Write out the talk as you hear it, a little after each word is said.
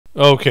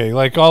Okay,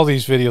 like all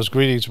these videos,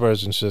 greetings,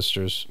 brothers and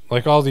sisters.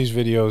 Like all these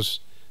videos,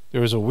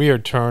 there was a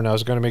weird turn. I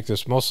was going to make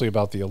this mostly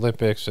about the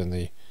Olympics and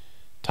the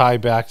tie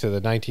back to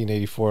the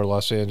 1984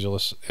 Los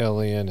Angeles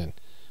alien and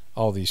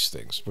all these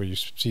things where you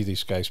see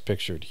these guys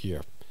pictured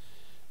here.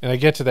 And I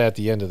get to that at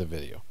the end of the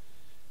video.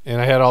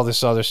 And I had all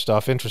this other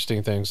stuff,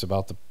 interesting things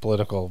about the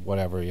political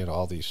whatever,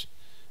 all these.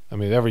 I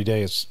mean, every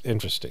day it's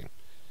interesting.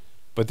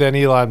 But then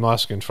Elon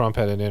Musk and Trump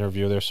had an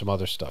interview. There's some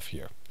other stuff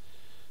here.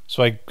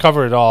 So I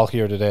cover it all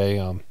here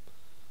today.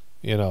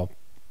 You know,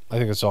 I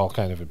think it's all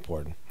kind of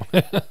important.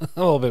 A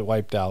little bit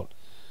wiped out.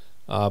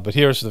 But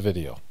here's the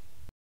video.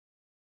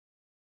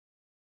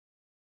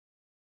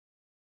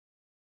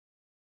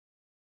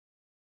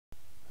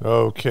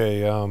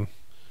 Okay,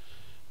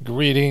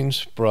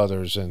 greetings,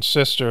 brothers and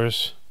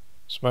sisters.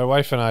 So my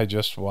wife and I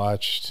just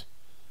watched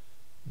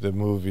the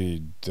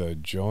movie The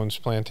Jones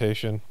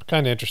Plantation.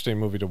 Kind of interesting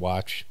movie to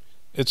watch.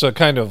 It's a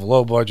kind of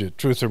low-budget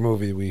truther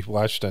movie we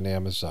watched on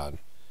Amazon.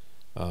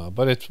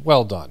 But it's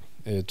well done.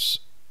 It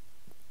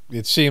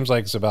seems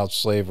like it's about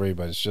slavery,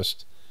 but it's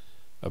just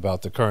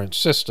about the current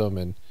system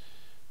and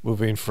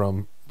moving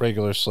from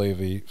regular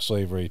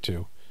slavery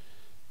to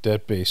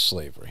debt-based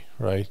slavery,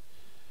 right?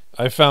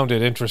 I found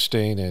it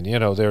interesting, and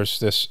there's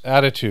this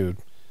attitude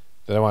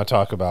that I want to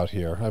talk about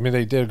here. I mean,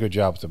 they did a good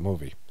job with the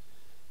movie,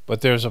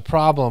 but there's a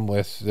problem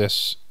with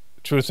this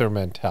truther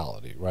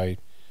mentality, right?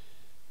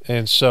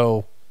 And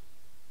so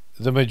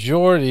the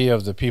majority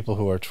of the people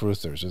who are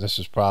truthers, and this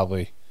is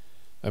probably,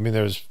 I mean,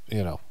 there's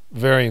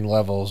varying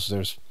levels.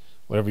 There's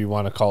whatever you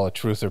want to call a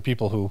truther.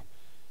 People who,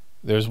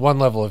 there's one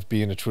level of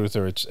being a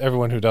truther. It's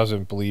everyone who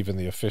doesn't believe in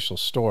the official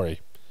story.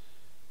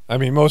 I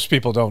mean, most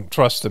people don't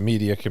trust the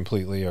media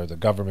completely or the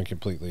government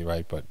completely,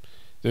 right? But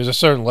there's a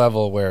certain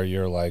level where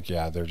you're like,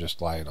 yeah, they're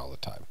just lying all the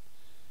time,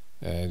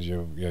 and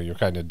you're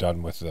kind of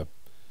done with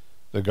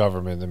the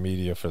government, the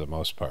media for the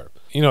most part.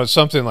 It's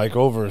something like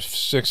over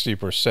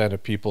 60%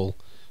 of people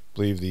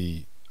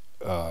believe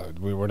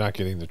we're not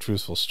getting the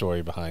truthful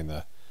story behind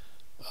the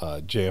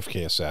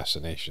JFK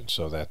assassination.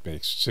 So that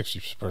makes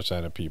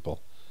 60% of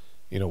people,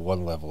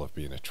 one level of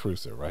being a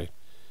truther, right?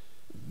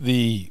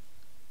 The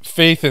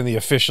faith in the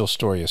official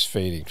story is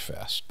fading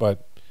fast.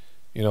 But,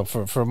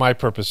 for my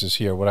purposes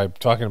here, what I'm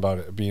talking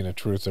about being a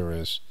truther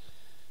is,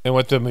 and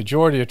what the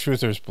majority of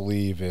truthers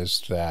believe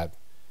is that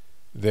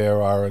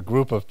there are a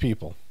group of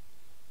people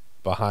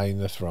behind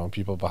the throne,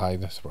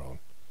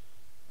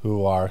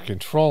 who are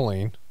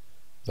controlling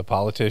the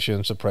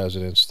politicians, the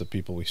presidents, the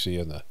people we see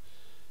in the,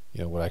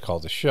 what I call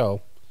the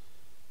show,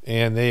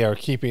 and they are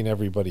keeping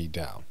everybody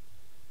down.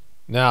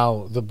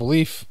 Now, the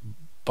belief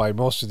by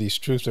most of these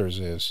truthers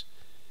is,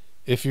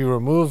 if you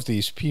remove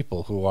these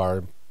people who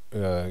are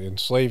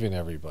enslaving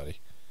everybody,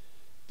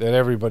 that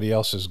everybody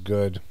else is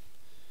good,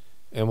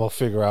 and we'll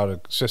figure out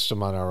a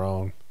system on our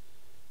own,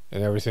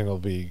 and everything will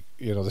be,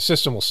 the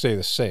system will stay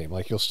the same.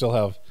 Like, you'll still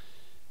have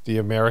the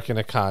American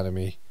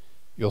economy,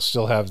 you'll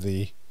still have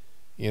the,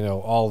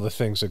 all the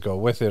things that go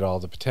with it, all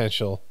the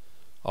potential,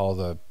 all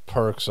the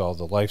perks, all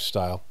the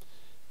lifestyle,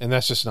 and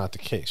that's just not the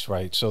case,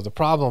 right? So the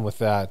problem with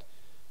that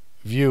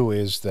view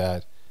is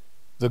that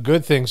the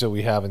good things that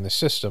we have in the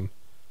system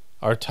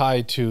are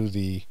tied to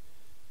the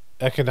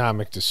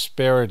economic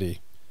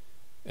disparity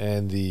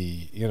and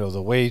the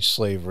wage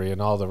slavery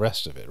and all the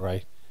rest of it,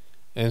 right?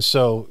 And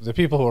so the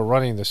people who are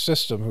running the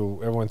system,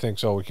 who everyone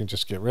thinks, oh, we can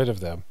just get rid of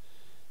them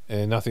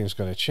and nothing's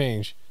going to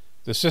change,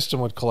 the system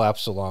would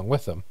collapse along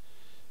with them,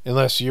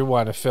 unless you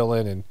want to fill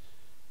in and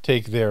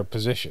take their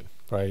position,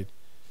 right?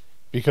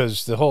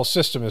 Because the whole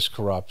system is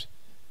corrupt.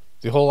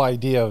 The whole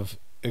idea of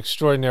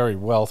extraordinary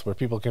wealth, where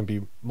people can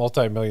be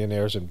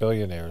multimillionaires and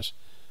billionaires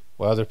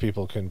while other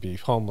people can be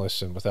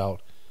homeless and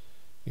without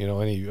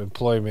any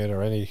employment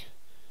or any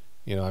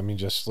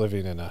just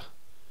living in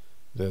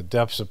the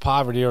depths of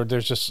poverty, or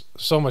there's just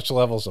so much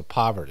levels of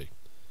poverty.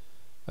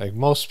 Like,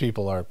 most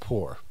people are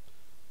poor,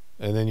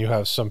 and then you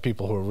have some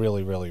people who are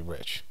really, really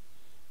rich,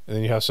 and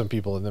then you have some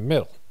people in the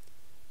middle,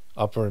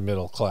 upper and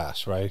middle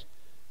class, right?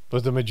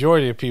 But the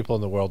majority of people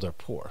in the world are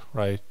poor,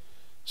 right?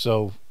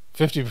 So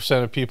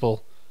 50% of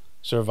people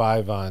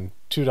survive on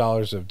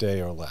 $2 a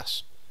day or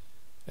less,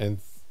 and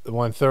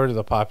 1/3 of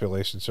the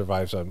population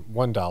survives on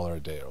 $1 a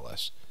day or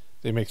less.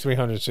 They make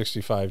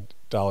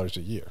 $365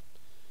 a year,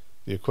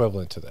 the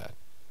equivalent to that.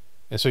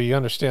 And so you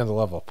understand the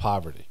level of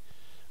poverty.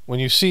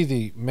 When you see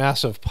the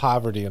massive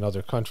poverty in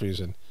other countries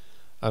and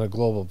on a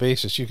global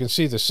basis, you can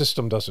see the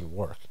system doesn't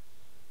work.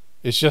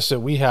 It's just that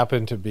we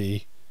happen to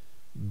be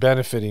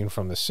benefiting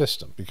from the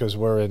system because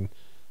we're in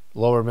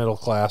lower middle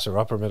class or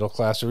upper middle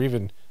class, or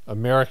even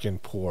American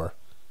poor,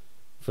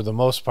 for the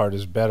most part,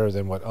 is better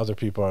than what other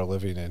people are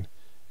living in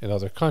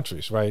other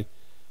countries, right?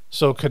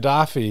 So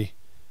Gaddafi,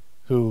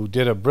 who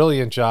did a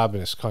brilliant job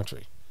in his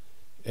country,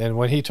 and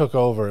when he took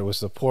over, it was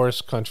the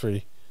poorest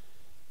country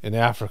in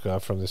Africa,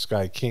 from this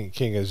guy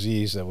King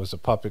Aziz, that was a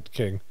puppet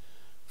king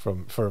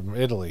from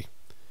Italy.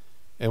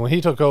 And when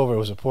he took over, it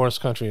was the poorest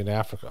country in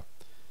Africa,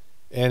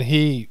 and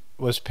he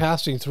was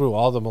passing through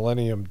all the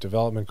Millennium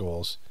Development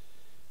Goals,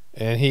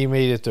 and he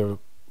made it the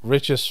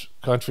richest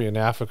country in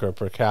Africa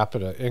per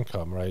capita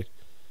income, right?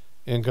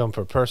 Income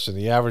per person,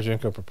 the average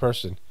income per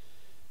person,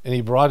 and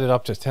he brought it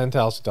up to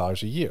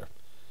 $10,000 a year.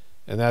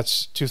 And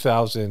that's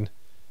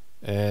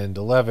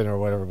 2011 or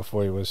whatever,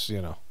 before he was,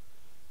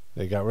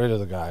 they got rid of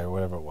the guy or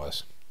whatever it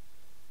was.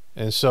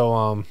 And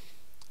so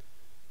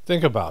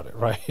think about it,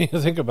 right?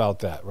 Think about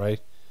that, right?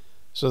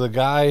 So the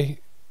guy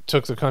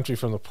took the country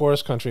from the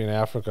poorest country in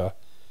Africa,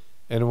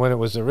 and when it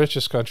was the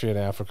richest country in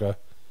Africa,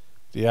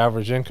 the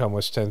average income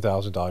was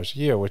 $10,000 a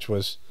year, which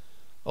was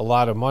a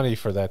lot of money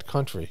for that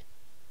country.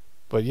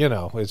 But,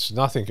 it's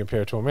nothing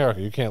compared to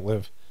America. You can't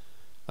live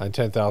on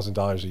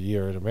 $10,000 a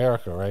year in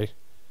America, right?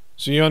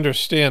 So you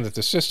understand that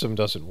the system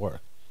doesn't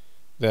work.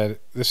 That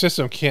the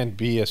system can't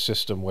be a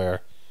system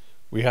where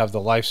we have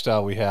the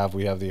lifestyle we have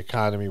the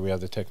economy, we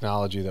have the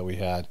technology that we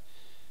had,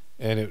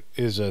 and it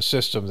is a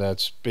system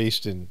that's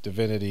based in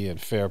divinity and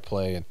fair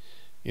play and,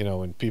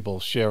 and people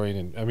sharing.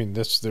 And I mean,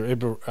 that's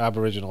the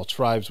Aboriginal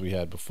tribes we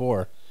had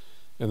before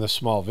in the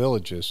small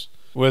villages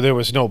where there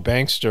was no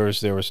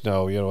banksters, there was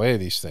no, any of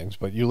these things,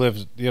 but you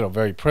lived,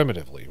 very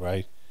primitively,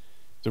 right?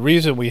 The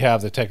reason we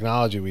have the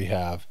technology we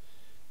have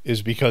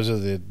is because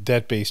of the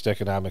debt-based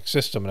economic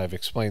system, and I've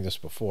explained this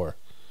before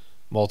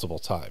multiple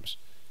times,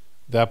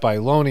 that by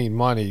loaning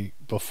money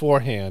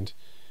beforehand,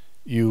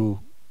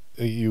 you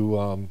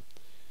have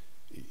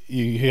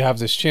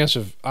this chance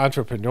of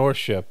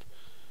entrepreneurship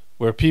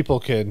where people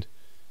can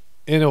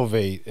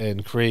innovate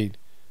and create,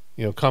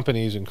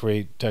 companies and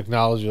create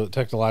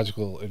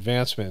technological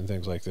advancement and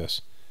things like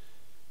this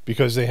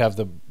because they have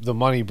the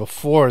money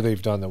before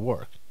they've done the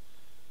work.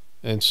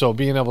 And so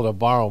being able to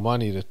borrow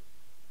money to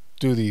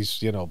do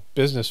these,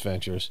 business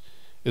ventures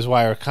is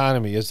why our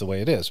economy is the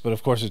way it is. But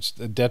of course, it's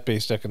a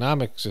debt-based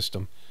economic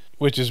system,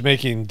 which is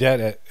making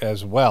debt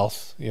as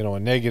wealth, a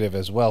negative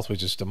as wealth,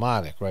 which is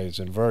demonic, right? It's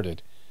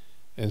inverted.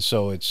 And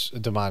so it's a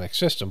demonic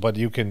system. But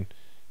you can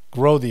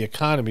grow the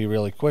economy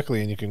really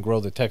quickly, and you can grow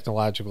the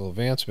technological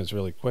advancements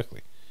really quickly.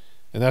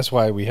 And that's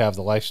why we have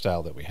the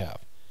lifestyle that we have.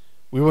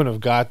 We wouldn't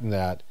have gotten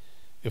that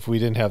if we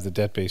didn't have the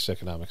debt-based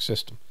economic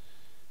system,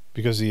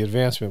 because the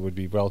advancement would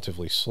be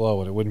relatively slow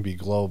and it wouldn't be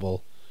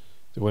global.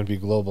 There wouldn't be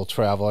global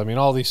travel. I mean,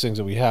 all these things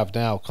that we have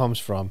now comes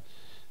from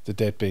the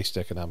debt-based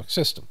economic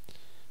system.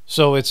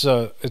 So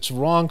it's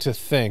wrong to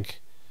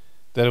think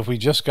that if we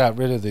just got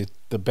rid of the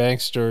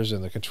banksters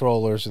and the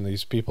controllers and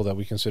these people that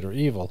we consider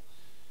evil,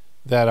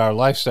 that our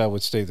lifestyle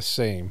would stay the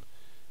same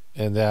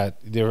and that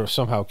they're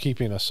somehow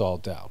keeping us all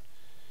down.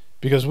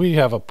 Because we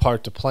have a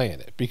part to play in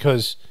it.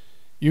 Because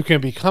you can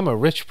become a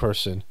rich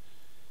person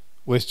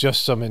with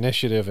just some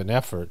initiative and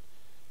effort.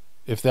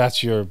 If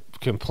that's your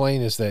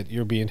complaint, is that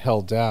you're being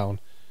held down,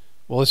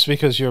 well, it's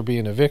because you're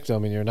being a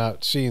victim and you're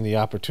not seeing the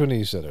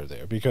opportunities that are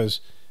there. Because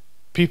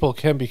people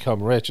can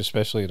become rich,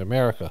 especially in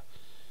America.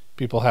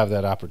 People have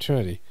that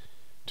opportunity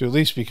to at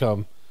least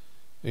become,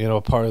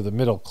 part of the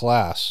middle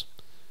class.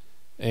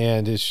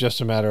 And it's just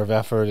a matter of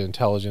effort,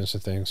 intelligence,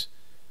 and things.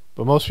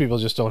 But most people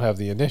just don't have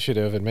the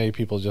initiative, and many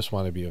people just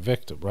want to be a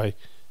victim, right?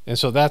 And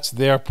so that's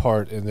their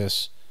part in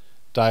this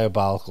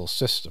diabolical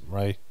system,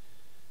 right?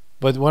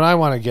 But what I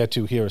want to get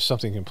to here is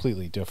something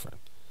completely different.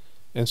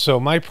 And so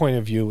my point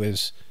of view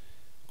is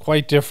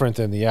quite different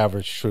than the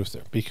average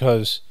truther,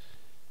 because,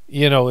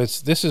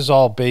 this is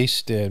all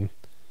based in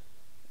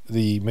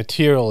the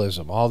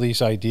materialism, all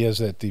these ideas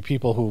that the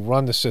people who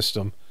run the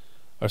system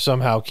are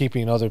somehow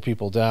keeping other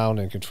people down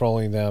and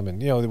controlling them,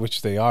 and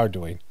which they are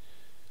doing,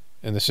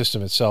 and the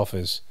system itself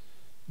is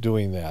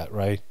doing that,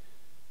 right?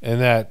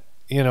 And that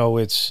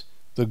it's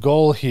the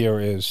goal here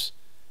is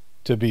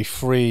to be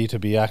free, to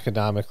be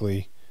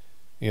economically,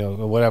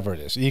 whatever it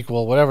is,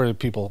 equal, whatever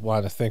people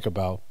want to think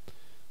about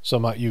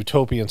some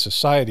utopian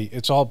society.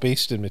 It's all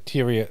based in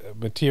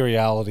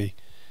materiality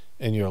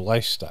and your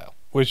lifestyle,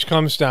 which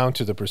comes down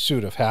to the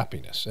pursuit of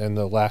happiness and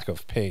the lack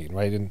of pain,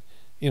 right? And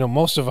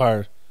most of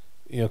our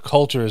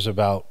culture is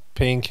about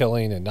pain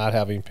killing and not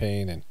having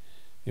pain, and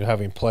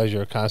having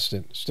pleasure,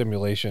 constant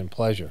stimulation and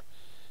pleasure.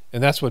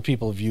 And that's what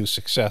people view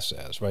success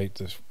as, right?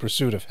 The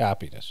pursuit of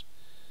happiness.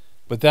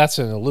 But that's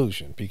an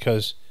illusion,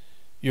 because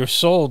your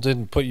soul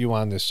didn't put you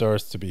on this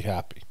earth to be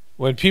happy.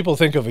 When people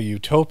think of a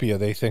utopia,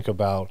 they think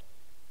about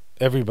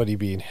everybody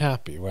being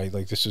happy, right?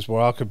 Like, this is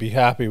where all could be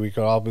happy. We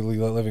could all be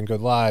living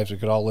good lives. We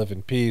could all live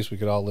in peace. We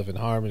could all live in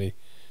harmony.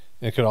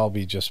 And it could all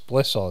be just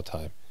bliss all the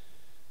time.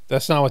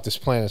 That's not what this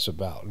planet's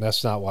about, and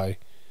that's not why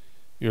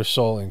your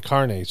soul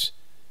incarnates.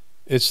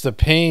 It's the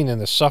pain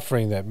and the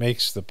suffering that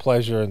makes the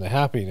pleasure and the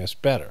happiness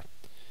better.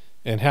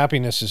 And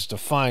happiness is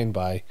defined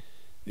by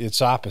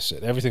its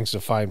opposite. Everything's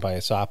defined by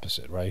its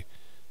opposite, right?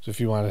 So if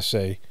you want to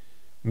say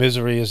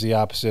misery is the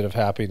opposite of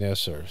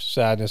happiness, or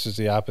sadness is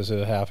the opposite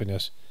of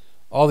happiness,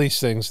 all these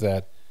things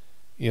that,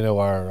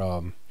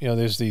 are,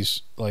 there's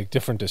these like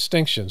different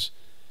distinctions,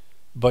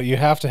 but you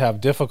have to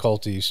have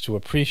difficulties to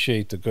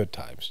appreciate the good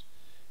times.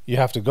 You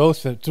have to go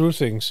through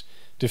things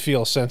to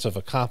feel a sense of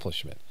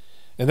accomplishment.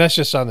 And that's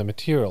just on the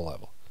material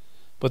level.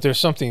 But there's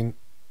something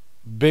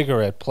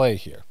bigger at play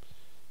here,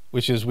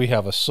 which is we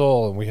have a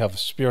soul and we have a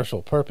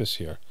spiritual purpose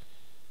here.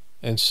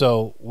 And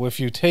so if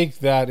you take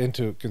that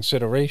into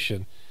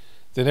consideration,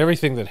 then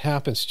everything that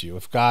happens to you,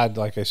 if God,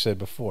 like I said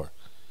before,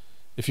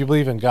 if you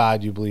believe in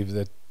God, you believe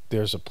that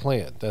there's a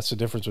plan. That's the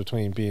difference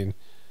between being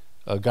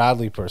a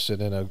godly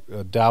person and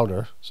a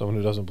doubter, someone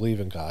who doesn't believe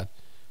in God,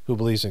 who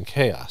believes in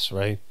chaos,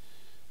 right?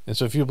 And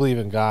so if you believe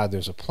in God,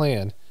 there's a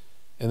plan,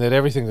 and that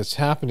everything that's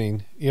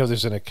happening,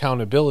 there's an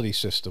accountability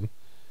system,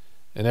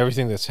 and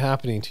everything that's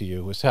happening to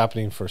you is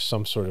happening for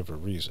some sort of a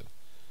reason.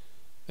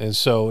 And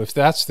so if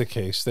that's the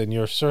case, then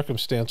your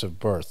circumstance of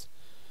birth,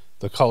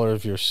 the color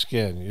of your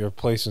skin, your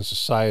place in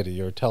society,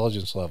 your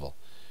intelligence level,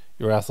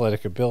 your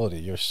athletic ability,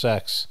 your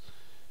sex,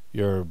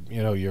 the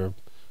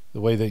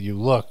way that you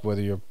look,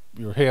 whether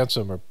you're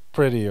handsome or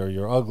pretty or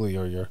you're ugly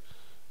or you're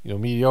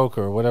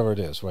mediocre or whatever it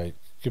is, right?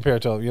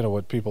 Compared to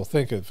what people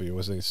think of you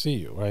as they see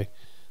you, right?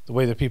 The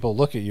way that people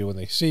look at you when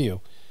they see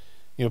you.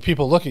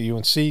 People look at you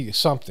and see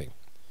something,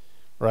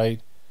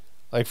 right?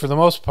 Like for the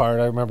most part,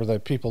 I remember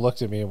that people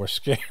looked at me and were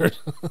scared.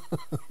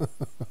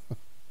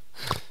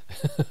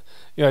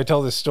 I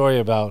tell this story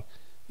about,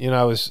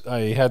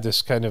 I had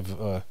this kind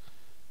of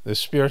this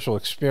spiritual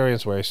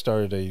experience where I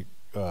started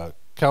a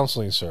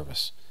counseling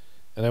service,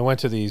 and I went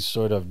to these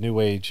sort of new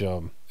age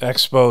expos,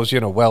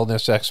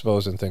 wellness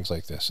expos and things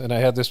like this. And I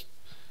had this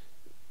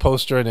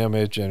poster and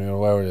image and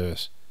whatever it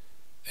is,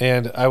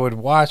 and I would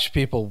watch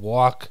people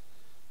walk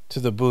to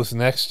the booth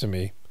next to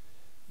me.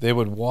 They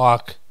would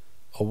walk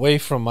away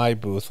from my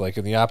booth, like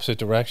in the opposite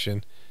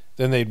direction.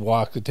 Then they'd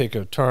take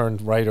a turn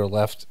right or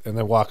left, and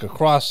then walk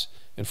across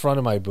in front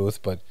of my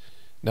booth, but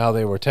now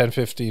they were 10,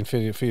 15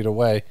 feet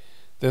away.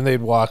 Then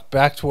they'd walk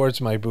back towards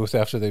my booth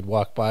after they'd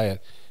walked by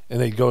it, and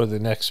they'd go to the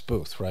next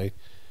booth, right?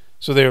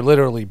 So they were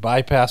literally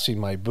bypassing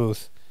my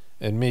booth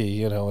and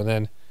me, and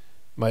then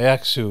my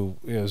ex, who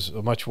is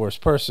a much worse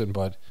person,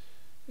 but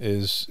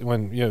is,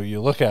 when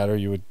you look at her,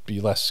 you would be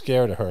less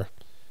scared of her.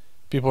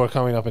 People were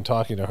coming up and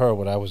talking to her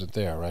when I wasn't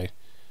there, right?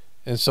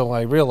 And so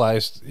I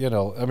realized,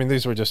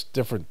 these were just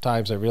different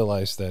times I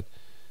realized that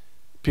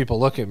people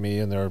look at me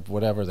and they're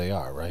whatever they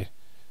are, right?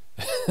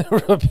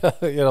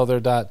 They're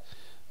not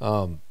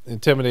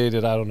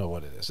intimidated. I don't know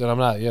what it is. And I'm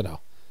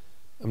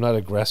not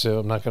aggressive.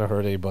 I'm not going to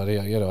hurt anybody.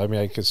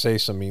 I could say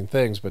some mean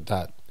things, but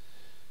not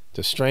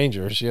to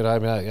strangers, I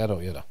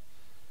don't.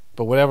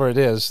 But whatever it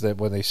is, that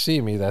when they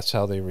see me, that's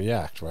how they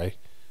react, right?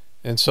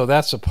 And so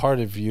that's a part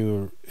of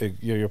your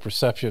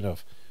perception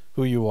of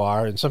who you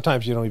are, and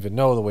sometimes you don't even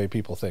know the way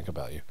people think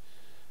about you.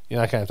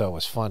 I kind of thought it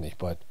was funny,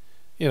 but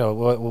it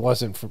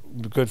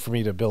wasn't good for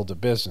me to build a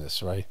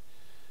business, right?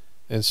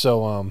 And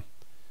so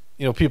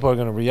people are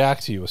going to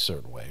react to you a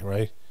certain way,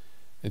 right?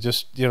 And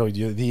just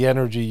the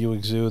energy you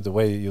exude, the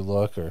way you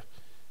look, or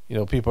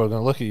people are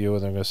going to look at you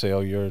and they're going to say,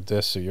 oh, you're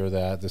this or you're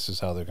that. This is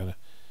how they're going to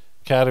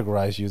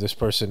categorize you. This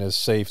person is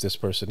safe, this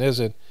person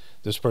isn't.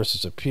 This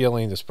person's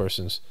appealing, this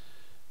person's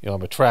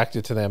I'm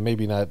attracted to them.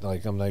 Maybe not,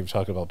 like, I'm not even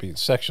talking about being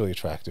sexually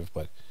attractive,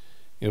 but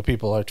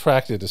people are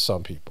attracted to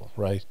some people,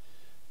 right?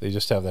 They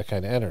just have that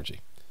kind of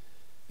energy.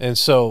 And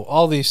so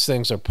all these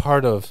things are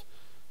part of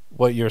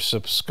what your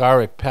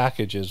samskaric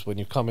package is when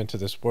you come into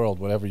this world.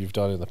 Whatever you've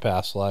done in the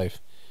past life,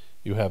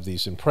 you have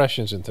these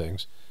impressions and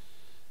things,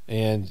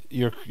 and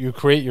you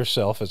create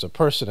yourself as a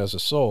person, as a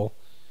soul,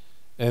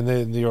 and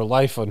then your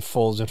life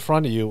unfolds in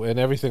front of you, and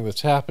everything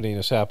that's happening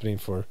is happening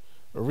for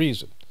a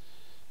reason.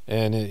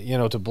 And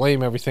to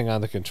blame everything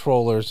on the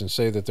controllers and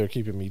say that they're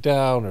keeping me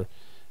down, or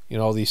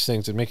all these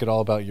things, and make it all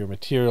about your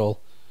material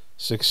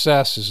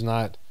success is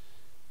not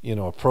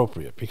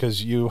appropriate,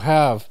 because you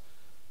have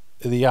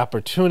the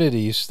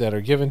opportunities that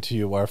are given to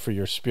you are for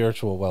your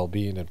spiritual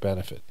well-being and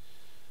benefit,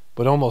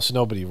 but almost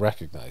nobody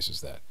recognizes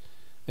that.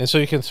 And so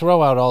you can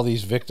throw out all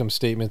these victim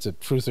statements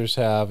that truthers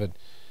have, and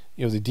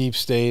the deep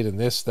state and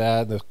this,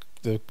 that,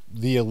 and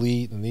the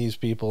elite and these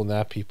people and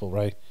that people,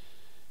 right?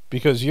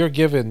 Because you're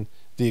given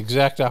the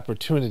exact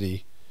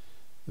opportunity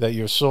that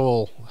your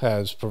soul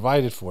has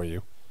provided for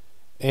you.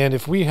 And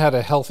if we had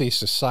a healthy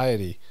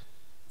society,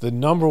 the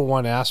number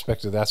one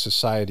aspect of that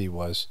society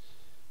was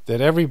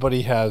that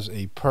everybody has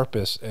a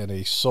purpose and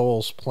a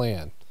soul's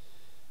plan,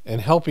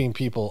 and helping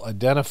people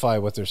identify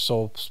what their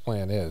soul's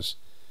plan is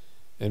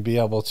and be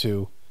able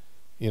to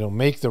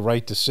make the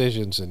right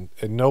decisions and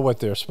know what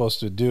they're supposed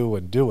to do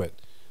and do it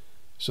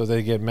so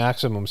they get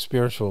maximum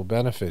spiritual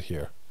benefit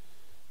here.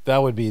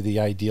 That would be the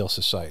ideal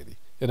society.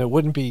 And it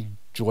wouldn't be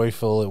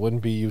joyful, it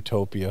wouldn't be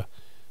utopia,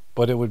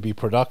 but it would be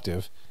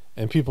productive,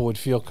 and people would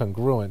feel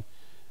congruent,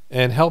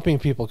 and helping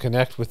people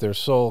connect with their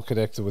soul,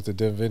 connected with the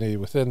divinity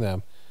within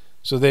them,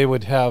 so they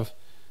would have,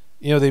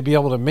 they'd be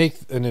able to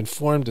make an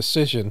informed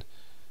decision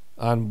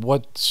on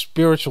what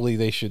spiritually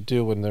they should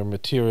do in their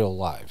material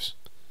lives.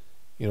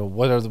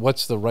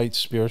 What's the right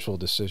spiritual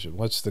decision?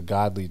 What's the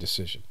godly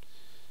decision?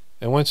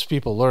 And once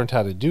people learned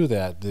how to do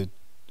that,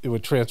 it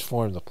would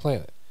transform the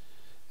planet.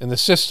 And the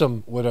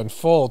system would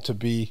unfold to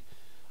be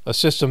a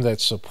system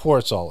that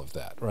supports all of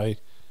that, right?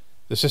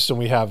 The system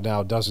we have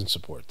now doesn't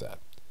support that.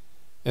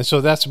 And so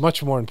that's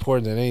much more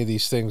important than any of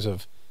these things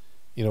of,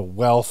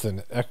 wealth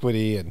and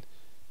equity and,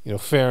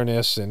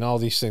 fairness and all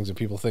these things that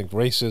people think,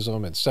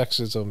 racism and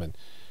sexism and,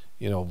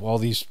 all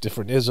these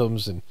different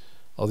isms and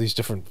all these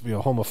different,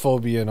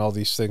 homophobia and all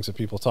these things that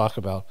people talk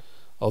about,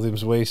 all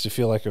these ways to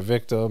feel like a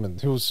victim,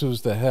 and who's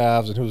the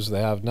haves and who's the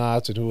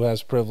have-nots, and who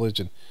has privilege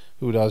and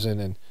who doesn't.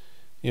 And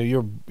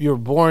you're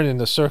born in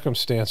the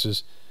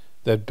circumstances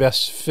that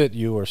best fit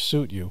you or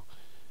suit you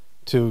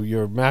to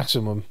your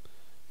maximum.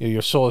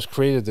 Your soul has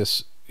created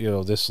this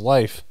this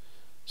life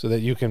so that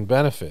you can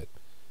benefit.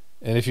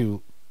 And if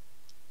you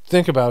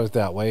think about it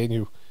that way, and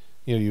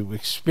you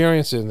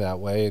experience it in that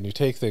way, and you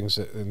take things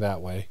in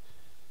that way,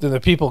 then the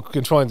people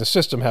controlling the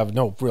system have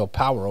no real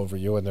power over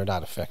you, and they're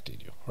not affecting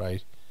you,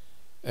 right?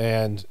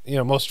 And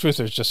most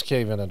truthers just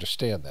can't even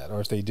understand that, or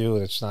if they do,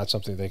 it's not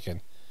something they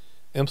can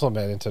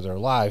implement into their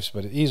lives,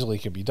 but it easily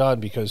can be done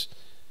because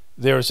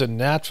there's a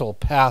natural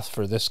path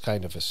for this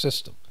kind of a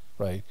system,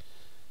 right?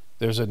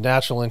 There's a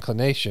natural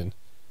inclination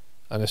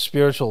on a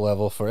spiritual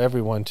level for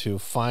everyone to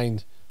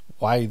find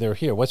why they're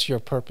here. What's your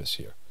purpose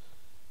here?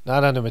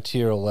 Not on a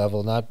material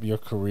level, not your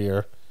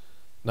career,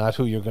 not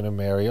who you're going to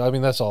marry. I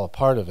mean, that's all a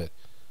part of it.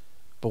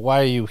 But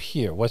why are you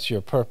here? What's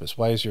your purpose?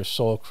 Why has your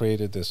soul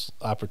created this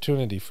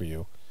opportunity for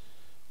you?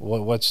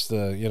 What's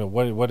the,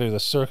 what are the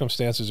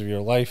circumstances of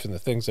your life and the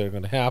things that are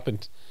going to happen,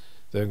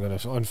 that are going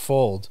to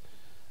unfold,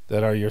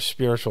 that are your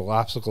spiritual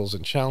obstacles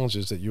and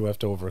challenges that you have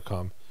to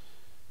overcome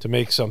to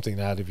make something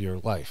out of your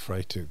life,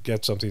 right? To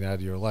get something out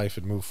of your life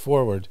and move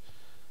forward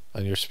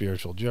on your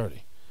spiritual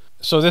journey.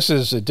 So this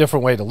is a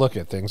different way to look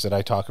at things that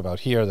I talk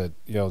about here that,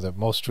 that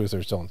most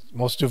truthers don't.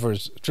 Most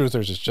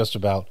truthers is just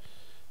about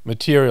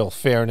material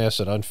fairness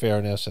and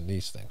unfairness and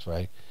these things,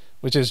 right?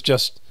 Which is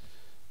just,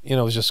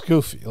 just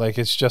goofy. Like,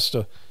 it's just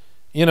a,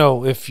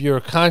 if you're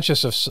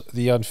conscious of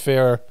the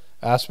unfair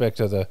aspect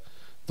of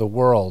the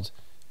world,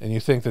 and you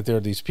think that there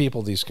are these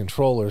people, these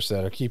controllers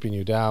that are keeping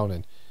you down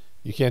and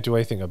you can't do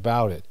anything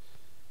about it,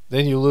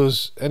 then you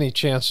lose any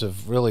chance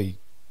of really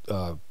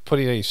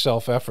putting any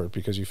self-effort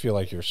because you feel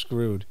like you're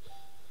screwed.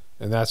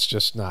 And that's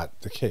just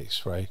not the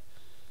case, right?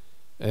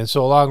 And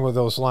so along with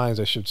those lines,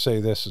 I should say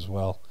this as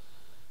well.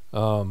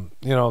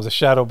 The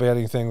shadow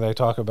banning thing that I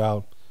talk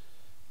about,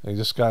 I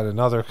just got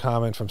another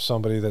comment from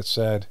somebody that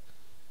said,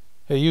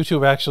 hey,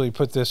 YouTube actually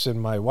put this in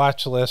my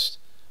watch list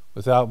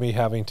without me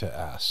having to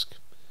ask.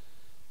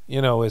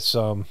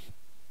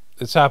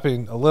 It's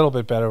happening a little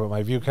bit better, but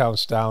my view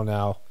count's down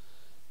now,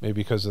 maybe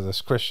because of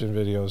this Christian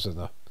videos and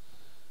the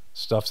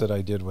stuff that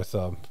I did with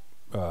the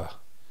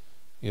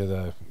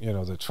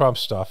Trump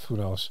stuff, who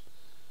knows,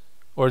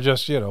 or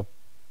just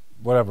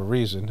whatever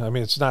reason. I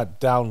mean, it's not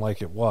down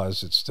like it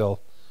was. It's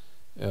still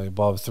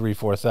above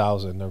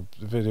 3,000-4,000.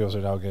 The videos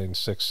are now getting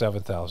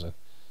 6,000-7,000.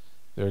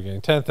 They're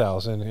getting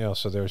 10,000.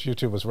 So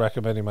YouTube was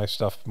recommending my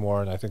stuff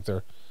more, and I think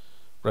they're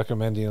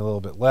recommending a little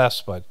bit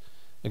less. But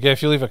again,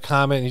 if you leave a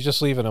comment, you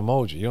just leave an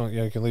emoji.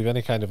 You can leave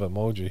any kind of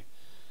emoji.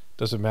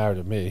 Doesn't matter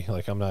to me.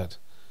 Like, I'm not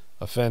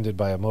offended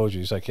by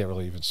emojis. I can't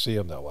really even see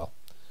them that well.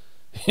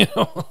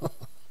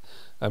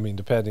 I mean,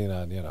 depending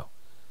on,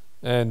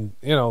 and,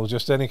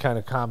 just any kind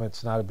of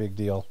comment's not a big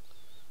deal.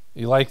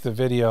 You like the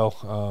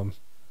video.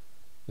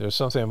 There's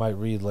something I might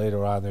read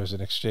later on. There's an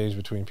exchange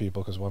between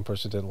people because one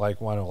person didn't want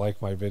to like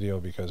my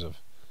video because of,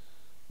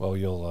 well,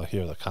 you'll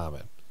hear the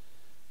comment.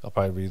 I'll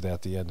probably read that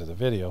at the end of the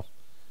video.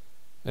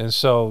 And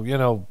so,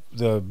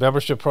 the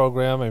membership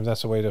program, I mean,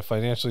 that's a way to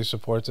financially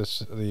support this,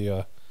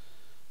 the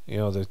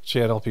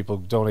channel. People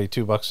donate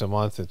 $2 a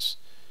month. It's,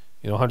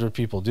 100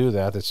 people do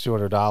that. That's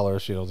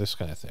 $200, this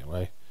kind of thing,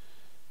 right?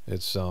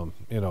 It's,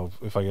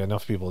 if I get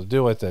enough people to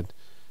do it, then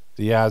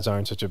the ads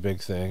aren't such a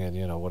big thing,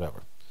 and,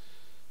 whatever.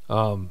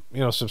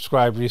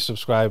 Subscribe,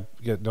 resubscribe,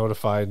 get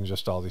notified, and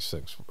just all these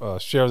things.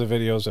 Share the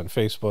videos on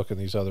Facebook and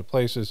these other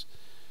places,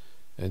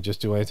 and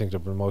just do anything to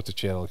promote the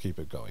channel and keep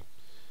it going.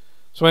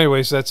 So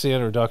anyways, that's the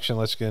introduction.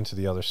 Let's get into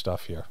the other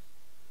stuff here.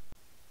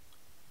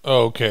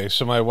 Okay,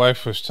 so my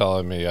wife was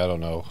telling me, I don't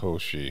know who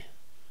she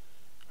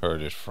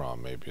heard it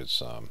from. Maybe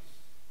it's,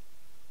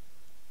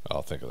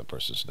 I'll think of the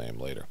person's name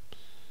later.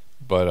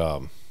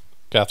 But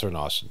Catherine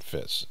Austin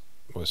Fitz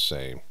was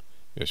saying,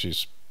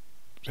 she's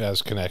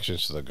has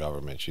connections to the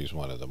government. She's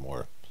one of the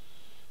more,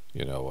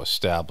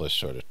 established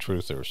sort of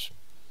truthers.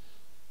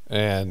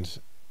 And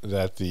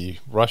that the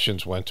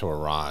Russians went to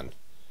Iran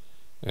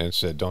and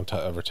said, don't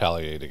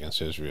retaliate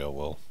against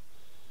Israel.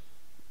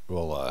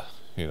 We'll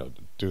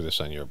do this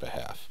on your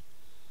behalf.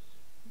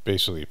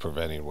 Basically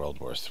preventing World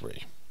War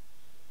III.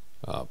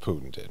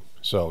 Putin did.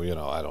 So,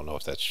 I don't know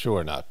if that's true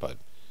or not, but,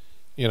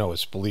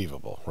 it's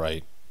believable,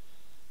 right?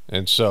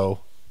 And so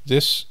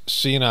this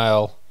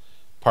senile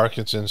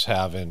Parkinson's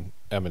having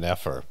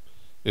MNFer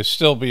is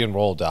still being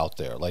rolled out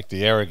there, like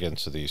the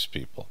arrogance of these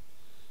people.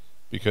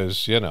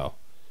 Because,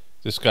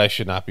 this guy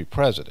should not be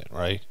president,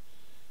 right?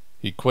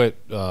 He quit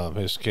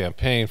his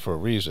campaign for a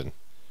reason.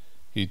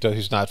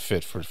 He's not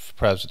fit for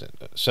president.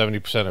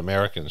 70% of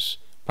Americans,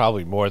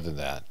 probably more than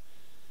that.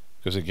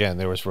 Because, again,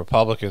 there was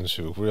Republicans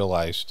who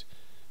realized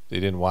they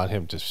didn't want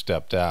him to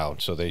step down,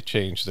 so they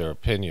changed their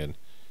opinion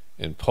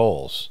in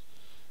polls.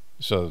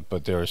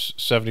 But there's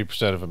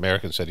 70% of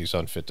Americans said he's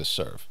unfit to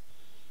serve.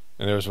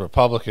 And there's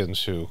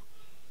Republicans who,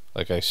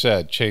 like I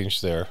said,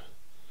 changed their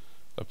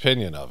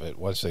opinion of it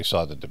once they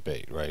saw the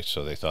debate, right?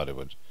 So they thought it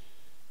would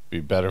be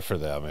better for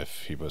them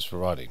if he was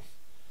running.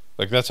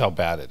 Like, that's how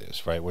bad it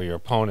is, right? Where your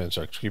opponents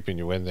are keeping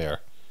you in there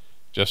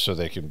just so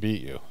they can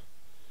beat you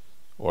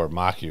or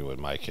mock you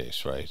in my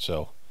case, right?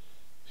 So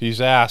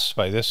he's asked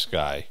by this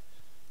guy,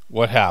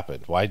 what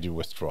happened? Why'd you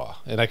withdraw?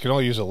 And I can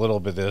only use a little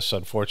bit of this.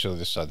 Unfortunately,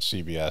 this is on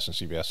CBS, and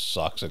CBS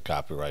sucks at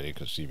copywriting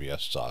because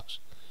CBS sucks.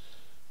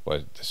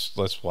 But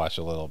let's watch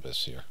a little bit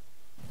here.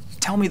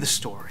 Tell me the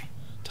story.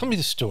 Tell me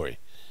the story.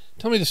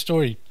 Tell me the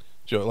story,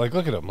 Joe. Like,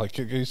 look at him. Like,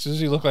 does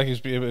he look like he's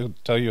being able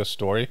to tell you a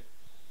story?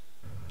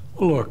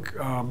 Well, look,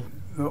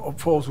 the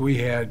polls we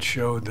had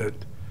showed that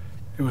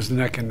it was a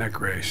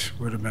neck-and-neck race.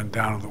 Would have been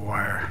down to the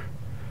wire.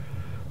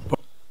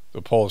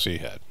 The polls he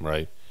had,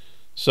 right?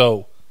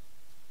 So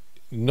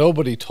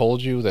nobody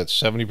told you that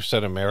 70%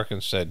 of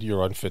Americans said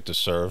you're unfit to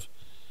serve.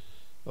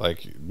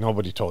 Like,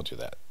 nobody told you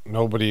that.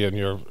 Nobody in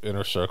your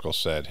inner circle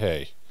said,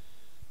 hey,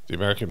 the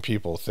American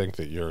people think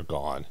that you're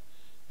gone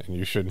and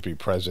you shouldn't be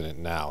president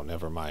now,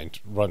 never mind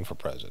run for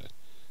president.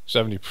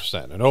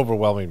 70%, an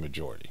overwhelming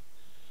majority,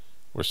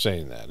 were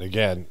saying that.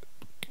 Again,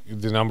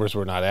 the numbers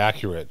were not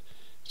accurate.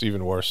 It's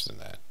even worse than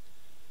that.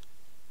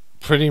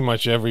 Pretty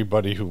much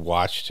everybody who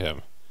watched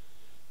him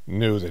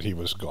knew that he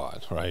was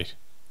gone, right?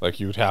 Like,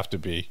 you'd have to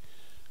be,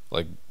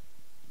 like,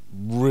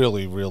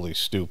 really, really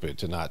stupid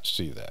to not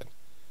see that.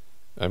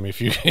 I mean,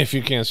 if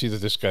you can't see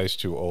that this guy's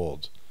too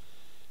old.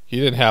 He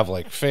didn't have,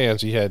 like,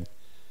 fans. He had,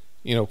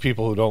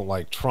 people who don't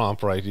like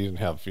Trump, right? He didn't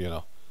have,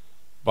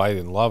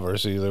 Biden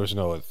lovers. There was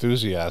no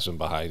enthusiasm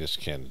behind his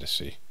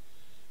candidacy.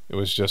 It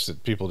was just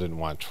that people didn't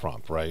want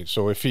Trump, right?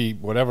 So if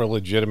whatever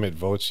legitimate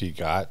votes he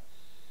got,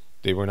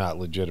 they were not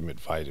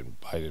legitimate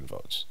Biden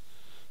votes.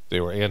 They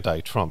were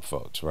anti-Trump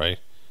votes, right?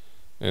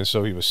 And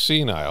so he was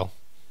senile,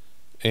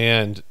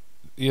 and,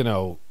 he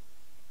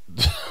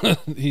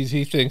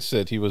thinks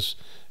that he was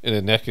in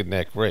a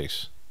neck-and-neck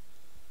race.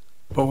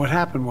 But what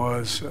happened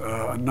was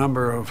a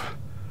number of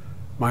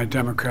my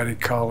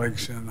Democratic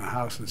colleagues in the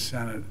House and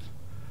Senate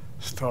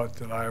thought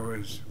that I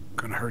was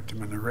going to hurt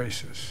them in the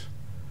races.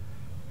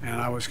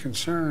 And I was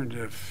concerned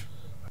if...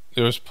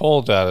 There was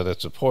poll data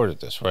that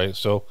supported this, right?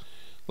 So,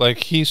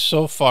 like, he's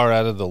so far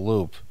out of the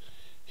loop,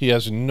 he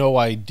has no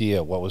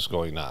idea what was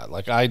going on.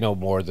 Like, I know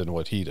more than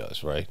what he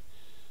does, right?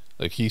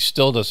 Like, he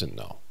still doesn't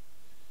know.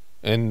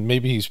 And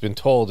maybe he's been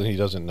told and he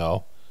doesn't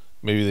know.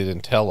 Maybe they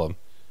didn't tell him.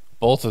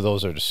 Both of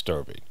those are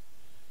disturbing.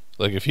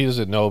 Like, if he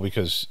doesn't know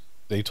because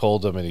they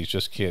told him and he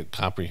just can't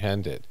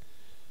comprehend it,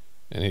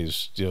 and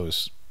he's,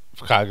 his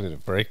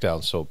cognitive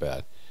breakdown so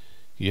bad,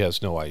 he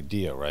has no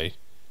idea, right?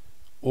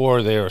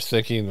 Or they are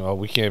thinking, oh,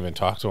 we can't even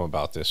talk to him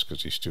about this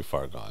because he's too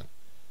far gone.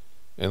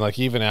 And, like,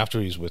 even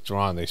after he's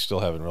withdrawn, they still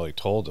haven't really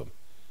told him.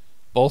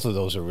 Both of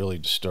those are really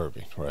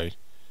disturbing, right?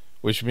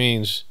 Which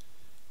means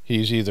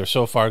he's either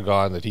so far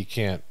gone that he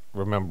can't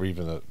remember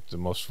even the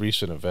most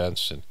recent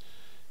events, and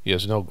he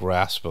has no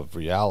grasp of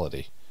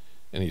reality,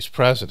 and he's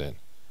president,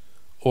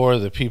 or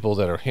the people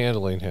that are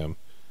handling him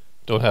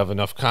don't have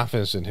enough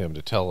confidence in him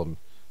to tell him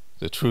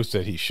the truth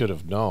that he should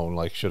have known,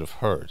 like should have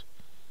heard.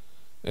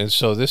 And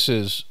so this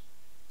is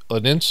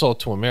an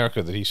insult to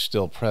America that he's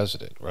still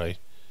president, right?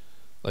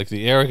 Like,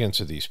 the arrogance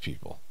of these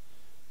people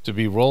to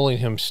be rolling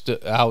him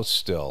out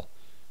still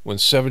when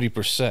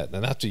 70%,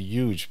 and that's a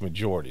huge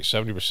majority.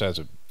 70% is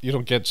you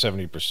don't get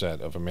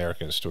 70% of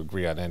Americans to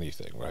agree on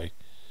anything, right?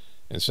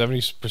 And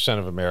 70%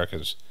 of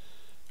Americans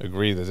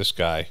agree that this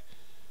guy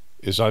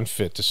is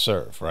unfit to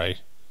serve, right?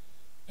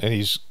 And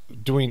he's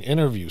doing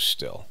interviews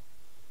still.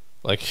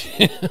 Like,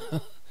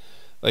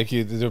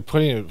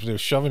 they're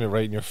shoving it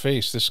right in your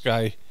face. This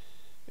guy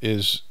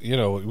is,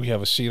 we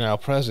have a senile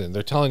president.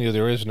 They're telling you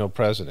there is no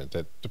president,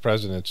 that the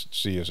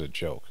presidency is a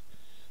joke,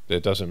 that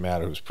it doesn't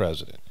matter who's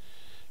president,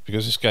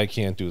 because this guy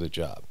can't do the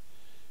job.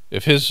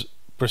 If his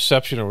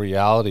perception of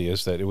reality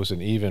is that it was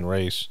an even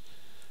race,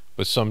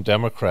 but some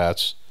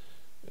Democrats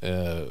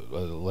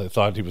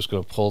thought he was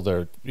going to pull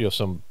their,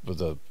 some of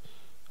the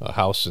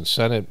House and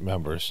Senate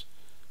members,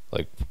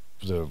 like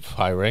the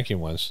high-ranking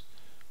ones,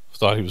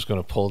 thought he was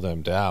going to pull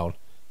them down.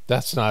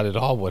 That's not at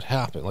all what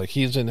happened. Like,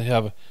 he didn't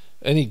have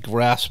any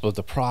grasp of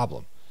the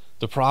problem.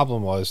 The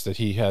problem was that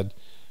he had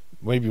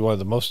maybe one of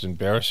the most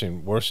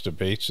embarrassing, worst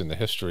debates in the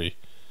history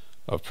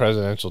of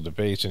presidential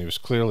debates, and he was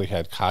clearly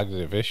had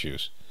cognitive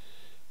issues.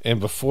 And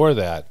before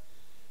that,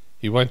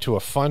 he went to a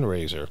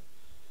fundraiser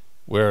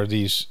where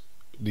these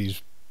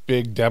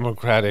big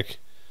Democratic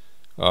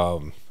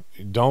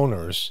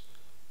donors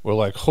were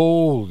like,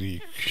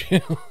 holy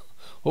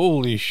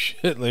holy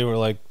shit. They were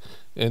like,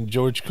 and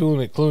George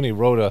Clooney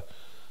wrote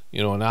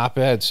an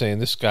op-ed saying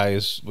this guy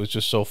was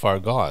just so far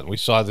gone. We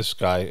saw this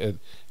guy, it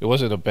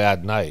wasn't a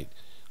bad night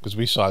because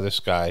we saw this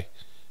guy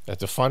at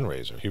the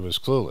fundraiser. He was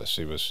clueless.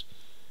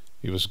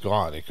 He was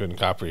gone. He couldn't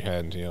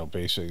comprehend,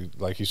 basically,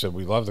 like he said,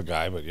 we love the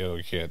guy, but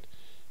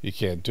he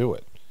can't do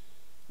it.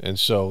 And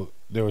so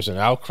there was an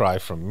outcry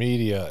from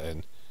media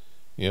and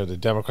the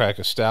Democratic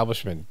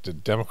establishment. The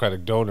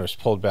Democratic donors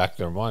pulled back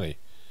their money,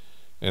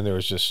 and there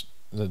was just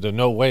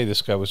no way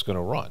this guy was going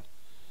to run.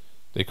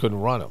 they couldn't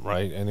run him,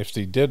 right? And if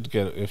he did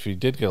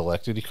get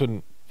elected, he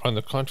couldn't run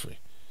the country.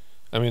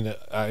 I mean,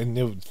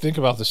 think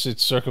about the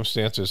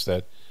circumstances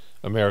that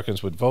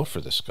Americans would vote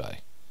for this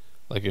guy.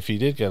 Like if he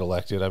did get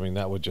elected, I mean,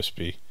 that would just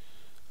be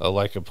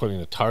like putting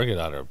a target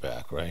on our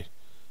back, right?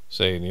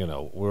 Saying, you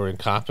know, we're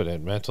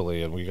incompetent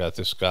mentally and we got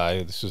this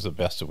guy, this is the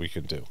best that we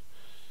can do.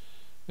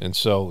 And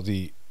so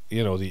the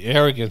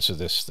arrogance of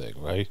this thing,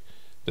 right?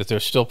 That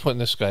they're still putting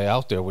this guy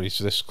out there when he's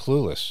this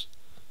clueless.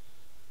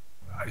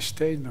 I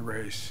stayed in the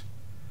race.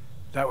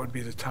 That would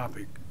be the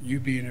topic.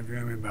 You'd be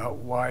interviewing me about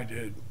why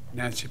did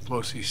Nancy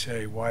Pelosi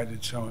say, why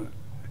did someone,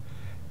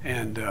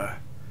 and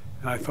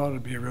I thought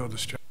it'd be a real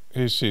distraction.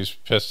 He's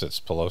pissed it's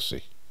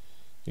Pelosi.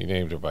 He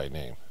named her by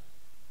name.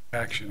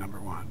 Action, number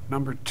one.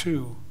 Number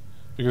two.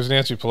 Because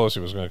Nancy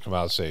Pelosi was going to come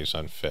out and say he's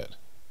unfit.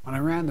 When I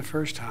ran the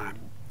first time,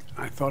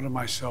 I thought of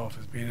myself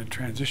as being a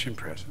transition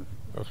president.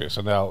 Okay,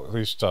 so now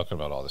he's talking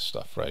about all this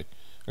stuff, right?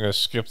 I'm going to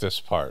skip this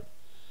part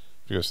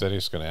because then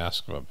he's going to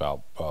ask him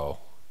about Bo.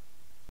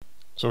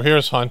 So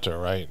here's Hunter,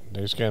 right?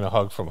 He's getting a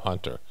hug from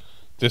Hunter.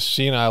 This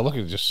senile, look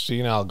at this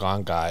senile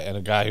gone guy and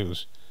a guy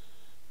who's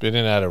been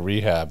in and out of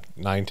rehab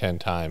 9-10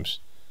 times,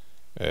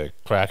 a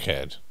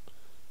crackhead,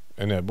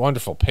 and a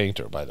wonderful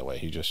painter, by the way.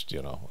 He just,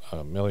 you know,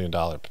 $1 million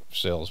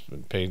sales,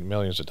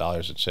 millions of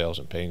dollars in sales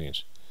and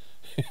paintings.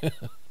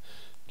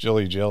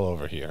 Jilly Jill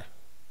over here.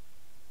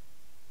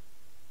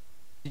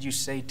 What did you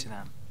say to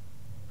them?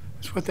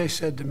 That's what they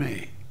said to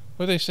me.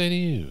 What did they say to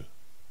you?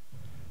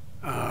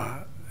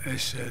 They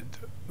said,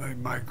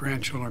 my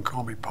grandchildren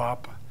call me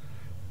Pop.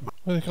 What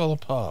do they call him,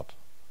 Pop?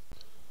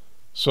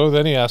 So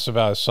then he asked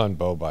about his son,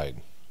 Beau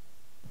Biden.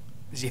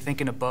 Is he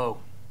thinking of Bo,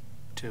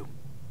 too?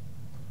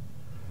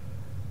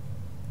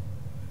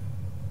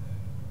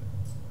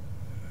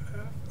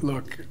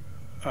 Look,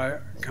 I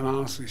can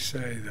honestly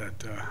say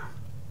that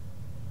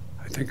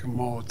I think of him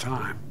all the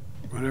time.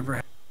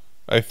 Whenever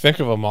I think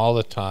of him all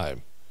the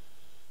time.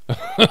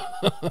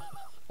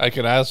 I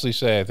can honestly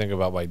say I think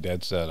about my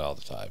dead son all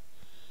the time.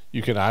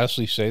 You can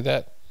honestly say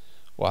that?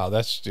 Wow,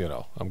 that's, you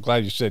know, I'm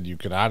glad you said you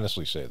can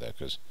honestly say that,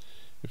 because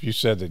if you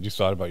said that you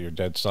thought about your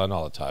dead son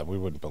all the time, we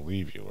wouldn't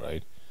believe you,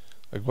 right?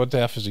 Like, what the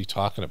F is he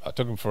talking about? It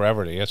took him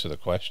forever to answer the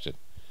question.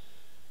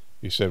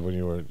 You said when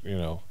you were, you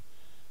know,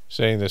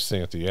 saying this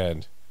thing at the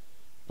end.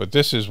 But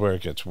this is where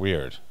it gets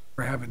weird.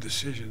 I have a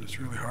decision that's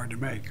really hard to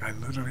make. I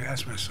literally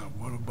ask myself,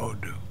 what would Bo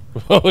do?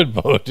 What would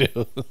Bo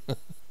do?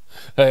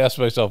 I asked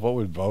myself, what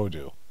would Bo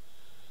do?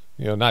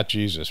 You know, not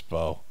Jesus,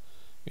 Bo.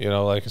 You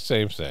know, like the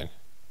same thing.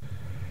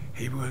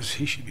 He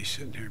should be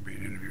sitting here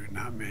being interviewed,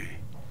 not me.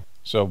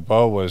 So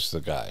Bo was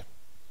the guy.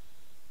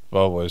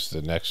 Bo was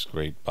the next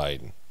great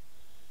Biden.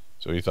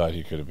 So he thought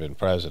he could have been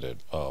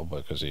president, Bo,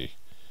 because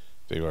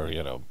they were,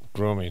 you know,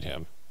 grooming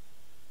him.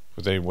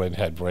 But they went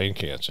and had brain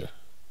cancer.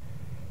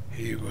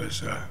 He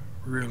was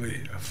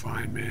really a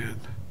fine man.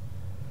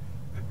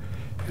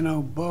 You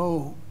know,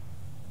 Bo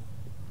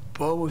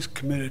was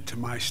committed to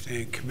my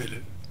staying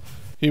committed.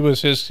 He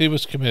was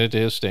committed to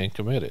his staying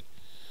committed.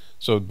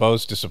 So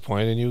Bo's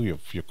disappointed in you?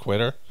 You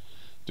quitter?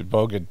 Did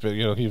Bo get,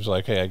 you know, he was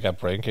like, hey, I got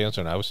brain cancer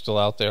and I was still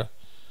out there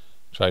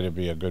trying to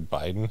be a good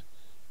Biden,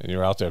 and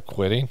you're out there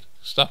quitting?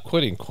 Stop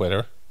quitting,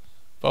 quitter.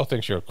 Bo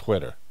thinks you're a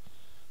quitter.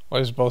 Why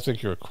does Bo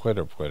think you're a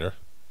quitter?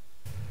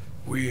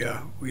 We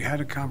had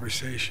a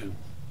conversation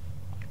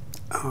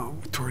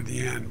toward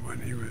the end when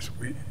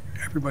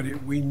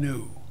we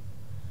knew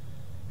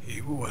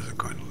he wasn't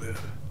going to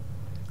live.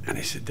 And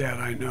he said, Dad,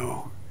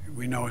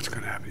 we know what's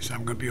going to happen. He said,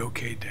 I'm going to be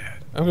okay,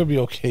 Dad. I'm going to be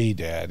okay,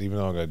 Dad, even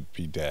though I'm going to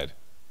be dead.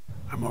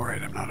 I'm all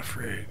right. I'm not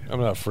afraid. I'm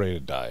not afraid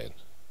of dying.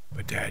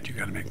 But Dad, you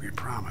got to make me a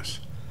promise.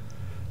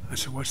 I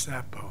said, what's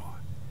that, Bo?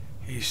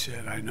 He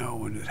said, I know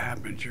when it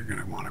happens, you're going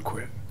to want to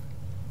quit.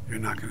 You're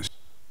not going to.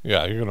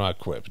 Yeah, you're going to not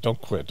quit. But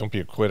don't quit. Don't be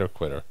a quitter.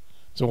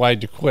 So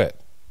why'd you quit?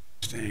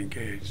 Stay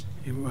engaged.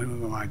 Even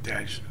when my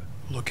dad said,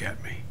 look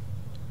at me.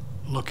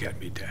 Look at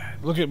me,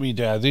 Dad. Look at me,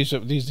 Dad. These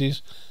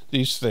things.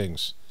 These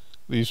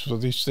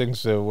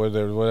things that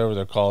whatever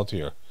they're called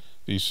here.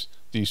 These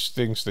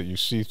things that you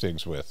see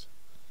things with.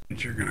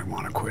 You're going to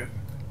want to quit.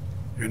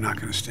 You're not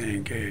going to stay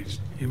engaged.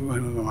 Even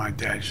when my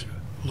dad said,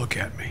 look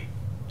at me.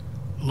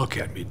 Look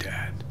at me,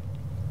 Dad.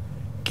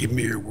 Give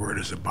me your word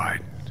as a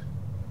Biden.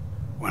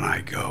 When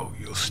I go,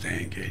 you'll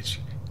stay engaged.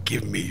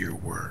 Give me your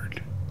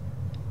word.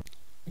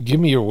 Give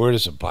me your word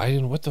as a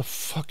Biden? What the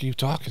fuck are you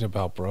talking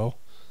about, bro?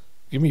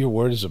 Give me your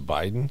word as a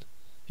Biden?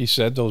 He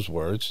said those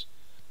words.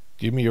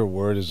 Give me your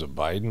word as a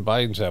Biden?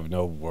 Bidens have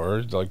no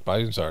word. Like,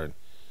 Bidens aren't,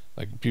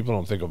 like, people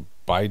don't think of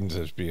Bidens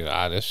as being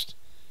honest.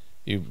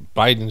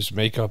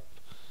 Bidens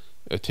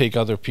take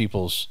other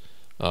people's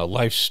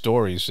life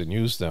stories and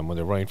use them when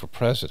they're running for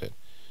president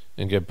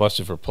and get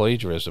busted for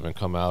plagiarism and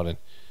come out and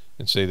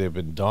say they've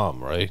been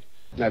dumb, right?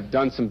 I've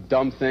done some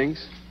dumb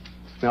things,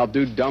 and I'll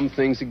do dumb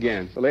things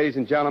again. So, ladies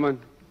and gentlemen,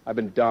 I've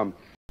been dumb.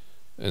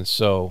 And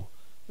so,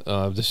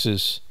 this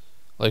is,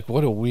 like,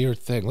 what a weird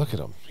thing. Look at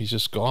him. He's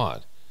just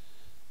gone.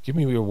 Give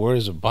me your word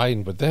as a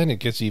Biden, but then it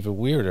gets even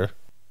weirder.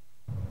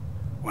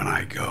 When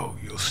I go,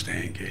 you'll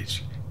stay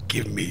engaged.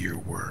 Give me your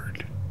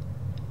word.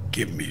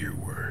 give me your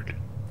word.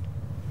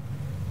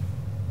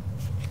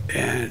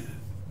 And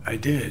I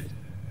did.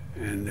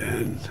 And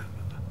then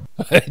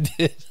I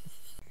did.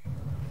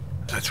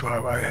 that's why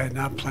I had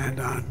not planned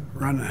on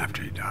running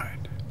after he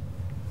died.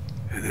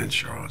 And then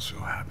Charlottesville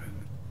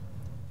happened.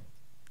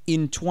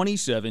 In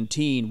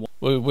 2017,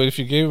 Well, if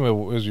you gave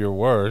him your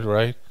word,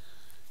 right?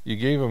 You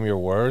gave him your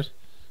word.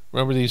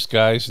 Remember these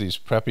guys, these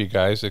preppy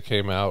guys that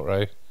came out,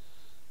 right?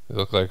 They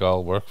look like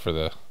all work for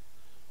the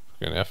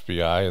fucking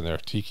FBI, and they're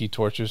tiki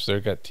torches.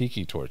 They've got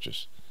tiki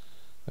torches.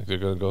 Like they're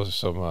going to go to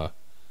some,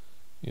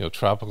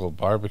 tropical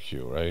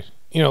barbecue, right?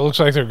 It looks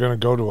like they're going to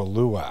go to a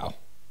luau.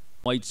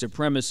 white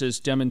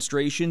supremacist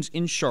demonstrations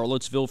in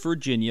Charlottesville,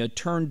 Virginia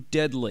turned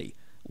deadly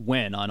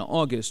when, on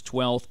August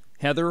 12th,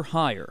 Heather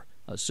Heyer,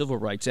 a civil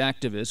rights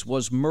activist,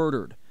 was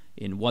murdered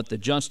in what the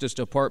Justice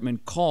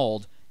Department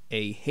called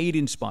a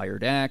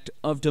hate-inspired act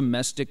of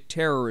domestic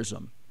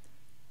terrorism.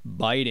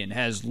 Biden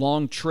has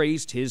long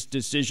traced his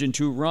decision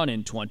to run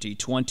in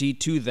 2020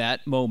 to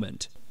that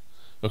moment.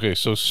 Okay,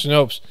 so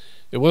Snopes,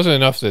 it wasn't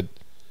enough that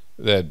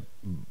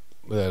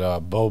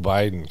Beau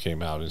Biden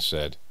came out and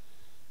said,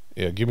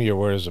 "Yeah, give me your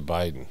word as a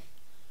Biden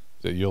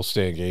that you'll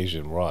stay engaged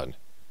and run."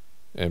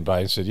 And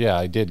Biden said, "Yeah,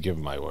 I did give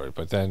him my word,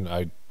 but then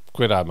I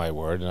quit on my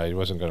word and I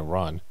wasn't going to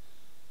run."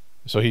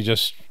 So he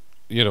just,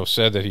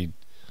 said that he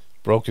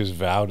broke his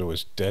vow to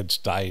his dead,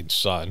 dying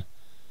son.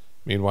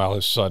 Meanwhile,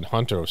 his son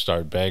Hunter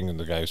started banging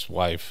the guy's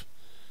wife,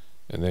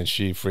 and then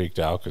she freaked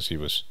out because he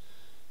was,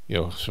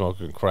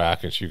 smoking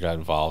crack, and she got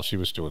involved. She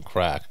was doing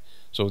crack.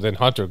 So then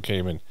Hunter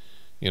came and,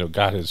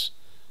 got his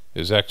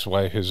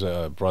ex-wife, his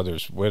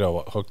brother's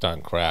widow, hooked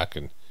on crack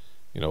and,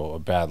 a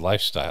bad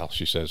lifestyle.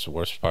 She says the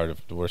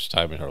worst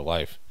time in her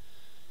life.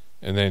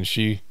 And then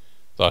she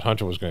thought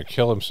Hunter was going to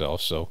kill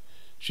himself, so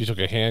she took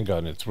a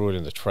handgun and threw it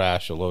in the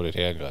trash, a loaded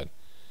handgun,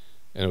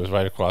 and it was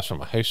right across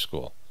from a high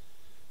school.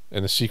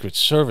 And the Secret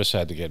Service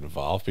had to get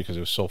involved because it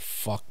was so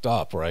fucked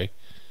up, right?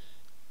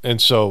 And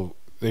so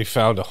they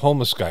found a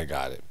homeless guy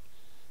got it.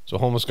 So a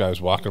homeless guy was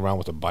walking around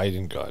with a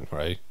Biden gun,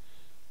 right?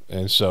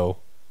 And so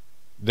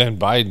then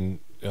Biden,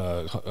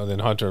 then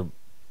Hunter,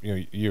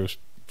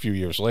 few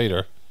years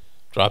later,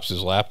 drops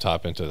his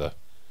laptop into the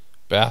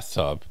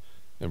bathtub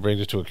and brings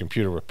it to a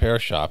computer repair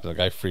shop. And the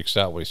guy freaks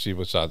out when he sees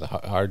what's on the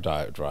hard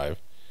drive.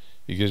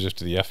 He gives it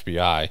to the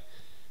FBI,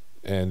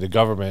 and the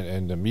government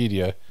and the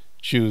media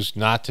choose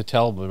not to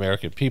tell the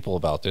American people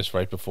about this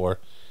right before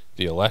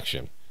the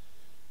election.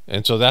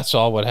 And so that's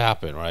all what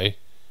happened, right?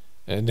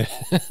 And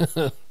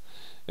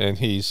and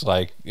he's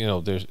like,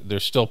 they're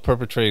still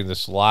perpetrating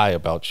this lie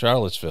about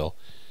Charlottesville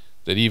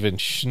that even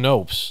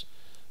Snopes,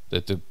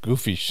 that the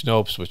goofy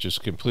Snopes, which is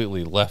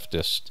completely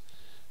leftist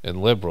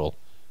and liberal,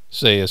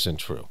 say isn't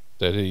true.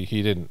 That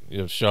he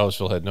didn't,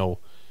 Charlottesville had no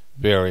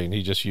bearing.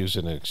 He just used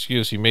an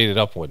excuse. He made it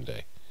up one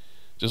day.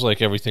 Just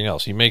like everything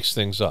else. He makes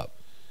things up.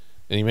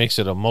 And he makes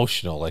it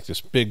emotional, like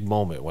this big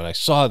moment when I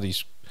saw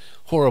these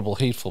horrible,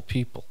 hateful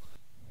people.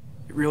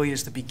 It really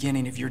is the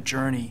beginning of your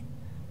journey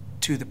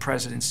to the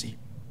presidency.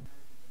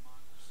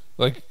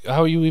 Like,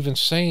 how are you even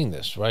saying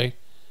this, right?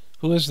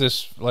 Who is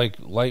this,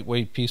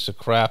 lightweight piece of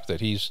crap that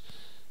he's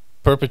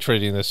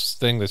perpetrating this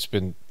thing that's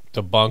been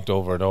debunked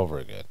over and over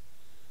again?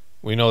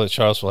 We know that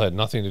Charlottesville had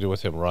nothing to do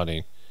with him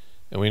running.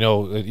 And we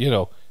know that,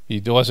 he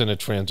wasn't a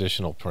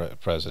transitional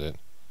president.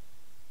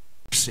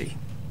 See,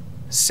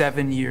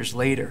 7 years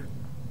later,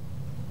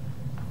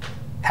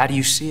 how do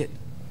you see it?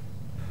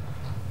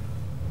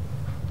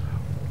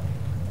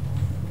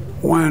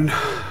 When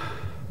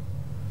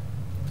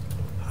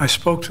I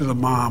spoke to the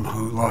mom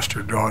who lost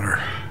her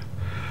daughter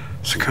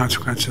as a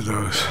consequence of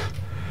those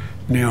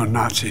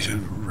neo-Nazis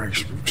and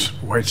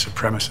white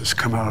supremacists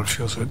come out of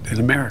fields in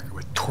America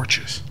with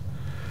torches.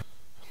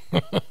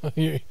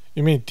 You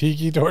mean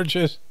tiki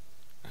torches?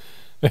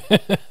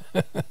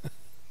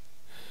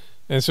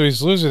 And so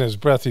he's losing his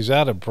breath. He's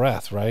out of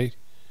breath, right?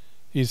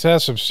 He's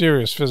had some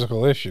serious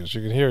physical issues.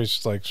 You can hear he's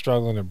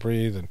struggling to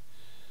breathe, and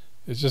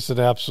it's just an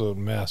absolute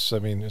mess. I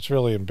mean, it's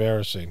really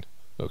embarrassing.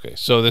 Okay,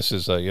 so this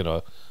is,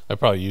 I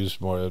probably used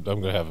more. I'm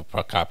going to have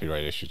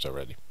copyright issues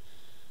already.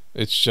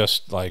 It's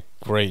just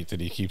great that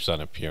he keeps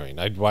on appearing.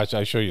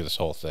 I'd show you this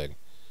whole thing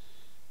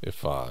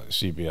if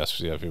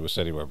CBS, if it was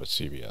anywhere but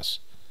CBS.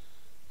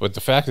 But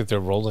the fact that they're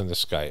rolling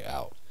this guy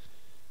out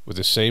with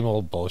the same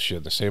old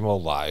bullshit, the same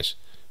old lies,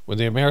 when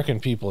the American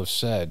people have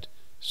said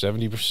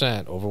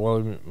 70%,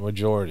 overwhelming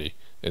majority,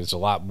 and it's a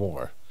lot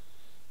more,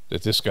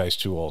 that this guy's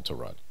too old to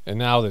run. And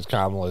now that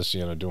Kamala's,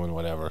 doing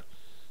whatever,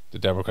 the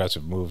Democrats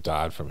have moved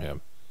on from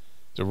him.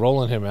 They're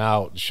rolling him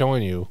out,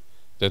 showing you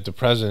that the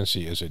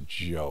presidency is a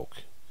joke.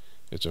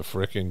 It's a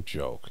frickin'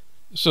 joke.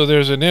 So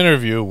there's an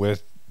interview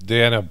with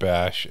Dana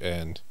Bash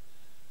and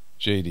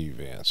J.D.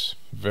 Vance.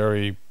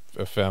 Very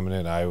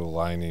effeminate,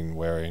 eye-lining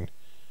wearing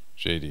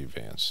J.D.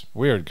 Vance.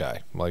 Weird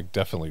guy.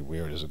 Definitely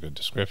weird is a good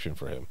description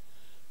for him.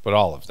 But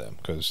all of them,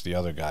 because the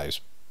other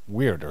guy's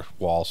weirder.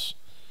 Walsh,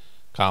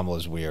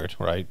 Kamala's weird,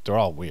 right? They're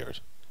all weird.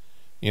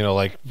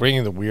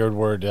 Bringing the weird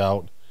word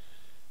out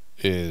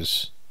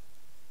is,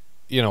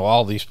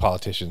 all these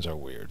politicians are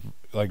weird.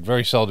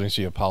 Very seldom you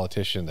see a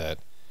politician that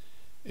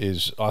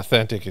is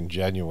authentic and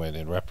genuine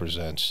and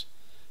represents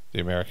the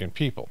American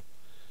people.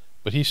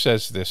 But he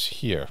says this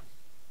here.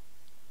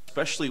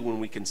 Especially when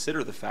we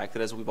consider the fact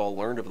that, as we've all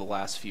learned over the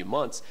last few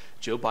months,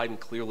 Joe Biden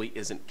clearly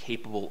isn't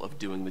capable of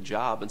doing the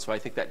job. And so I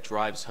think that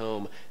drives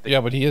home that— Yeah,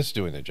 but he is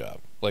doing the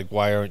job. Like,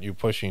 why aren't you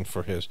pushing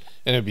for his?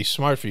 And it'd be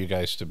smart for you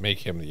guys to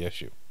make him the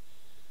issue.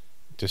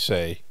 To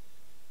say,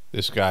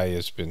 this guy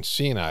has been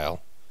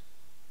senile.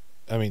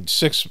 I mean,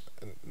 6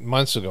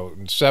 months ago,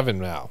 7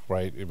 now,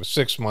 right? It was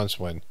 6 months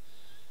when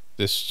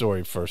this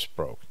story first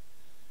broke.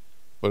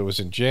 But it was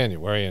in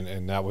January,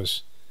 and that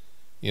was,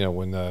 you know,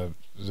 when the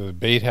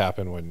debate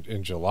happened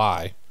in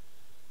July.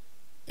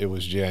 It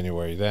was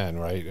January then,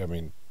 right? I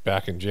mean,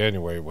 back in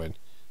January when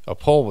a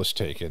poll was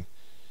taken,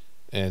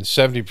 and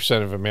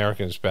 70% of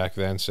Americans back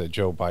then said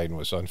Joe Biden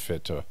was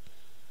unfit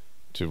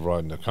to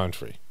run the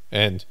country.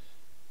 And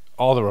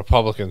all the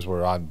Republicans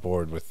were on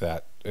board with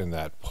that in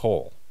that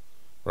poll,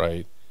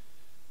 right?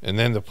 And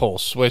then the poll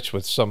switched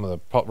with some of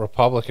the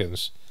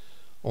Republicans.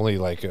 Only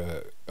like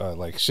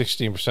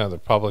 16% of the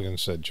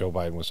Republicans said Joe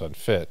Biden was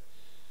unfit,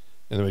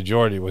 and the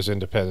majority was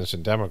independents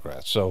and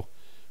Democrats. So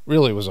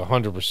really it was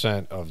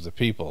 100% of the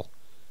people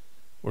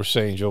were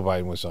saying Joe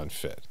Biden was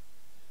unfit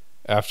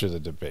after the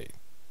debate.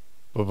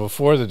 But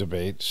before the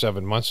debate,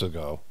 7 months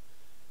ago,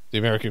 the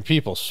American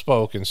people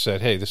spoke and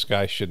said, hey, this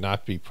guy should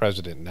not be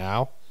president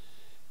now,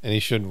 and he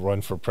shouldn't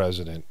run for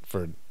president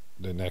for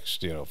the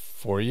next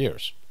 4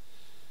 years.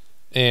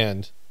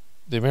 And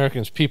the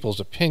American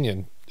people's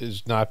opinion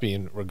is not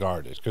being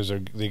regarded because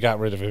they got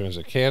rid of him as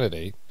a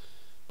candidate,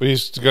 but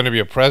he's going to be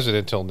a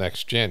president till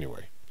next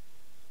January.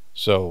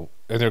 So,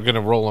 and they're going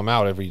to roll him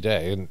out every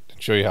day and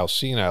show you how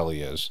senile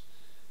he is,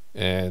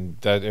 and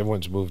that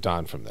everyone's moved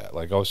on from that.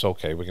 Like, oh, it's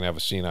okay, we can have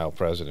a senile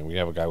president. We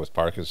have a guy with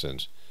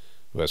Parkinson's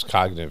who has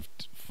cognitive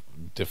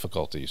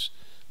difficulties,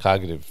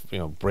 cognitive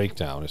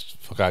breakdown. His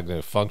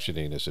cognitive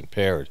functioning is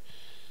impaired.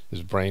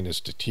 His brain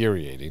is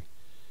deteriorating.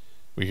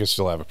 We can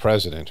still have a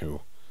president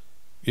who,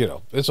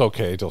 it's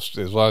okay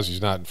as long as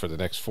he's not for the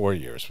next 4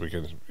 years. We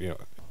can,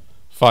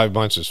 5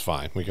 months is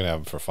fine. We can have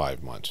him for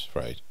 5 months,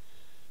 right?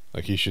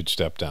 Like, he should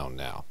step down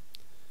now.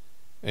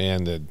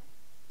 And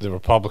the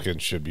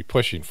Republicans should be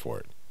pushing for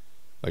it.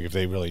 Like, if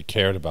they really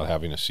cared about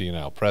having a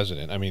senile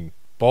president. I mean,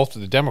 both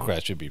of the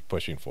Democrats should be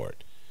pushing for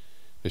it.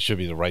 It should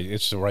be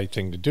it's the right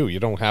thing to do. You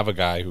don't have a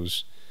guy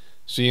who's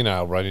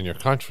senile running your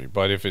country.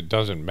 But if it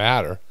doesn't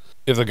matter,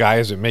 if the guy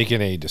isn't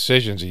making any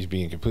decisions, he's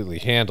being completely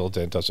handled,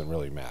 then it doesn't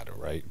really matter,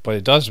 right? But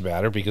it does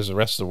matter because the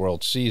rest of the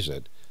world sees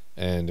it,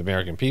 and the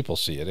American people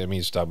see it. It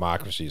means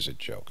democracy is a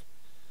joke.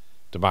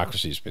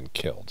 Democracy's been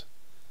killed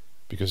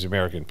because the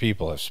American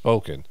people have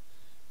spoken,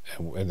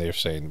 and they're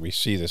saying, we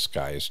see this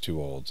guy is too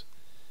old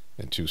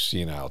and too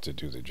senile to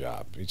do the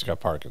job. He's got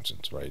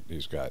Parkinson's, right?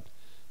 He's got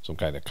some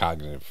kind of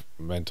cognitive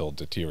mental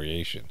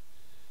deterioration,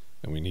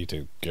 and we need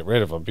to get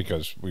rid of him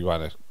because we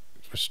want to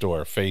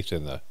restore faith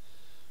in the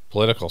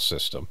political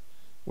system,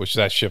 which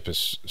that ship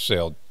has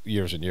sailed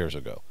years and years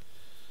ago.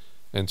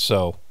 And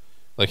so,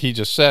 like he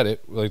just said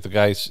it, like the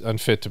guy's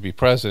unfit to be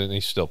president, and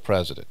he's still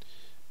president.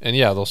 And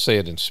yeah, they'll say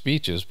it in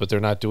speeches, but they're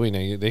not doing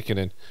anything. They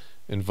can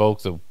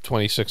invoke the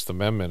 26th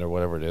Amendment or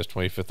whatever it is,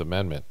 25th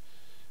Amendment,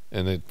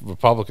 and the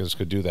Republicans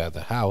could do that in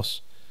the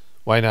House.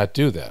 Why not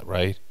do that,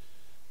 right?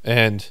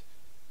 And,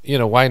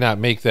 why not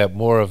make that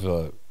more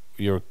of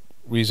your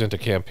reason to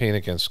campaign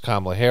against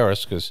Kamala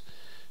Harris? Because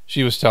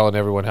she was telling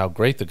everyone how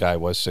great the guy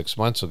was 6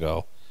 months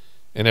ago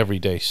and every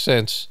day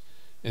since,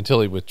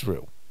 until he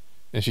withdrew.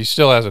 And she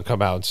still hasn't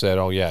come out and said,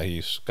 oh, yeah,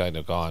 he's kind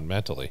of gone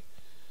mentally.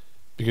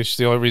 Because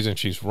the only reason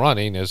she's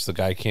running is the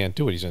guy can't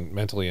do it. He's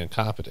mentally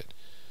incompetent.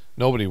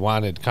 Nobody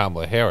wanted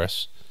Kamala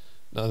Harris.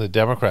 None of the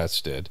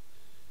Democrats did.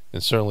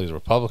 And certainly the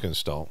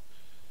Republicans don't.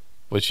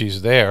 But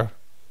she's there,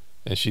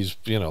 and she's,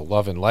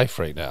 loving life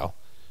right now.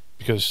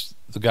 Because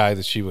the guy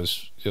that she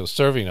was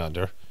serving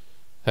under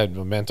had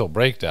a mental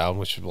breakdown,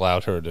 which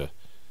allowed her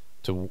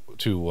to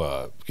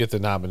get the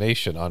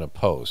nomination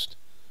unopposed,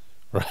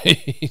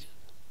 right?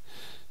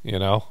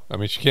 I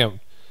mean,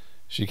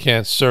 she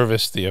can't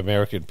service the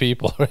American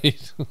people,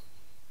 right?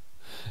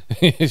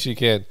 She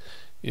can't,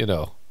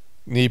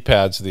 knee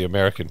pads the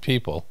American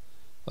people.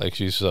 Like,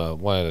 she's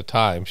one at a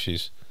time. She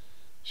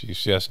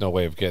has no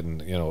way of getting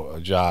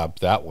a job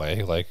that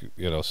way. Like,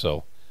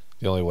 so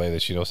the only way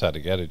that she knows how to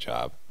get a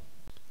job.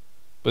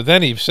 But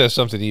then he says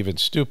something even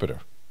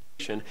stupider.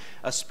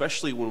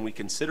 Especially when we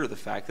consider the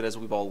fact that, as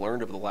we've all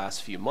learned over the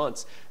last few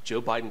months,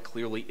 Joe Biden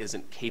clearly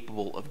isn't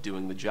capable of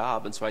doing the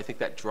job. And so I think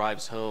that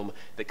drives home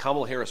that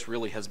Kamala Harris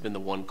really has been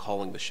the one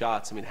calling the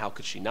shots. I mean, how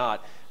could she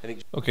not? I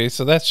think. Okay,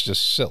 so that's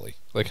just silly.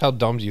 Like, how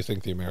dumb do you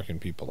think the American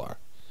people are?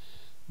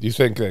 Do you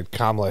think that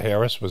Kamala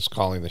Harris was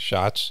calling the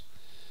shots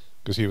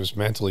because he was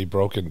mentally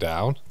broken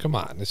down? Come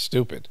on, it's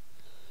stupid.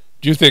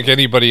 Do you think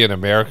anybody in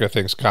America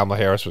thinks Kamala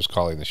Harris was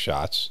calling the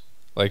shots?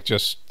 Like,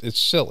 it's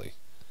silly.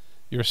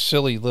 You're a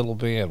silly little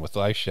man with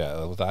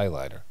eyeshadow, with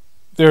eyeliner.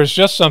 There's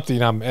just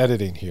something, I'm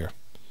editing here.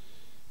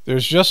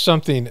 There's just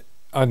something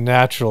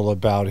unnatural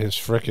about his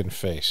frickin'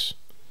 face.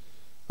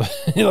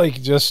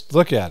 Like, just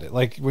look at it.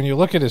 Like, when you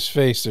look at his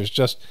face, there's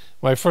just,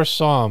 when I first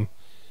saw him,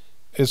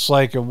 it's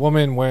like a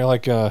woman wearing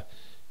like a,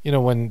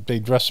 when they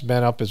dress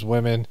men up as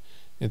women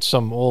in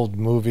some old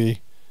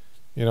movie,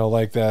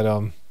 like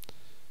that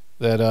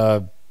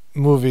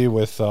movie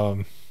with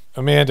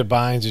Amanda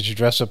Bynes, that you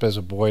dress up as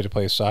a boy to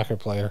play a soccer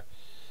player.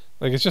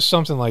 Like, it's just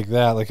something like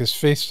that. Like, his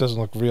face doesn't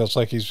look real. It's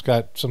like he's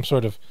got some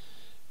sort of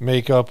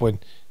makeup. When,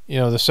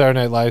 the Saturday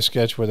Night Live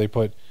sketch where they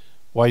put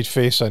white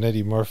face on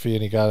Eddie Murphy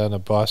and he got on a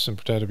bus and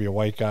pretended to be a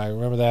white guy.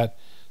 Remember that?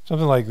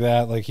 Something like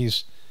that. Like,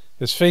 his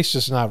face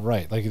is not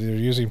right. Like, they're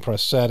using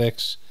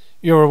prosthetics.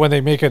 Or when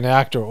they make an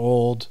actor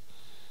old,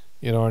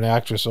 or an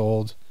actress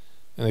old,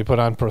 and they put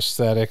on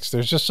prosthetics,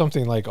 there's just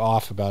something like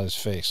off about his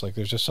face. Like,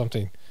 there's just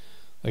something,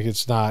 like,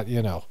 it's not,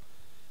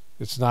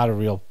 it's not a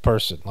real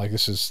person. Like,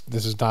 this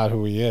is not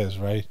who he is,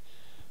 right?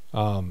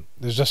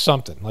 There's just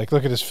something. Like,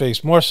 look at his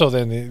face, more so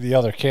than the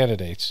other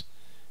candidates.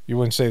 You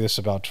wouldn't say this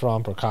about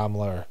Trump or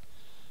Kamala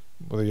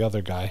or the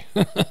other guy,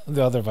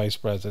 the other vice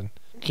president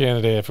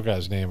candidate. I forgot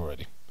his name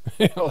already.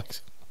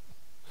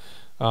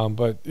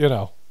 But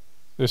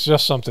there's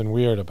just something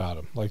weird about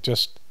him. Like,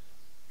 just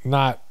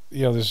not,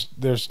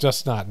 there's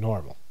just not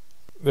normal.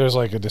 There's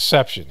like a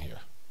deception here.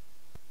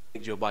 I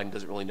think Joe Biden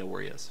doesn't really know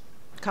where he is.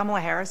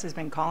 Kamala Harris has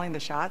been calling the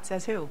shots.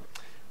 As who?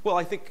 Well,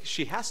 I think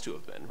she has to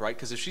have been, right?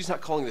 Because if she's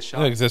not calling the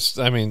shots... She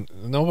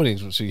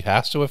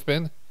has to have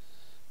been?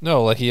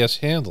 No, like, he has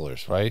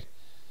handlers, right?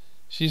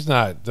 She's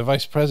not... The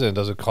vice president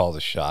doesn't call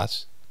the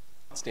shots.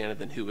 ...standard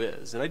than who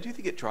is. And I do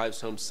think it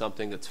drives home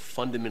something that's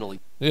fundamentally...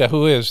 Yeah,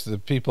 who is? The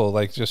people,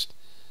 like, just...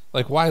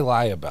 Like, why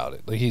lie about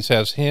it? Like, he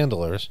has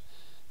handlers,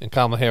 and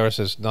Kamala Harris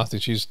has nothing.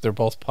 They're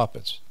both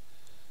puppets.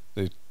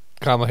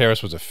 Kamala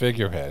Harris was a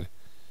figurehead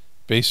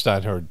based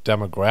on her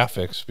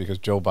demographics, because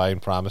Joe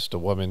Biden promised a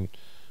woman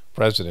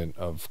president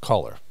of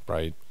color,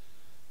 right?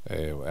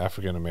 A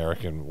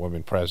African-American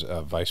woman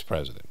vice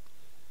president.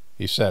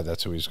 He said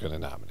that's who he's going to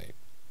nominate.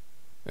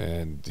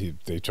 And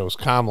they chose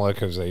Kamala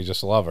because they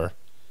just love her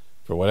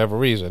for whatever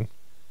reason,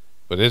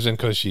 but it isn't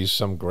because she's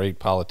some great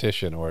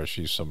politician or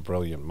she's some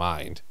brilliant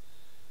mind.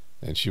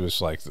 And she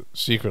was like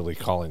secretly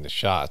calling the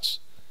shots.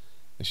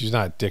 And she's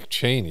not Dick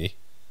Cheney,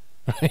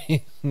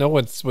 right? No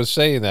one was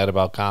saying that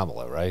about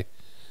Kamala, right?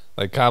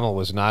 Like, Kamala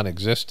was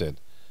non-existent.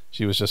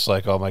 She was just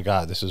like, oh my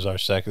God, this is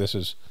this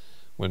is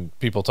when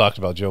people talked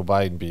about Joe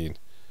Biden being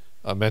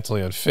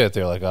mentally unfit.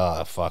 They're like,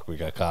 oh fuck, we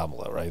got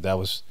Kamala, right? That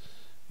was,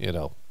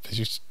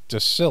 she's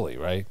just silly,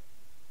 right?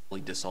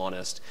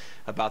 Dishonest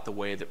about the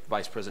way that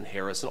Vice President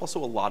Harris and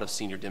also a lot of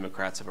senior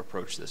Democrats have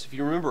approached this. If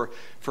you remember,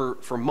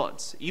 for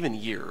months, even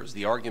years,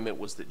 the argument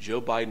was that Joe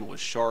Biden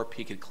was sharp,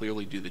 he could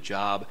clearly do the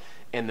job,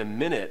 and the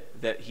minute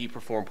that he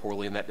performed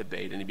poorly in that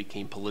debate and he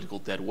became political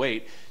dead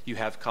weight, you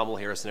have Kamala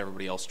Harris and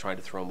everybody else trying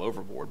to throw him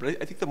overboard.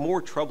 But I think the more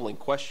troubling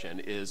question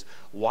is,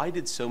 why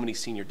did so many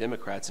senior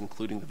Democrats,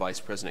 including the Vice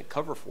President,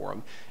 cover for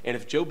him? And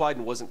if Joe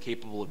Biden wasn't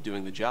capable of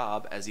doing the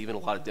job, as even a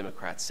lot of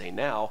Democrats say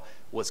now,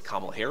 was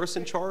Kamala Harris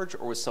in charge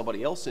or was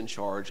somebody else in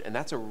charge? And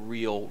that's a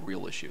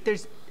real issue. Yeah,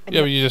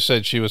 but you just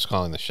said she was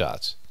calling the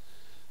shots.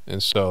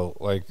 And so,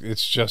 like,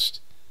 it's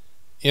just,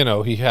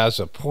 he has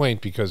a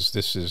point, because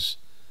this is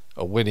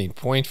a winning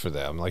point for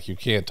them. Like, you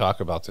can't talk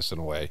about this in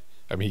a way.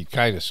 I mean, he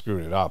kind of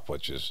screwed it up,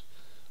 which is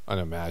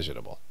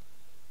unimaginable,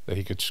 that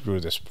he could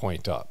screw this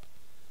point up.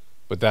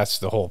 But that's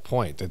the whole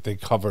point, that they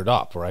covered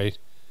up, right?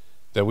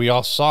 That we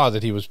all saw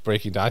that he was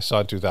breaking down. I saw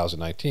in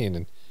 2019,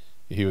 and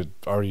he would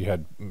already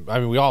had,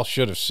 we all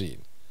should have seen.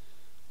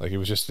 Like, he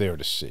was just there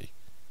to see.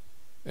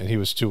 And he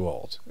was too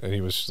old. And he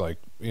was, like,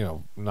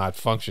 not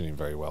functioning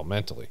very well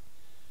mentally.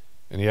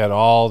 And he had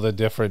all the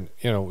different,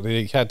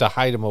 they had to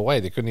hide him away.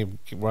 They couldn't even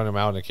run him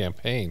out in a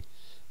campaign.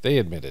 They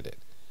admitted it.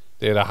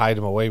 They had to hide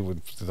him away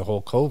with the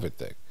whole COVID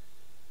thing.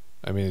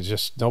 I mean, it's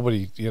just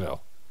nobody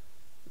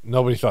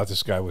thought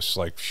this guy was,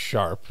 like,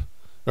 sharp,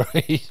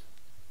 right?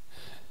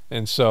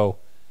 And so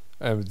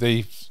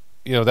that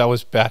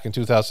was back in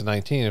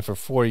 2019. And for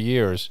 4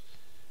 years,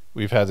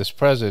 we've had this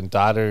president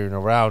doddering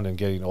around and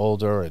getting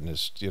older. And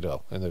this,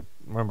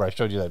 remember I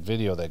showed you that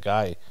video, that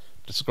guy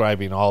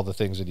describing all the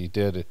things that he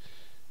did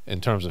in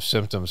terms of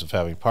symptoms of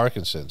having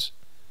Parkinson's,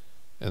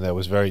 and that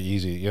was very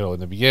easy. In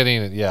the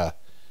beginning,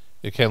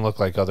 it can look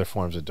like other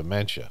forms of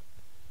dementia,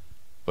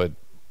 but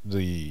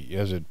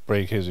as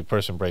a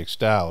person breaks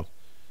down,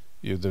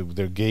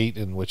 the gait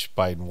in which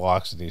Biden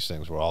walks and these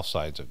things were all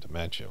signs of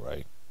dementia,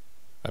 right?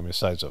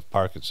 Signs of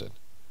Parkinson.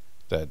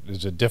 That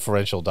is a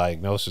differential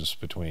diagnosis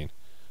between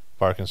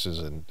Parkinson's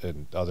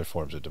and other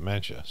forms of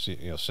dementia,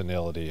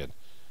 senility and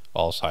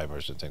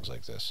Alzheimer's and things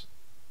like this.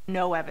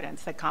 No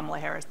evidence that Kamala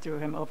Harris threw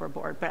him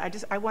overboard.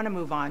 But I want to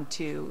move on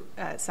to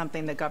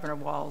something that Governor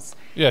Walz...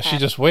 Yeah, she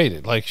just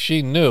waited. Like,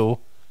 she knew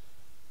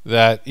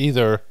that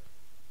either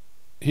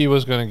he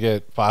was going to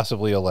get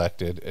possibly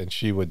elected and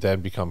she would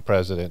then become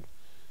president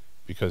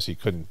because he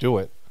couldn't do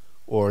it,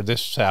 or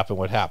this happened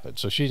what happened.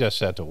 So she just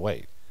had to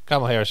wait.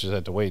 Kamala Harris just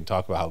had to wait and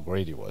talk about how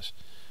great he was,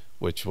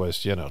 which was,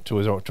 to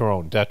her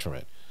own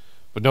detriment.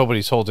 But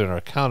nobody's holding her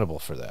accountable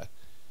for that,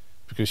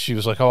 because she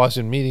was like, oh, I was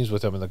in meetings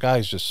with him, and the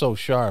guy's just so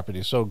sharp, and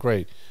he's so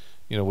great.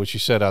 You know, what she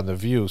said on The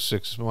View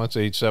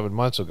 7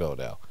 months ago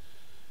now.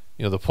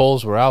 You know, the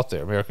polls were out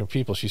there. American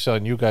people, she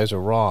said, you guys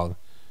are wrong.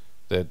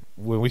 That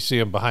when we see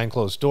him behind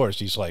closed doors,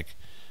 he's like,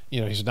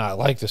 you know, he's not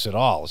like this at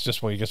all. It's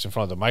just when he gets in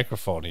front of the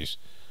microphone, he's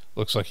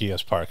looks like he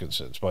has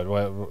Parkinson's. But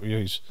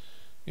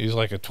he's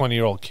like a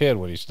 20-year-old kid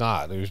when he's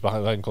not. He's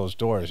behind closed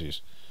doors.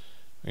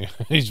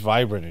 He's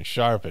vibrant and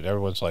sharp, and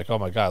everyone's like, oh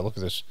my God, look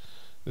at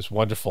this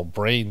wonderful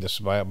brain,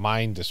 this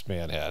mind this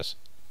man has.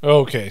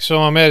 Okay, so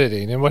I'm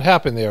editing, and what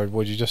happened there,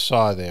 what you just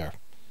saw there,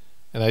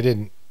 and I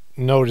didn't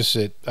notice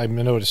it. I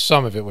noticed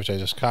some of it, which I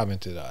just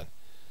commented on.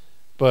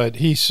 But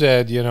he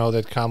said, you know,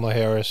 that Kamala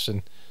Harris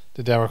and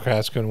the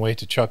Democrats couldn't wait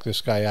to chuck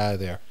this guy out of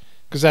there,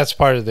 because that's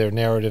part of their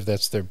narrative.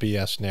 That's their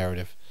BS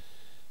narrative.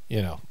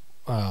 You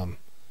know,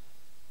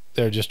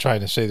 they're just trying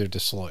to say they're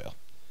disloyal.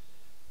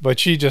 But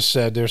she just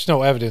said there's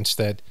no evidence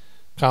that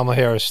Kamala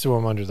Harris threw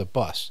him under the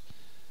bus.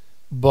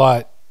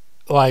 But,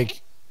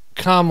 like,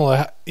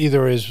 Kamala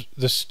either is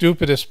the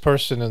stupidest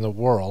person in the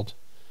world,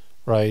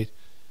 right?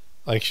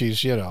 Like,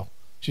 she's, you know,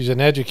 she's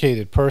an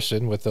educated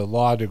person with a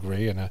law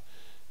degree, and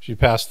she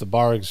passed the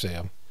bar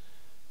exam.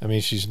 I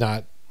mean, she's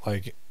not,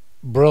 like,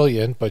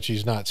 brilliant, but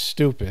she's not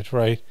stupid,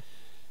 right?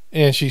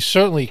 And she's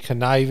certainly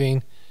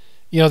conniving.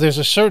 You know, there's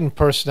a certain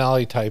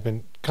personality type,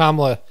 and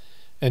Kamala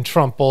and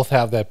Trump both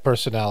have that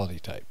personality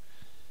type,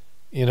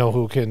 you know,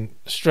 who can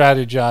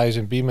strategize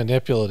and be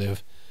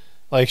manipulative.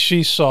 Like,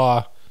 she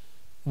saw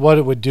what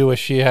it would do if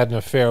she had an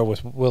affair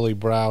with Willie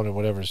Brown or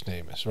whatever his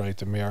name is, right?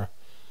 The mayor,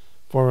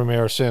 former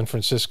mayor of San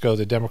Francisco,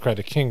 the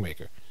Democratic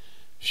kingmaker.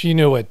 She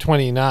knew at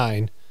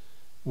 29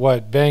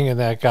 what banging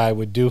that guy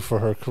would do for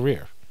her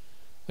career.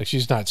 Like,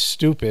 she's not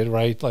stupid,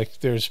 right? Like,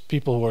 there's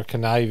people who are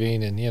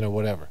conniving and, you know,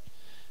 whatever.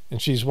 And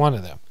she's one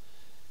of them.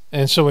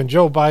 And so when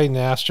Joe Biden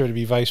asked her to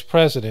be vice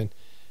president,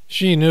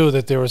 she knew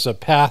that there was a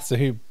path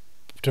to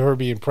her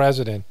being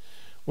president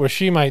where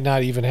she might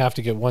not even have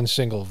to get one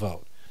single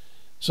vote.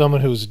 Someone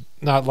who's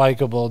not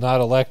likable,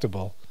 not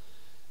electable.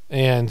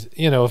 And,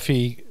 you know, if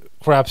he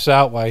craps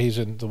out while he's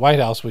in the White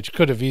House, which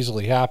could have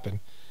easily happened.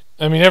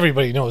 I mean,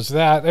 everybody knows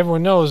that.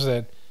 Everyone knows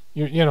that,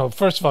 you know,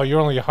 first of all, you're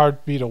only a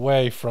heartbeat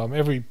away from,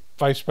 every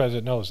vice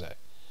president knows that.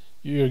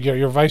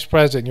 You're vice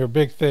president, your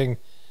big thing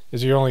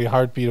is you're only a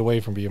heartbeat away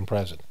from being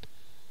president.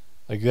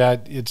 Like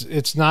that,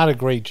 it's not a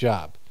great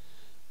job.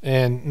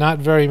 And not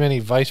very many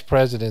vice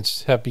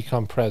presidents have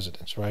become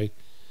presidents, right?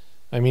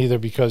 I mean, either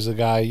because the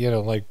guy, you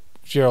know, like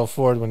Gerald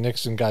Ford when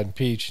Nixon got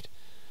impeached,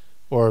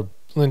 or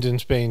Lyndon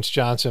Baines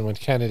Johnson when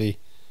Kennedy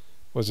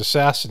was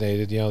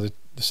assassinated, you know, the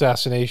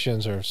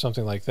assassinations or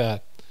something like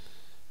that.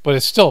 But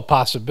it's still a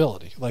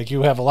possibility. Like,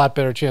 you have a lot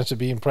better chance of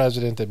being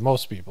president than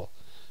most people,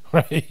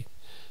 right?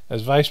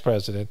 As vice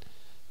president.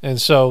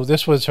 And so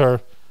this was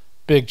her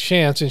big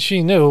chance, and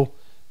she knew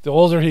the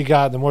older he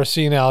got, the more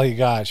senile he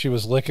got. She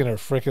was licking her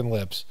frickin'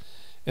 lips.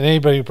 And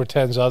anybody who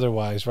pretends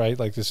otherwise, right?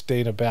 Like this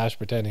Dana Bash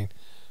pretending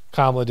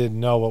Kamala didn't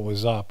know what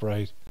was up,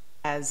 right?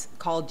 Has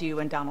called you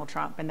and Donald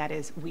Trump, and that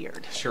is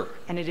weird. Sure.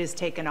 And it is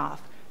taken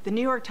off. The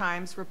New York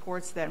Times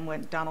reports that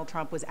when Donald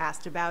Trump was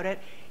asked about it,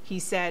 he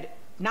said,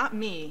 not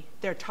me,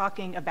 they're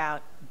talking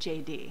about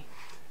JD.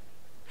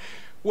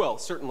 Well,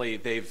 certainly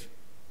they've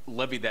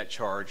levied that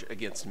charge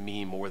against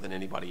me more than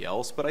anybody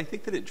else, but I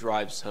think that it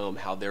drives home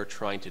how they're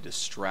trying to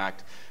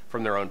distract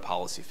from their own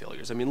policy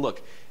failures. I mean,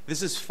 look,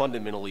 this is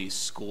fundamentally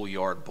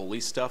schoolyard bully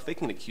stuff. They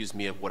can accuse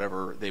me of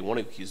whatever they want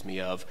to accuse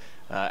me of.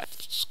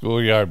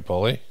 Schoolyard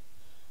bully?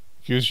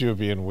 Accuse you of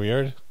being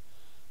weird?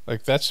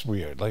 Like, that's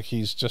weird. Like,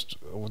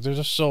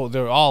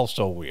 they're all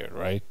so weird,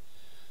 right?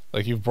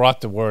 Like, you've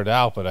brought the word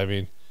out, but I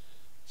mean,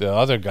 the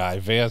other guy,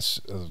 Vance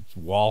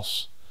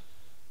Walsh,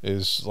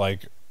 is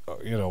like,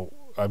 you know,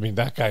 I mean,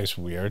 that guy's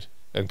weird.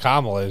 And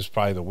Kamala is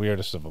probably the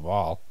weirdest of them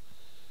all.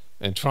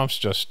 And Trump's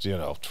just, you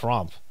know,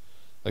 Trump.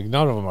 Like,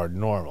 none of them are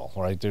normal,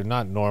 right? They're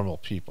not normal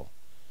people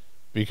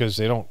because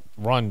they don't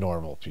run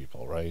normal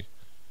people, right?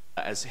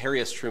 As Harry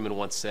S. Truman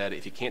once said,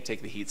 if you can't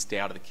take the heat, stay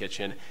out of the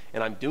kitchen.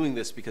 And I'm doing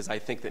this because I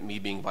think that me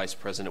being vice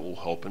president will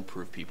help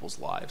improve people's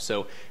lives.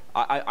 So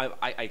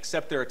I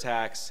accept their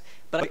attacks,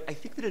 but I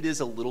think that it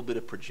is a little bit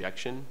of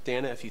projection,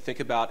 Dana, if you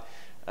think about,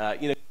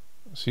 you know.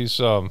 He's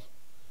so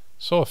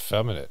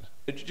effeminate.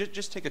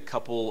 Just take a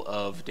couple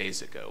of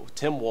days ago.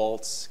 Tim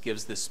Walz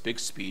gives this big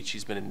speech.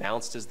 He's been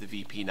announced as the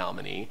VP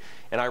nominee.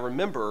 And I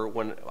remember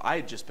when I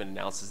had just been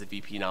announced as the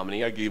VP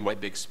nominee, I gave my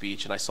big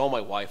speech, and I saw my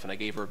wife, and I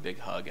gave her a big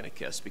hug and a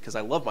kiss because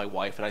I love my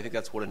wife, and I think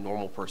that's what a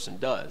normal person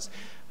does.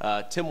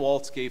 Tim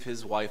Walz gave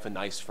his wife a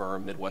nice,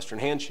 firm Midwestern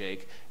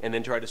handshake and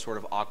then tried to sort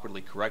of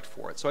awkwardly correct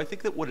for it. So I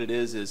think that what it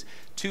is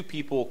two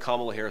people,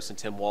 Kamala Harris and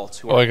Tim Walz,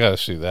 who are... Oh, I got to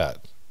see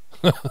that.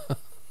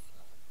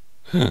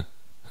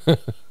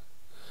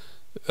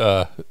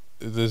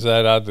 Is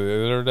that on the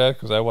internet?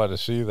 Because I want to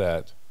see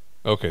that.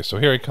 Okay, so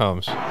here he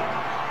comes.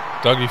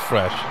 Dougie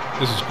Fresh.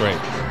 This is great.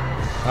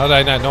 How did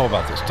I not know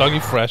about this?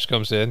 Dougie Fresh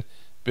comes in.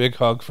 Big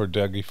hug for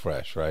Dougie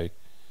Fresh, right?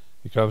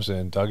 He comes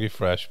in. Dougie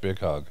Fresh, big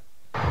hug.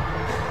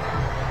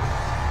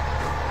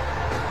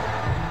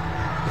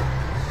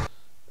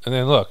 And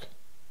then look.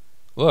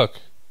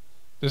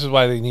 This is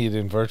why they need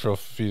in vitro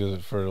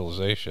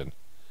fertilization.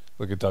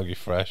 Look at Dougie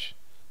Fresh.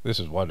 This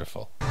is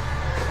wonderful.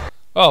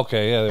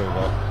 Okay, yeah, there we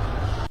go.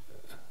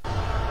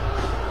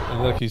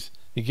 And look,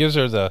 he gives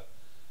her the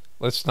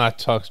let's not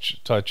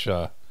touch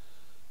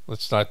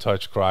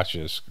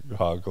crotches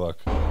hug. Look,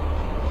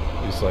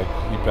 he's like,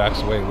 he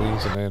backs away,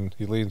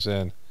 he leans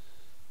in.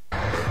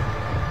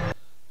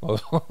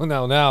 Oh,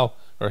 now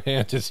her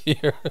hand is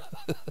here.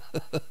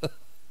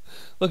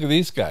 Look at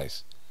these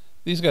guys.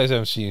 These guys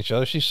haven't seen each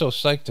other. She's so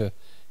psyched to.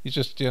 He's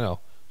just,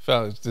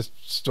 found this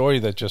story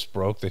that just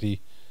broke that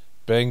he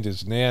banged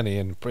his nanny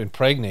and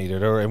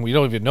impregnated her, and we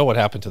don't even know what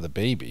happened to the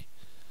baby.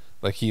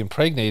 Like, he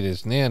impregnated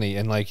his nanny,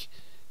 and like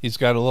he's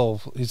got a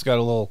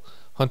little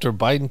Hunter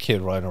Biden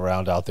kid running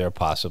around out there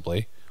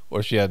possibly,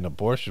 or she had an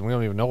abortion. We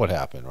don't even know what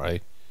happened,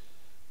 right?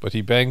 But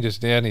he banged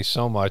his nanny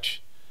so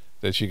much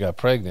that she got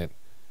pregnant,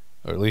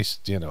 or at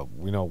least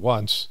we know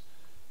once,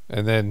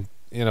 and then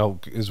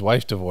his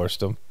wife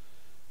divorced him,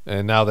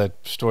 and now that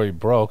story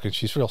broke, and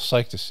she's real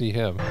psyched to see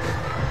him.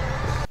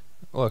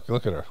 Look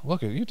at her.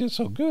 Look at you, did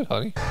so good,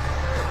 honey.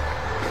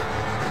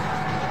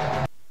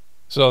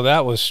 So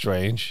that was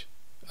strange.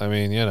 I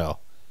mean,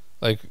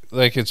 like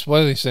it's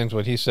one of these things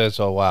when he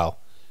says, "Oh wow,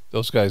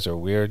 those guys are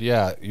weird."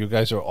 Yeah, you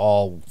guys are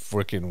all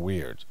freaking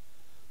weird.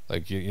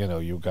 Like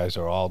you guys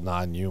are all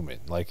non-human.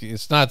 Like,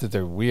 it's not that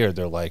they're weird;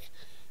 they're like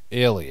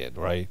alien,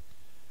 right?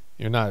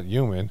 You're not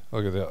human.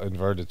 Look at the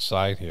inverted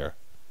sign here.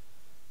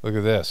 Look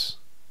at this.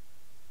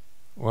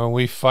 When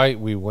we fight,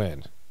 we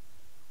win.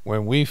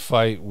 When we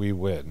fight, we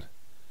win.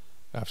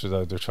 After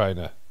they're trying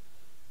to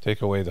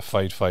take away the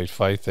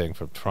fight thing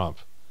from Trump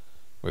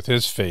with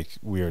his fake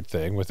weird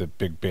thing with a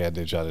big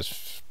bandage on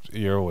his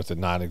ear with a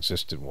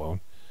non-existent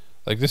wound.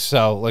 Like, this is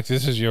how, like,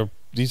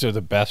 these are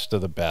the best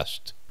of the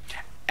best.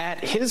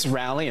 At his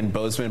rally in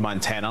Bozeman,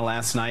 Montana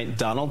last night,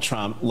 Donald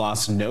Trump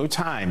lost no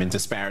time in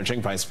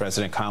disparaging Vice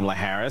President Kamala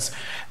Harris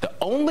the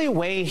only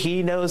way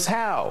he knows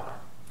how,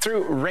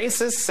 through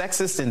racist,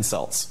 sexist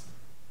insults.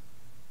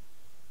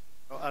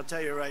 I'll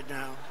tell you right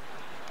now.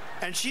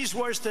 And she's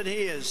worse than he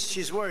is.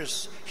 She's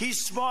worse.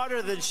 He's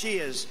smarter than she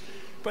is.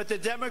 But the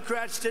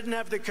Democrats didn't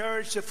have the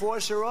courage to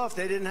force her off.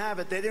 They didn't have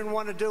it. They didn't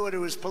want to do it. It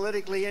was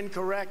politically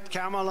incorrect.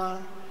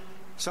 Kamala,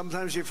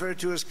 sometimes referred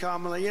to as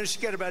Kamala. She's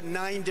got about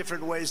 9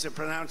 different ways of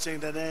pronouncing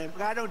the name.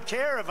 I don't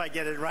care if I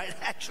get it right.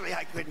 Actually,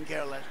 I couldn't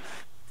care less.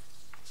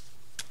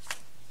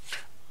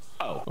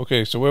 Oh.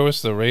 Okay, so where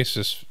was the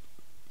racist,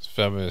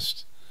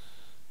 feminist,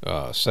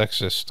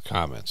 sexist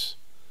comments?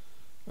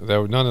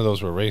 None of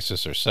those were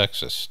racist or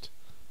sexist.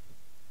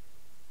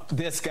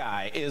 This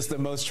guy is the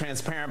most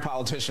transparent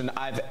politician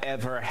I've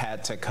ever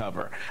had to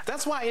cover.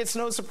 That's why it's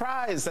no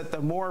surprise that the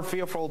more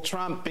fearful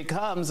Trump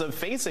becomes of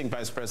facing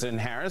Vice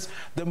President Harris,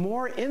 the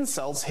more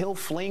insults he'll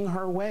fling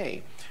her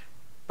way.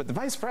 But the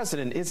vice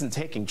president isn't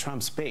taking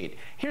Trump's bait.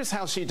 Here's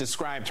how she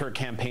described her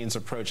campaign's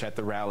approach at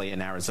the rally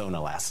in Arizona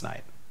last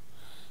night.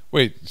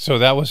 Wait, so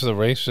that was the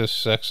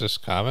racist,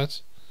 sexist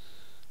comments?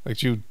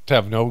 Like, you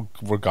have no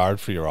regard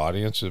for your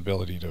audience,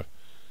 ability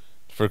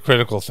for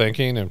critical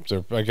thinking, and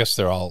I guess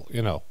they're all,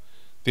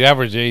 the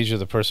average age of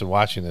the person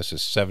watching this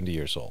is 70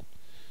 years old.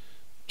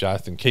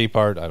 Jonathan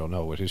Capehart, I don't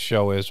know what his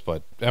show is,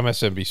 but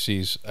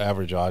MSNBC's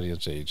average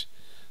audience age,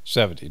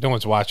 70. No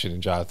one's watching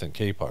Jonathan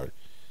Capehart.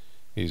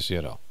 He's,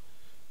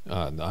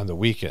 on the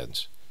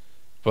weekends.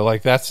 But,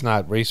 like, that's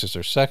not racist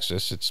or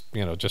sexist. It's,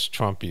 just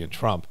Trump being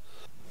Trump.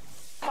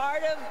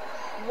 Part of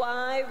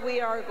why we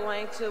are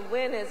going to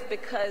win is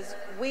because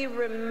we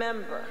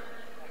remember,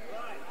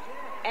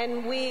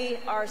 and we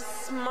are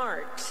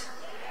smart,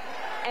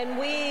 and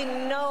we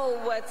know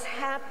what's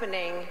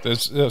happening.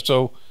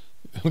 So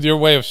your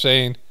way of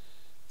saying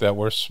that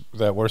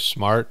we're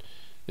smart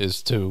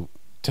is to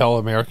tell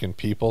American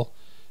people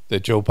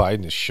that Joe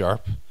Biden is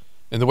sharp,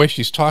 and the way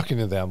she's talking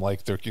to them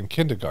like they're in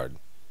kindergarten.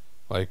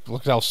 Like,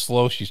 look how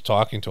slow she's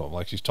talking to them,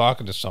 like she's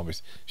talking to somebody.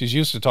 She's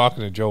used to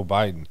talking to Joe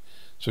Biden,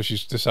 so this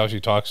is how she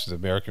talks to the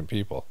American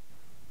people.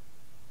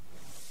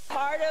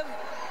 Part of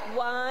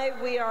why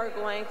we are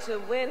going to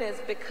win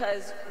is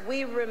because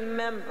we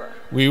remember.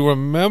 We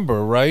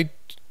remember, right?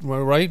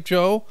 Right,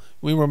 Joe?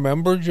 We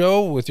remember,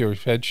 Joe, with your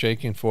head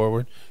shaking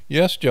forward.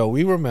 Yes, Joe,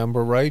 we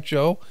remember, right,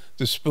 Joe?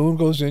 The spoon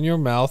goes in your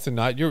mouth and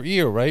not your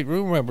ear, right?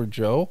 Remember,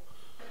 Joe?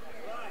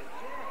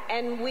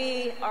 And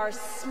we are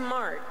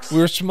smart.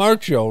 We're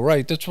smart, Joe.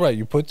 Right, that's right.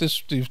 You put the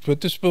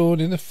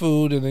spoon in the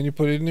food, and then you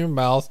put it in your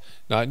mouth,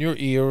 not in your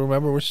ear.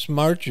 Remember, we're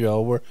smart,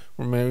 Joe.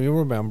 We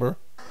remember.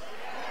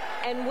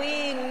 And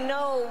we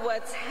know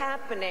what's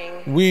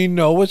happening. We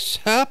know what's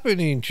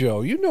happening,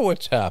 Joe. You know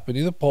what's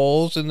happening. The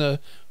polls and the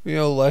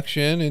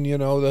election and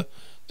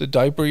the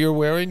diaper you're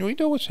wearing. We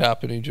know what's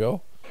happening,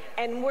 Joe.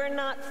 And we're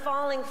not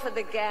falling for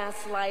the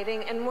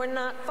gaslighting, and we're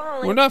not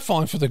falling. We're not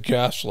falling for the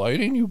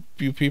gaslighting. You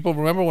people,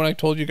 remember when I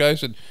told you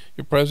guys that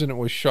your president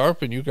was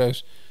sharp, and you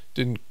guys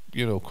didn't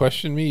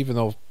question me, even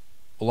though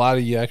a lot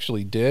of you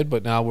actually did.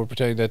 But now we're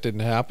pretending that didn't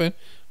happen,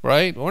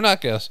 right? We're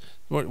not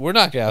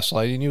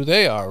gaslighting you.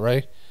 They are,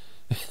 right?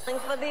 For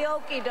the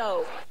okie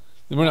doke.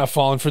 We're not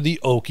falling for the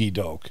okey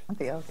doke.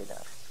 The okey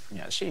doke.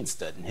 Yeah, she ain't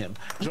studying him.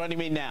 Joining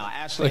me now,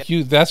 Ashley. Like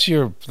you, that's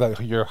your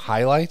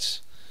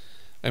highlights.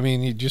 I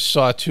mean, you just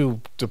saw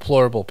two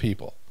deplorable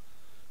people.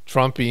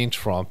 Trump being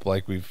Trump,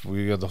 like we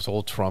got this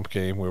whole Trump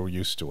game where we're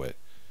used to it.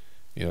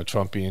 You know,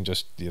 Trump being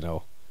just,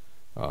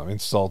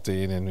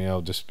 insulting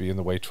and, just being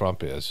the way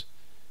Trump is,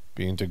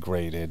 being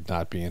degraded,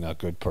 not being a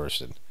good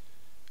person.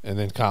 And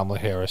then Kamala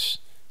Harris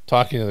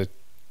talking to the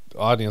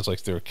audience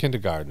like they're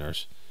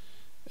kindergartners.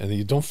 And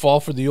you don't fall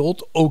for the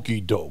old okey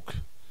doke.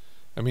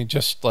 I mean,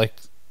 just like,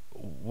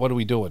 what are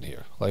we doing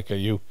here? Like, are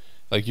you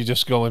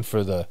just going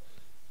for the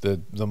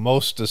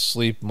most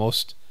asleep,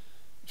 most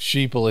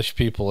sheepish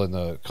people in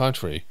the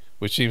country,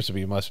 which seems to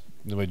be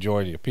the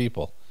majority of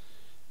people,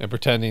 and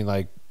pretending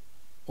like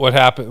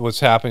what's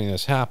happening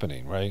is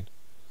happening, right?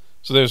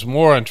 So there's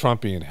more on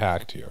Trump being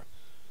hacked here.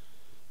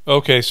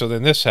 Okay, so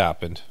then this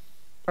happened.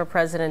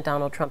 President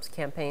Donald Trump's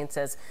campaign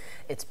says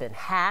it's been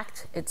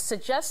hacked. It's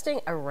suggesting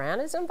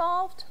Iran is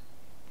involved.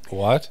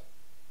 What?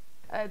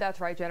 That's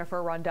right,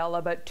 Jennifer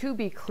Rondella. But to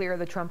be clear,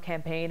 the Trump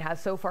campaign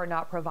has so far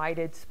not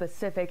provided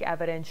specific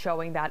evidence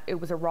showing that it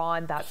was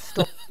Iran that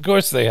stole. Of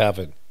course they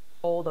haven't.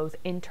 Those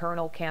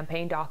internal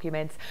campaign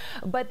documents,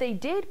 but they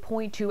did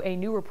point to a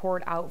new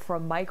report out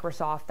from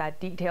Microsoft that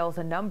details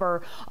a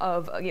number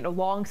of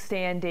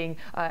long-standing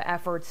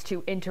efforts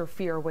to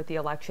interfere with the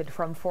election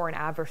from foreign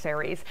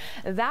adversaries.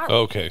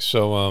 Okay,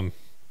 so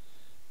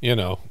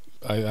I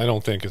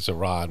don't think it's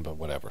Iran, but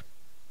whatever.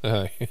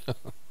 But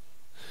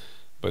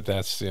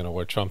that's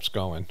where Trump's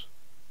going.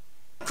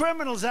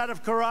 Criminals out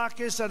of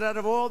Caracas and out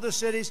of all the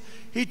cities,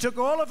 he took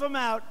all of them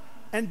out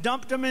and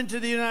dumped them into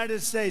the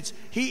United States.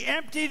 He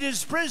emptied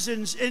his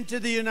prisons into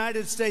the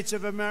United States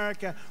of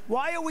America.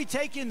 Why are we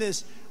taking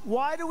this?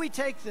 Why do we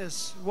take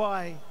this?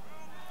 Why?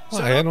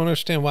 I don't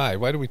understand why.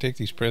 Why do we take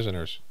these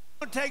prisoners?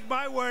 Don't take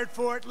my word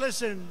for it.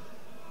 Listen,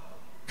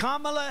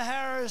 Kamala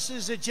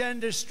Harris's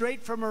agenda is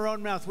straight from her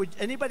own mouth. Would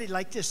anybody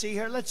like to see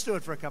her? Let's do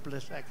it for a couple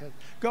of seconds.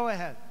 Go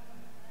ahead.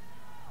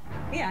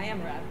 Yeah, I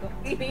am radical.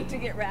 We need to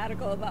get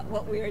radical about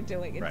what we are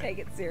doing and take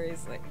it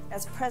seriously.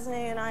 As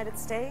President of the United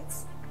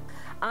States,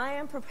 I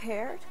am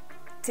prepared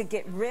to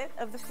get rid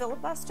of the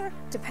filibuster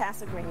to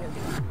pass a Green New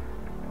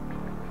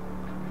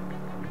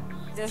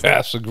Deal.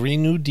 Pass a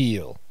Green New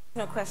Deal.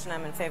 No question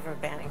I'm in favor of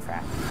banning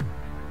fracking.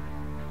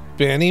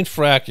 Banning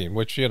fracking,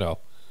 which, you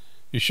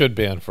should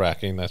ban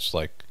fracking. That's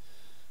like,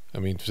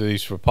 for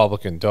these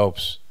Republican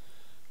dopes,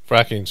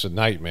 fracking's a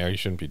nightmare. You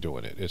shouldn't be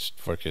doing it. It's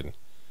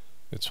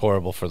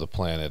horrible for the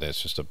planet.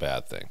 It's just a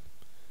bad thing.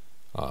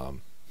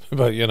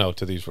 But,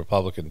 to these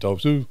Republican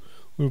dopes, we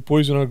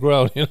poison our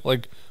ground,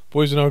 like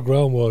poison our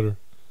groundwater.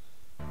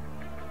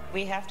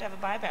 We have to have a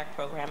buyback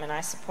program, and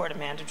I support a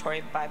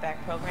mandatory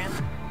buyback program.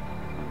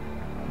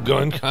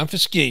 Gun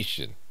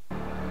confiscation.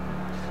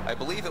 I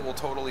believe it will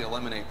totally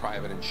eliminate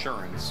private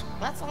insurance.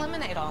 Let's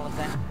eliminate all of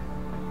that.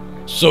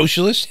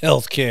 Socialist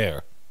health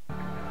care.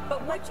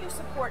 But would you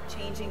support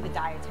changing the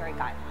dietary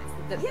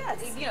guidelines?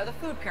 Yes. The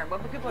food pyramid.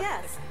 What people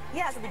yes.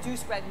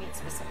 reduce red meat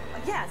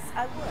specifically. Yes,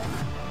 I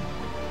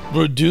would.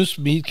 Reduce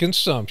meat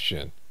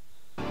consumption.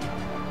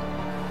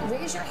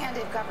 Raise your hand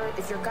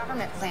if your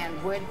government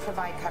plan would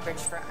provide coverage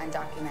for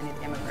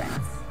undocumented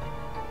immigrants.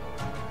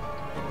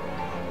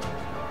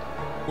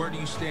 Where do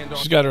you stand on?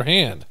 She's got her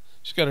hand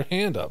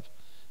up.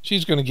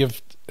 She's going to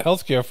give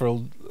health care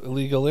for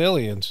illegal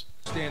aliens.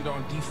 Stand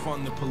on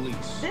defund the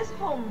police. This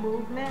whole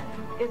movement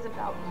is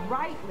about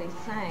rightly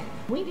saying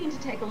we need to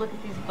take a look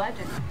at these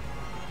budgets.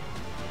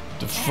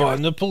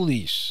 Defund the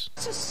police.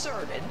 It's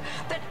asserted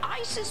that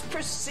ICE is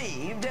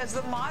perceived as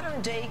the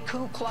modern-day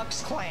Ku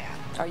Klux Klan.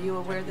 Are you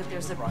aware that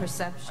there's a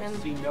perception? I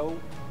see no.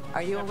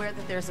 Are you aware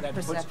that there's a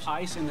perception? That puts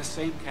ICE in the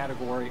same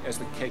category as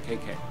the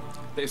KKK.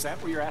 Is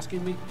that what you're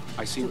asking me?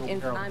 I see no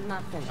parallel. I'm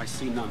not finished. I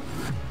see none.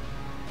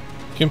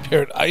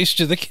 Compared ICE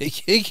to the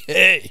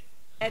KKK.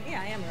 And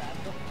yeah, I am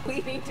radical.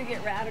 We need to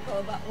get radical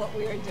about what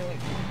we are doing.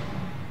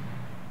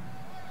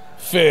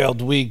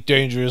 Failed, weak,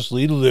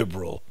 dangerously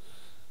liberal.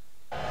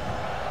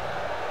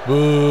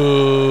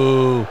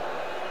 Boo.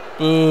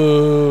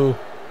 Boo.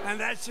 And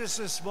that's just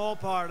a small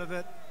part of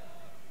it.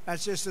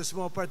 That's just a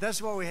small part.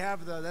 That's what we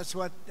have, though.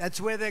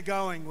 That's where they're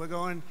going. We're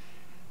going.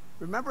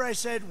 Remember I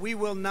said we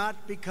will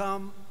not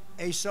become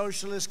a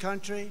socialist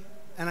country?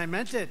 And I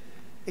meant it,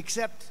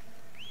 except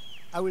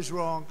I was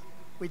wrong.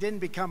 We didn't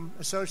become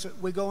a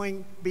socialist. We're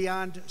going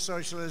beyond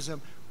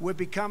socialism. We're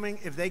becoming,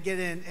 if they get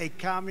in, a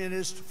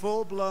communist,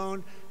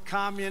 full-blown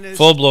communist.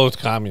 Full-blown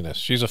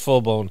communist. She's a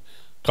full-blown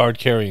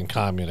card-carrying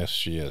communist,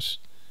 she is.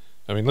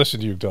 Listen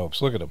to you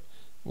dopes. Look at him.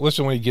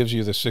 Listen when he gives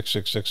you the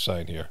 666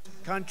 sign here.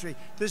 Country.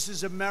 This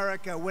is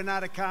America. We're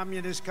not a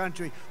communist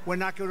country. We're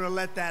not going to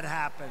let that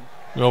happen.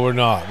 No, we're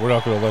not. We're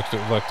not going to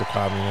elect the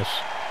communists.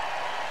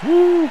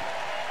 Woo!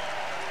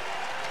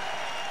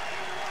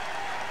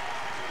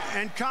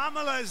 And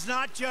Kamala is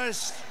not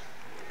just...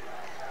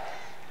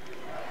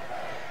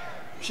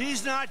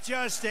 She's not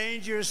just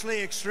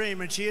dangerously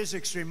extreme, and she is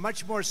extreme,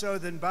 much more so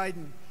than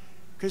Biden.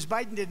 Because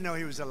Biden didn't know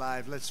he was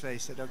alive, let's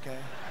face it, okay?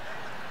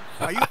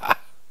 Are you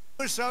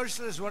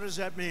Socialist, what does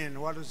that mean?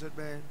 What does it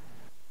mean?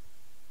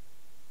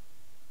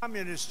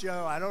 Communist,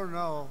 Joe, I don't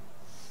know.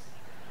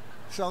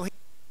 So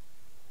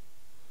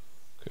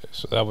Okay,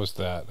 so that was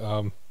that.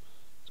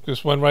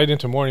 Just went right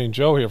into Morning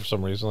Joe here for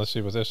some reason. Let's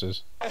see what this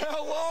is.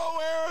 Hello,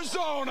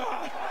 Arizona!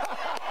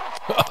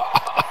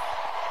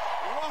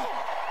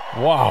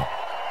 Wow.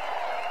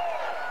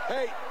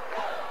 Hey.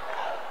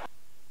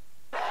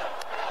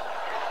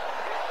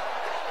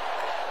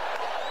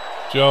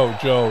 Joe.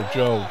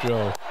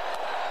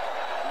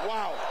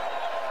 Wow.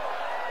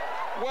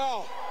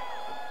 Well,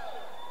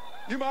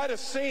 you might have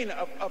seen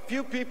a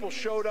few people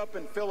showed up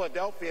in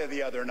Philadelphia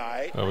the other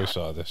night. Oh, we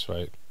saw this,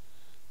 right?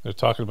 They're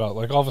talking about,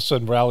 like, all of a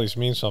sudden rallies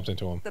mean something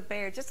to him. The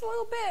mayor just a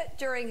little bit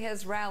during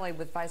his rally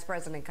with Vice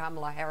President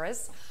Kamala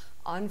Harris.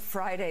 On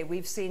Friday,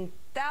 we've seen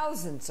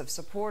thousands of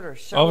supporters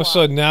show All of a up.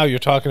 sudden now you're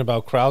talking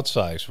about crowd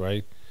size,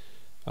 right?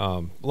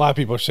 A lot of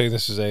people are saying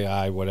this is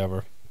AI,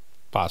 whatever.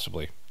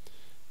 Possibly.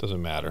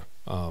 Doesn't matter.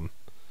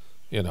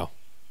 You know,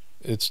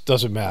 it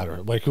doesn't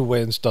matter. Like, who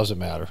wins doesn't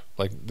matter.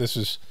 Like, this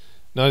is,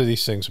 none of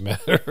these things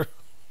matter.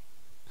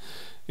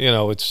 You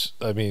know, it's,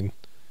 I mean,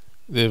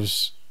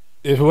 there's,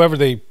 if whoever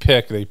they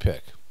pick, they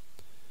pick.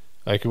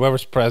 Like,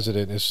 whoever's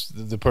president is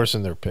the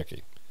person they're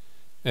picking.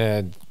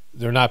 And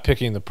they're not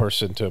picking the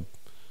person to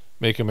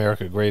make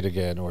America great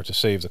again or to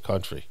save the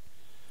country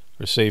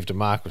or save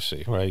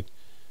democracy, right?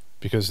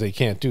 Because they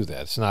can't do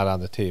that. It's not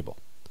on the table.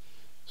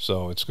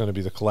 So it's going to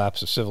be the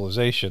collapse of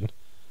civilization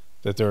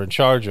that they're in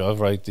charge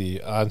of, right?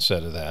 The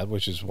onset of that,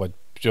 which is what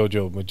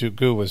Jojo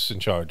Madugu was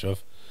in charge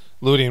of,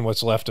 looting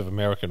what's left of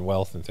American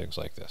wealth and things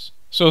like this.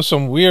 So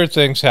some weird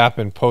things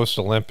happen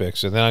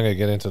post-Olympics, and then I'm going to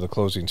get into the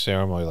closing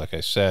ceremony, like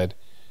I said,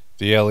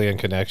 the alien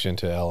connection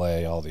to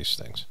LA, all these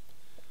things.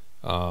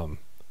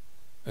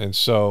 And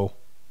so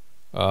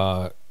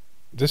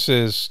this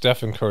is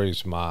Stephen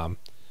Curry's mom,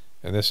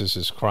 and this is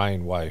his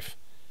crying wife,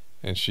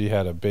 and she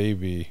had a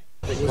baby.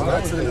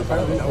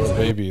 The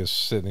baby is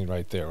sitting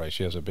right there, right?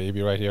 She has a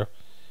baby right here,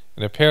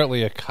 and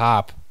apparently a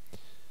cop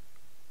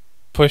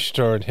pushed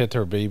her and hit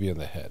her baby in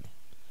the head,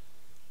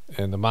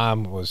 and the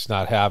mom was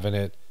not having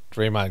it.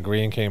 Draymond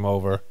Green came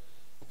over,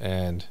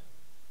 and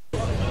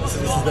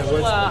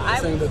well,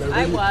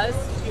 I was.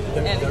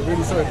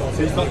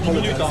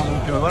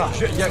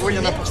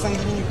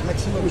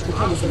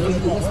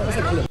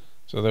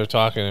 So they're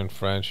talking in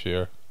French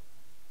here.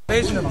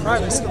 Can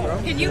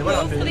you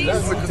move, please?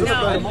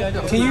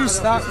 No. Can you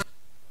stop?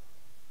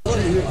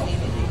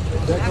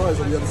 That car is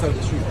on the other side of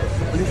the street.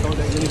 Please don't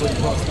let anybody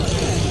cross the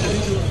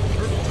street.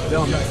 They're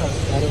on that side.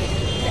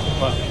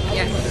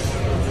 Yes.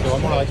 And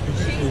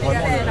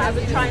I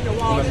was trying to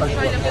walk, trying to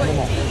realize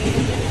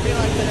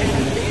that I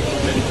had to be.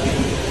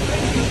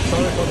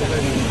 Sorry for the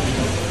baby.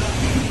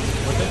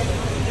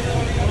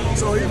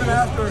 So even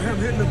after him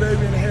hitting the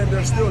baby in the head,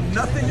 there's still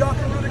nothing y'all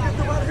can do to get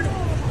them out of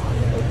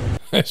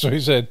here? So he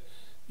said,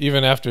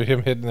 even after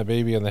him hitting the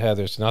baby in the head,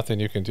 there's nothing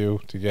you can do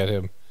to get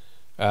him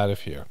out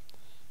of here.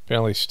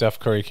 Apparently Steph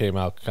Curry came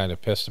out kind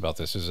of pissed about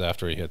this. This is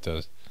after he hit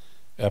those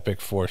epic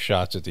 4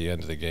 shots at the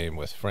end of the game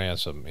with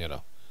France, you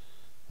know,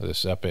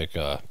 this epic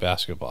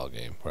basketball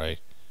game, right?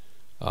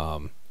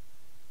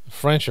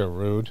 French are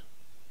rude.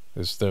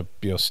 Is the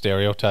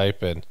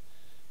stereotype. And,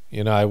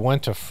 you know, I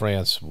went to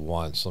France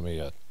once. Let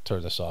me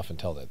turn this off and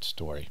tell that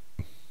story.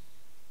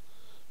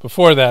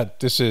 Before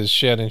that, this is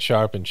Shannon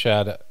Sharp and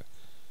Chad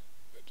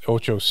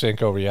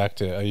Ochocinco react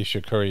to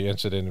Ayesha Curry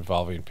incident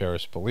involving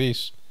Paris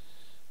police.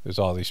 There's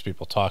all these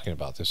people talking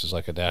about this. Is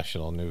like a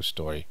national news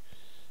story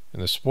in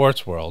the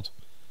sports world.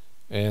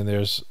 And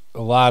there's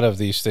a lot of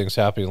these things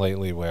happening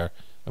lately where,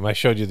 I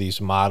showed you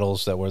these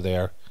models that were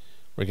there,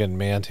 were getting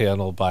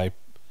manhandled by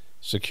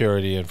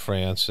security in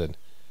France, and,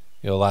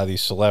 you know, a lot of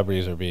these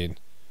celebrities are being,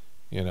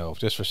 you know,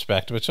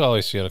 disrespected, which is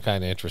always, you know,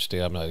 kind of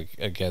interesting. I'm not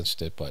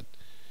against it, but,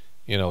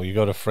 you know, you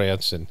go to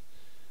France and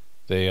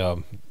they,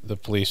 the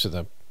police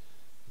and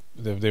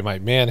they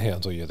might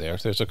manhandle you there.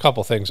 There's a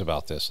couple things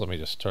about this. Let me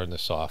just turn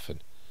this off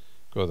and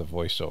go to the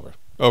voiceover.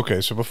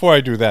 Okay, so before I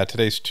do that,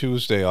 today's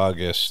Tuesday,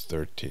 August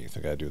 13th.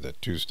 I got to do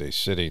that Tuesday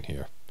sitting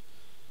here.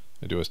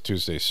 I do a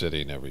Tuesday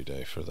sitting every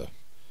day for the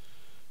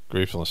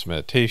Gratefullness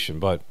meditation,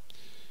 but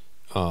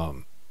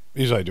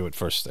usually I do it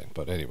first thing.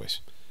 But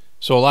anyways,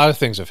 so a lot of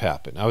things have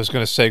happened. I was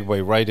going to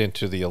segue right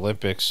into the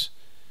Olympics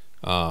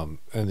and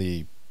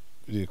the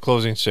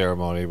closing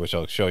ceremony, which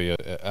I'll show you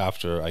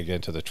after I get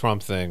into the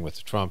Trump thing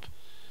with Trump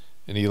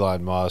and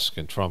Elon Musk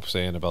and Trump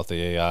saying about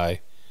the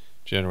AI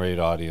generated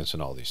audience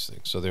and all these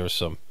things. So there's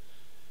some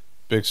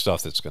big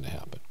stuff that's going to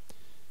happen.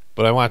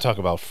 But I want to talk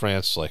about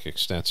France like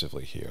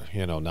extensively here.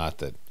 You know, not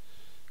that,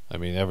 I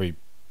mean,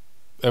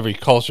 every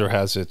culture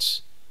has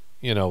its,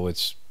 you know,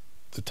 it's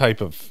the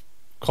type of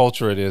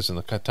culture it is and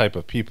the type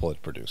of people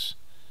it produces.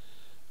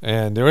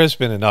 And there has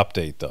been an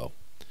update, though.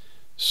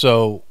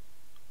 So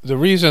the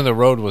reason the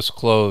road was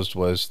closed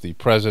was the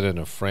president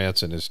of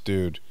France and his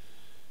dude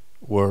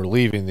were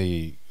leaving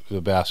the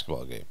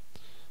basketball game.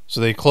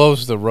 So they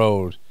closed the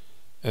road,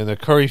 and the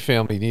Curry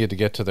family needed to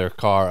get to their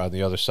car on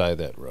the other side of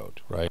that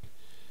road, right?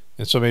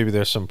 And so maybe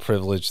there's some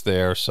privilege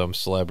there, some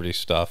celebrity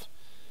stuff.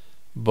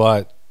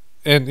 But,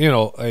 and, you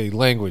know, a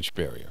language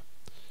barrier,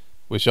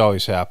 which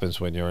always happens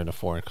when you're in a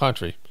foreign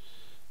country.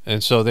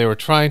 And so they were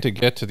trying to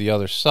get to the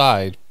other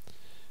side.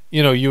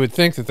 You know, you would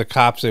think that the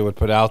cops they would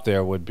put out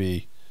there would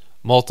be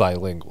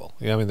multilingual.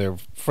 I mean, they're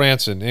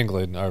France and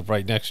England are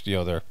right next to, you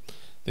know, they're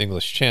the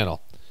English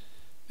Channel.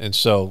 And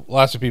so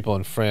lots of people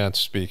in France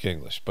speak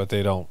English, but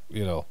they don't,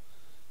 you know,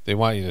 they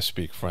want you to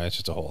speak French.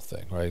 It's a whole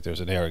thing, right?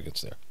 There's an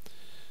arrogance there.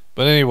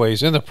 But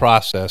anyways, in the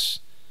process,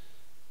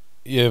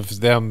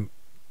 of them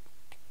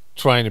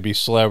trying to be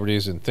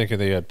celebrities and thinking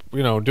they had,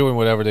 you know, doing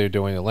whatever they were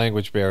doing, a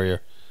language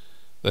barrier,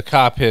 the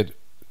cop hit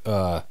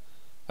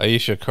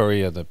Aisha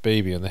Curry and the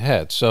baby in the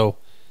head. So,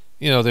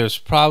 you know, there's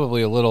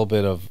probably a little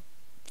bit of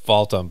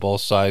fault on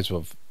both sides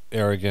of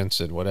arrogance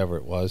and whatever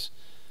it was.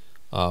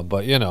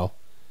 But, you know,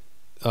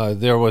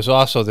 there was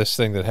also this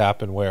thing that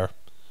happened where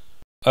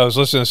I was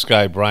listening to this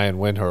guy, Brian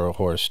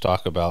Windhorst,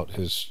 talk about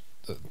his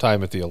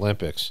time at the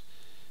Olympics.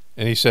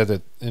 And he said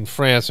that in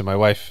France, and my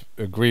wife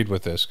agreed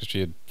with this because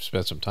she had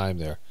spent some time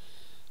there,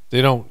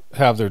 they don't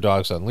have their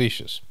dogs on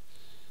leashes.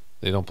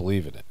 They don't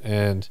believe in it.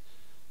 And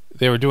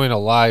they were doing a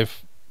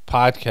live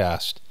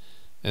podcast,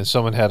 and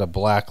someone had a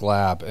black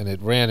lab, and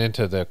it ran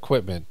into the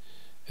equipment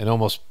and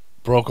almost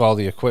broke all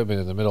the equipment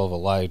in the middle of a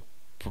live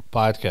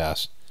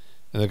podcast.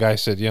 And the guy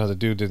said, you know, the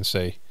dude didn't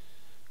say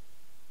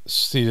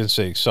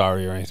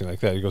sorry or anything like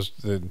that. He goes,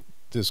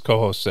 his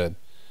co-host said,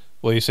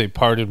 well, you say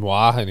pardon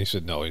moi? And he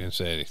said, no, he didn't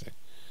say anything.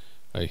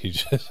 Right? He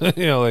just,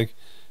 you know, like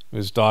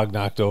his dog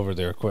knocked over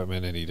their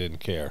equipment and he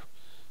didn't care.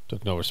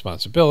 Took no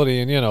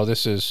responsibility. And, you know,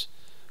 this is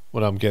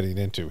what I'm getting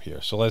into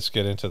here. So let's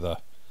get into the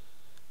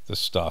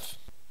stuff.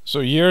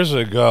 So years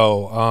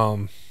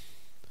ago,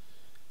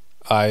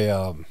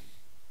 I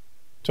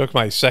took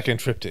my second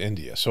trip to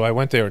India. So I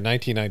went there in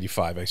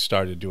 1995. I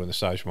started doing the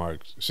Sajmarg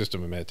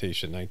system of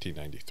meditation in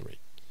 1993.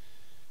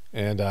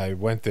 And I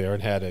went there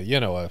and had a, you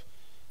know,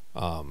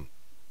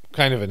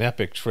 kind of an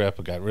epic trip.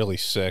 I got really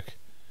sick.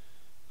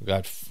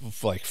 Got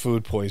like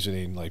food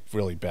poisoning, like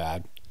really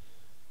bad.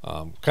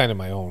 Kind of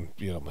my own,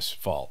 you know,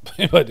 fault.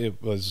 But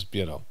it was,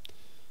 you know,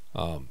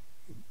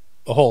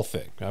 a whole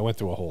thing. I went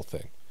through a whole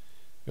thing.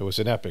 It was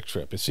an epic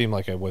trip. It seemed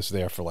like I was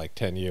there for like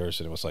 10 years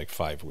and it was like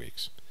 5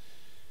 weeks.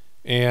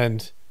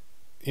 And,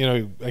 you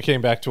know, I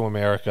came back to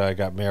America. I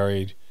got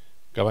married,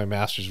 got my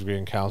master's degree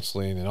in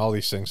counseling, and all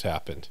these things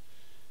happened.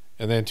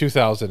 And then in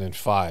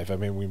 2005, I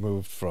mean, we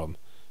moved from,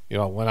 you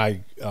know, when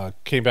I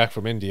came back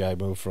from India, I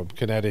moved from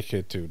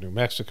Connecticut to New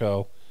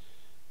Mexico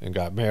and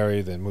got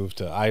married, then moved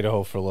to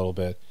Idaho for a little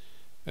bit,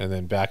 and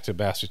then back to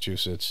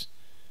Massachusetts,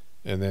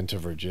 and then to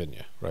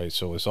Virginia, right?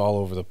 So it was all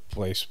over the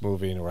place,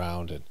 moving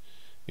around, and,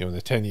 you know, in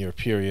the 10-year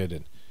period,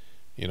 and,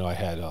 you know, I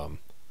had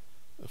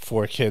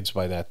 4 kids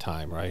by that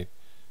time, right?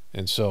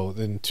 And so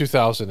in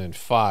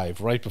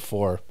 2005, right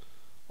before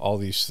all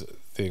these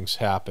things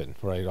happened,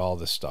 right, all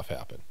this stuff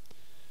happened.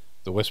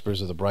 The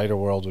Whispers of the Brighter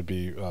World would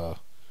be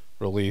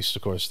released,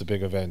 of course, the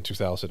big event in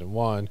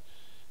 2001,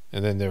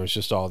 and then there was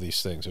just all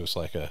these things. It was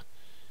like a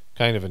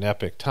kind of an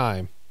epic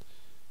time.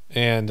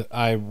 And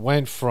I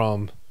went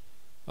from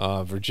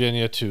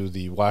Virginia to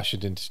the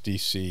Washington,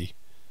 D.C.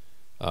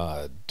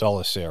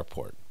 Dulles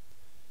Airport.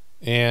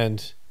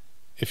 And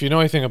if you know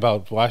anything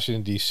about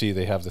Washington, D.C.,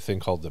 they have the thing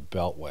called the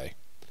Beltway,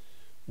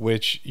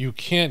 which you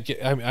can't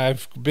get. I mean,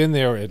 I've been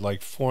there at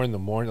like 4 in the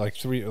morning, like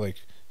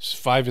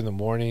 5 in the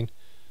morning,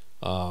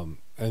 and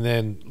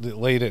then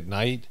late at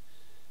night,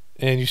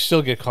 and you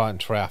still get caught in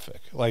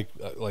traffic. Like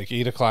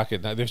 8 o'clock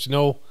at night. There's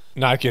no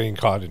not getting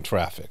caught in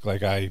traffic.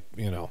 Like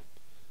you know,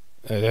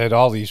 it had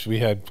all these. We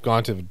had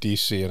gone to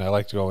D.C. and I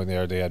liked to go in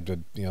there. They had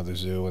the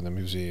zoo and the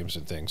museums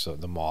and things. So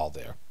the mall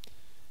there.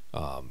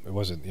 It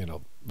wasn't, you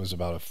know, it was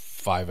about a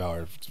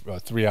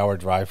 3-hour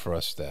drive for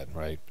us then,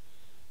 right?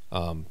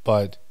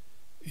 But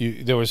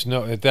there was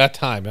no, at that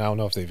time, and I don't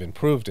know if they've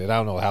improved it, I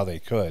don't know how they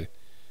could,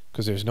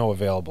 because there's no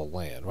available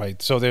land, right?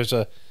 So there's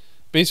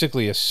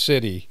basically a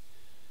city,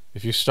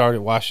 if you start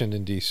at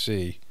Washington,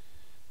 D.C.,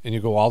 and you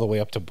go all the way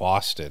up to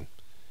Boston,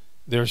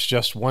 there's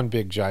just one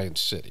big giant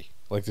city.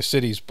 Like the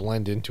cities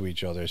blend into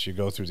each other as you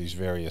go through these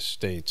various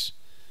states,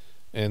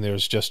 and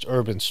there's just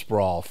urban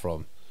sprawl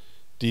from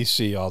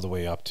D.C. all the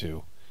way up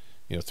to,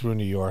 you know, through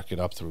New York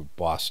and up through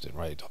Boston,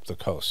 right, up the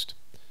coast.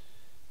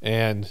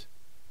 And,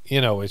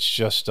 you know, it's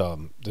just,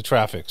 the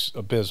traffic's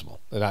abysmal.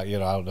 And I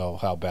don't know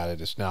how bad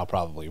it is now,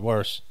 probably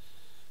worse.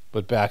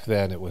 But back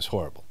then it was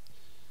horrible.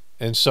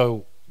 And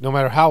so no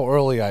matter how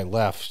early I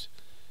left,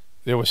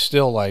 there was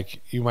still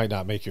like, you might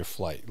not make your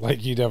flight.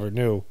 Like you never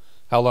knew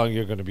how long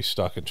you're going to be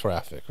stuck in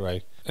traffic,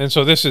 right? And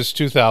so this is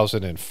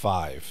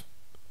 2005.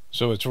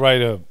 So it's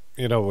right,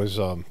 you know, it was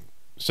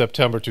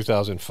September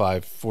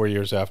 2005, 4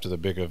 years after the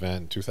big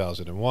event in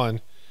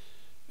 2001.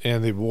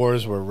 And the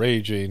wars were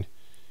raging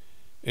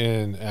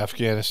in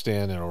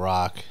Afghanistan and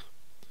Iraq.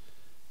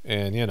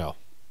 And, you know,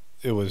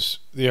 it was,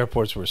 the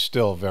airports were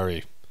still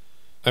very,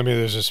 I mean,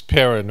 there's this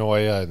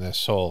paranoia and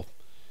this whole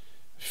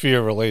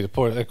fear related.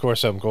 Of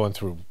course, I'm going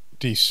through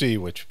D.C.,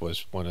 which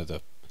was one of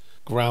the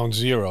ground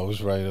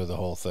zeros, right, of the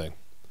whole thing.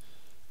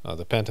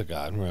 The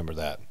Pentagon, remember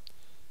that.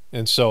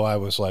 And so I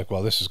was like,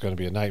 well, this is going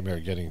to be a nightmare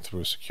getting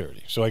through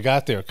security. So I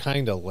got there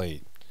kind of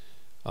late,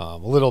 a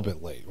little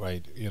bit late,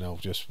 right? You know,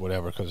 just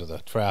whatever because of the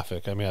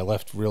traffic. I mean, I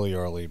left really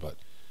early, but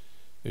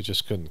it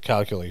just couldn't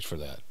calculate for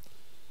that.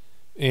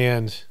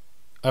 And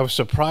I was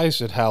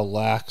surprised at how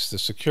lax the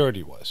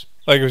security was.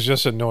 Like, it was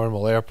just a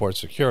normal airport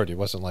security. It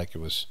wasn't like it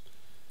was,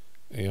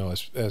 you know,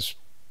 as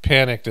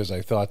panicked as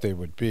I thought they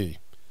would be.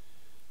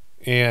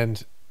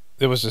 And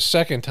there was the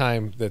second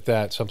time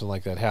that something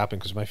like that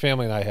happened, because my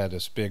family and I had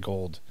this big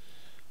old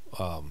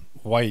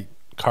white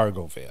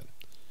cargo van.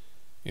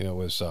 You know,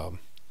 it was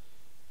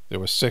there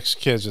were 6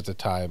 kids at the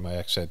time. My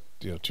ex had,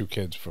 you know, 2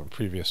 kids from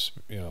previous,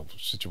 you know,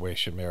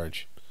 situation,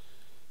 marriage,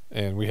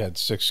 and we had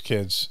 6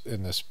 kids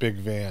in this big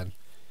van.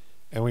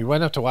 And we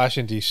went up to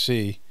Washington,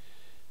 D.C.,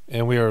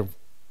 and we were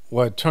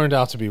what turned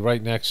out to be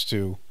right next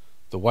to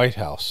the White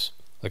House.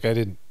 Like, I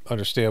didn't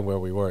understand where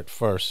we were at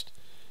first.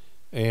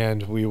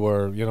 And we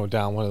were, you know,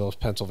 down one of those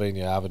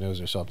Pennsylvania avenues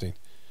or something.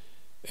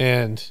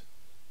 And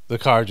the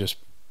car just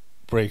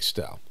breaks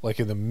down, like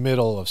in the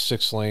middle of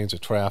 6 lanes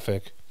of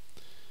traffic.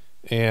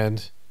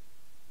 And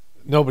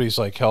nobody's,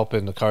 like,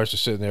 helping. The car's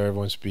just sitting there.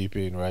 Everyone's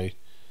beeping, right?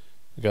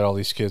 We got all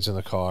these kids in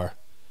the car.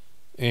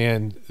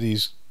 And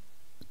these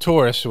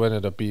tourists, who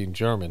ended up being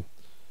German,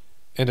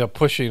 ended up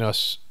pushing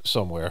us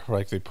somewhere,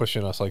 right? They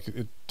pushing us, like,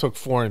 it took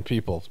foreign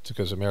people,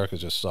 because America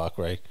just sucked,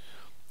 right?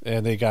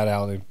 And they got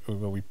out, and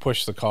we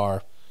pushed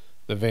the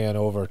van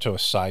over to a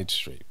side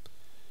street.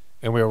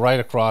 And we were right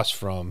across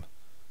from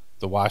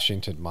the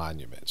Washington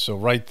Monument. So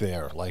right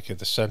there, like at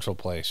the central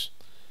place.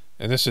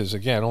 And this is,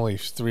 again, only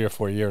 3 or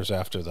 4 years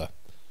after the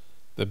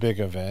big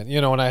event.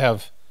 You know, and I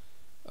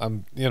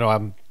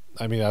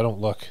mean, I don't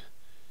look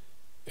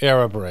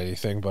Arab or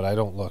anything, but I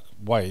don't look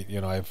white. You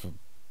know, I have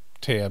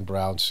tan,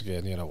 brown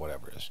skin, you know,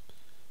 whatever it is.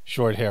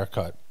 Short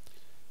haircut.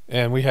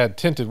 And we had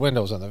tinted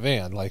windows on the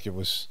van, like it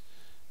was,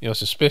 you know,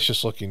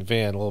 suspicious looking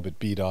van, a little bit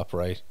beat up,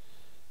 right?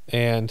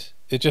 And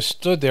it just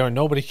stood there, and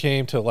nobody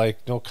came to,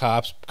 like, no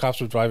cops.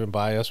 Cops were driving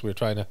by us. We were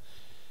trying to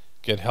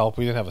get help.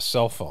 We didn't have a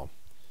cell phone,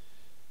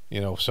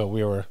 you know, so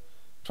we were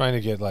trying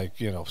to get, like,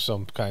 you know,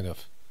 some kind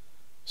of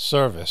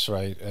service,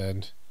 right?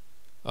 And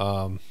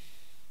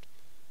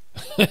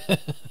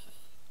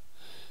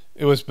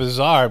it was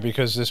bizarre,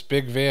 because this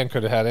big van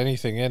could have had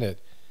anything in it,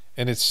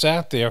 and it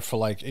sat there for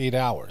like 8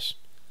 hours.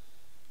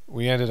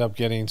 We ended up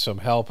getting some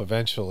help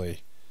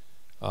eventually.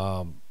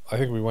 I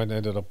think we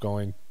ended up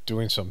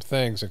doing some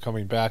things and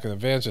coming back, and the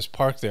van's just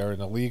parked there,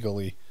 and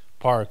illegally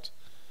parked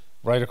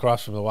right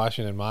across from the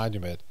Washington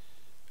Monument,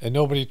 and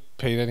nobody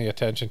paid any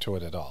attention to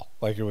it at all.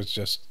 Like, it was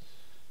just,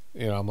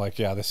 you know, I'm like,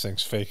 yeah, this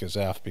thing's fake as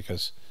F,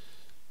 because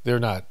they're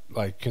not,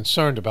 like,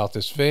 concerned about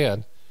this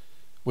van,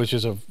 which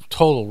is a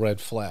total red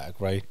flag,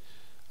 right?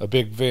 A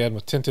big van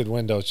with tinted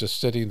windows just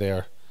sitting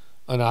there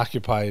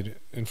unoccupied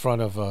in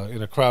front of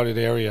in a crowded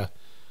area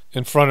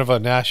in front of a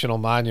national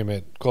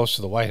monument close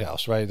to the White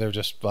House, right? They're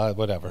just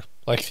whatever,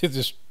 like, it's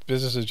just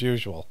business as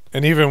usual.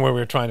 And even when we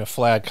were trying to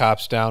flag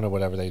cops down or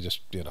whatever, they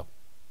just, you know,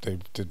 they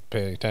didn't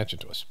pay any attention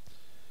to us.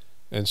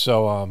 And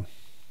so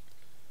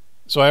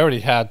so I already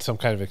had some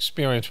kind of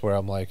experience where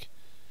I'm like,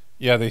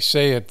 yeah, they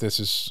say this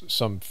is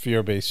some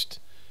fear-based,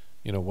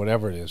 you know,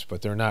 whatever it is,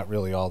 but they're not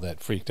really all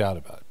that freaked out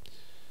about it.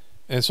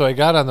 And so I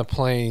got on the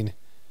plane,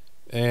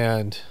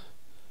 and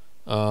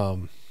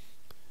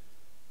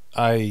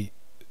I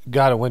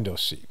got a window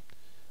seat,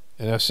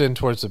 and I was sitting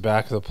towards the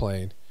back of the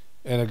plane,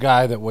 and a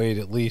guy that weighed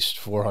at least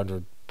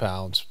 400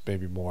 pounds,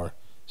 maybe more,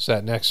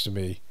 sat next to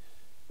me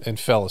and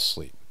fell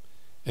asleep.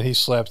 And he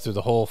slept through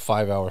the whole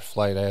 5-hour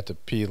flight. I had to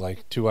pee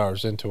like 2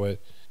 hours into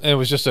it, and it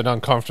was just an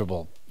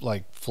uncomfortable,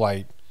 like,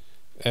 flight.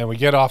 And we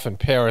get off in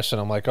Paris, and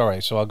I'm like, all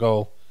right, so I'll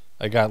go.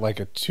 I got like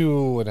a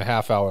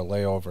 2.5-hour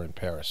layover in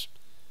Paris,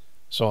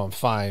 so I'm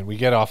fine. We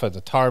get off at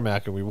the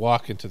tarmac, and we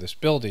walk into this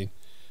building,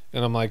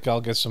 and I'm like,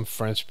 I'll get some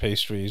French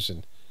pastries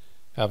and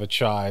have a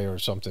chai or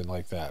something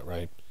like that,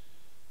 right?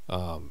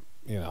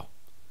 You know,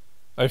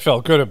 I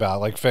felt good about it.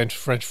 Like,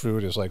 French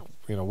food is, like,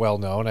 you know, well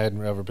known. I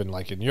hadn't ever been,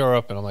 like, in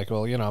Europe, and I'm like,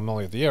 well, you know, I'm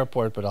only at the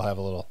airport, but I'll have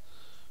a little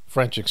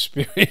French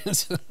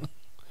experience.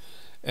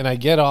 And I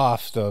get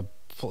off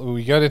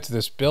we got into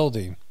this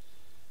building,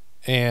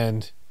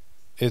 and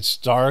it's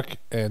dark,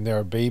 and there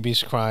are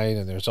babies crying,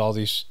 and there's all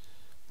these,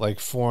 like,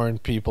 foreign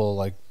people,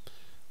 like,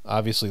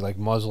 obviously, like,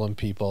 Muslim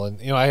people, and,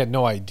 you know, I had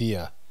no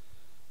idea,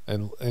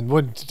 and it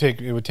would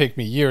take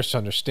me years to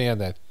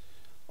understand that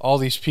all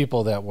these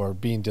people that were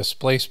being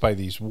displaced by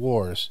these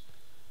wars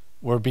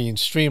were being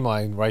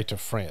streamlined right to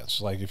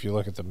France. Like, if you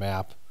look at the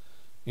map,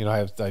 you know,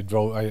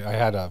 I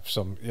had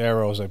some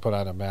arrows I put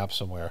on a map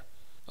somewhere.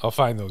 I'll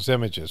find those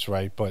images,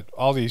 right? But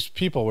all these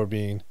people were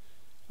being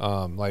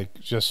like,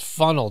 just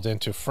funneled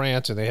into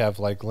France, and they have,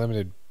 like,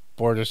 limited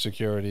border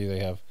security. They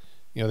have,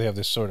 you know, they have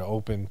this sort of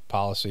open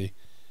policy,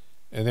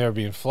 and they're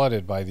being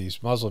flooded by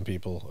these Muslim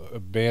people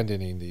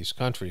abandoning these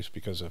countries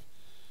because of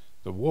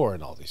the war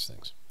and all these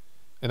things.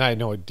 And I had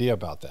no idea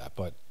about that.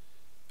 But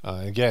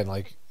again,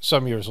 like,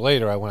 some years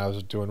later, when I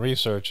was doing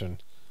research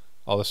and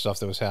all the stuff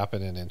that was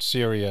happening in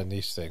Syria and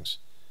these things,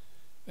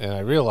 and I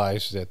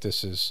realized that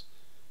this is,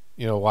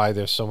 you know, why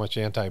there's so much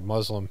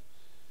anti-Muslim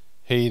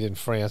hate in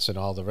France and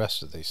all the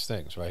rest of these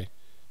things, right?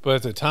 But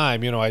at the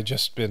time, you know, I'd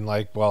just been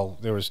like, well,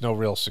 there was no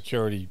real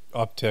security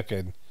uptick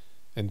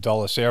in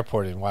Dulles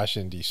Airport in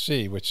Washington,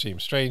 D.C., which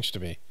seemed strange to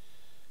me.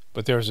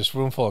 But there was this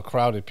room full of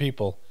crowded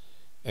people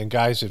and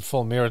guys in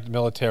full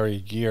military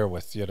gear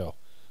with, you know,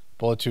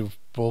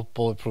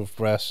 bulletproof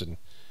vests and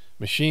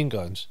machine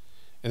guns,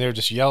 and they were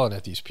just yelling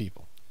at these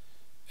people.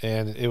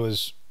 And it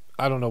was,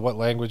 I don't know what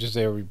languages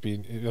they were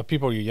being, you know,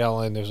 people were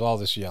yelling, there's all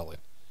this yelling.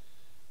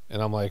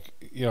 And I'm like,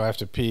 you know, I have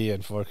to pee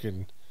and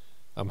fucking,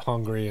 I'm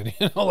hungry, and,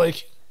 you know,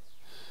 like,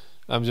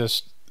 I'm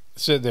just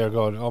sitting there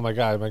going, oh my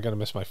God, am I going to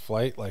miss my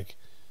flight? Like,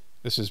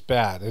 this is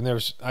bad. And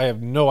I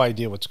have no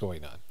idea what's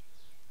going on.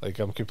 Like,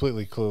 I'm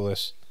completely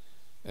clueless,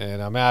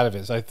 and I'm out of it.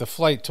 It's like the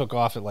flight took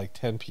off at like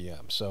 10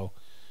 p.m. So,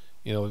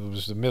 you know, it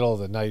was the middle of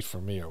the night for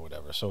me or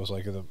whatever. So it was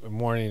like in the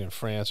morning in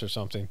France or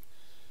something.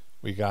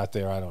 We got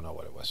there. I don't know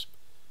what it was,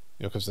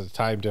 you know, because of the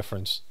time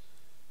difference.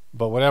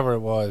 But whatever it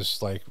was,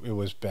 like, it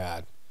was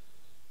bad.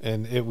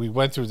 And we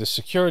went through the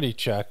security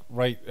check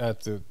right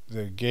at the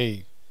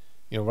gate,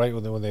 you know, right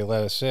when they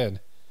let us in.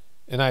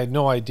 And I had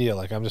no idea.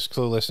 Like, I'm just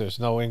clueless. There's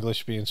no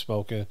English being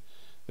spoken.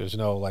 There's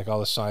no, like,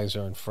 all the signs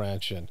are in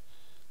French. And,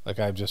 like,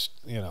 I'm just,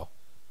 you know,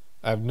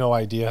 I have no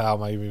idea how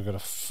am I even going to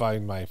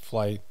find my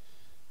flight.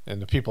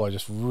 And the people are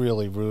just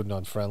really rude and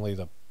unfriendly.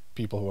 The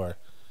people who are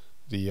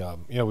you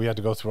know, we had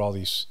to go through all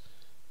these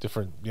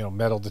different, you know,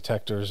 metal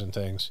detectors and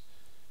things.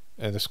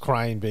 And there's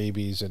crying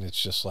babies. And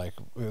it's just like,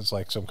 it's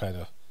like some kind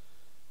of,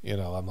 you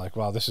know, I'm like,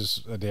 wow, this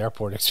is an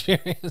airport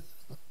experience.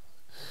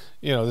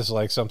 You know, this is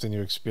like something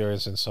you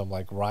experience in some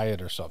like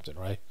riot or something,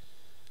 right?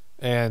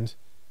 And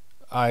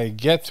I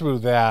get through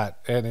that,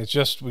 and it's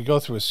just, we go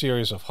through a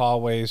series of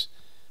hallways,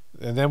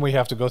 and then we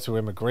have to go through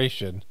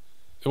immigration.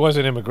 It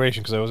wasn't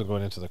immigration because I wasn't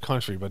going into the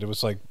country, but it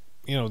was like,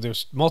 you know,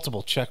 there's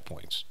multiple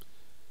checkpoints.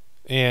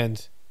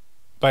 And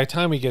by the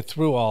time we get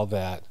through all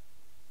that,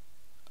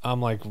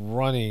 I'm like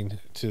running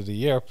to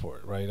the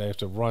airport, right? I have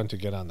to run to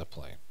get on the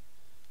plane.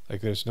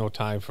 Like, there's no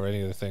time for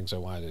any of the things I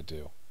wanted to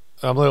do.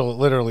 I'm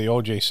literally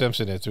O.J.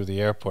 Simpson it through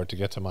the airport to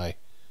get to my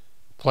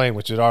plane,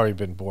 which had already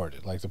been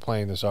boarded. Like, the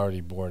plane is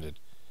already boarded.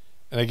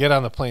 And I get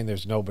on the plane,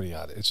 there's nobody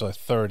on it. It's a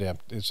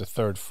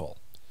third full.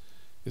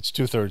 It's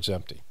 2/3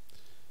 empty.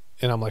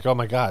 And I'm like, oh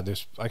my God,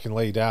 I can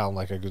lay down.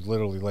 Like, I could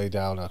literally lay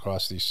down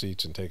across these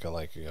seats and take a,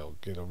 like, you know,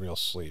 get a real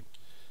sleep.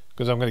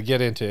 Because I'm going to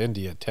get into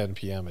India at 10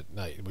 p.m. at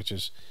night, which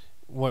is,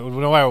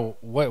 no matter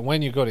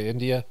when you go to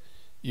India,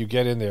 you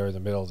get in there in the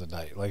middle of the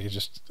night. Like, it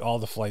just, all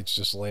the flights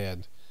just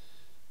land.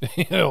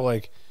 You know,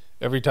 like,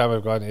 every time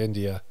I've gone to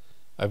India,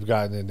 I've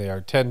gotten in there.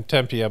 10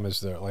 p.m.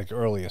 is the, like,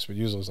 earliest, but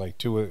usually it's like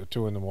 2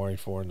 in the morning,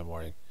 4 in the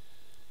morning.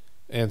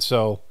 And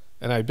so,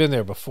 and I've been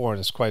there before, and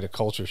it's quite a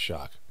culture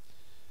shock.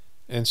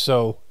 And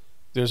so,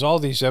 there's all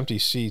these empty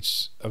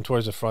seats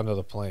towards the front of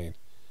the plane.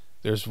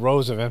 There's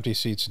rows of empty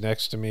seats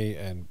next to me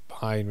and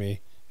behind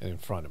me and in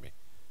front of me.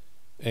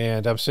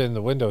 And I'm sitting in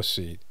the window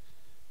seat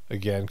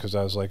again because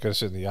I was like going to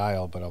sit in the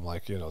aisle, but I'm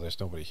like, you know, there's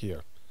nobody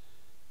here.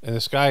 And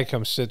this guy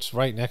sits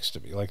right next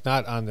to me, like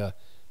not on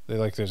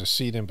there's a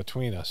seat in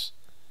between us.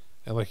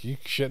 And like, you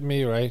shitting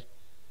me, right?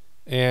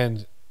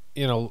 And,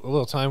 you know, a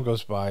little time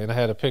goes by, and I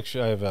had a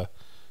picture. I have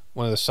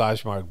one of the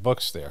Sajmark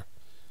books there.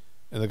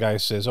 And the guy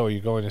says, oh, you're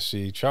going to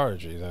see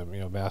Charji, the, you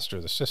know, master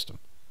of the system.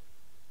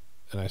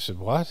 And I said,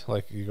 what?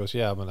 Like, he goes,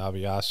 yeah, I'm an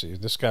Abhyasi.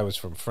 This guy was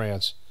from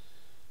France,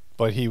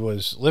 but he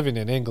was living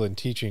in England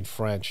teaching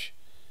French,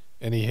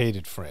 and he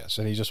hated France.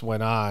 And he just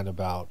went on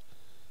about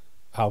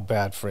how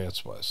bad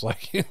France was.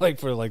 Like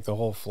for like the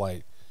whole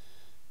flight.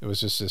 It was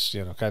just this,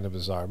 you know, kind of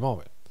bizarre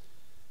moment.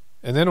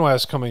 And then when I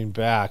was coming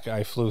back,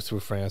 I flew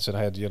through France, and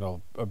I had, you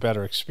know, a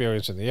better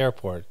experience in the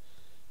airport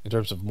in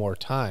terms of more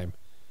time.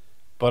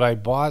 But I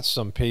bought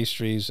some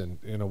pastries and,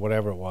 you know,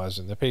 whatever it was,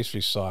 and the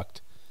pastries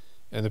sucked.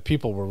 And the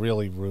people were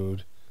really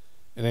rude.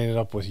 And I ended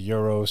up with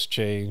euros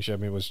change. I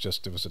mean, it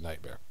was a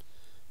nightmare.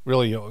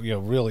 Really, you know,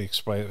 really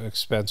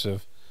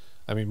expensive.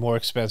 I mean, more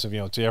expensive, you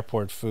know, it's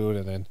airport food,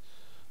 and then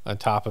on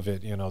top of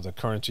it, you know, the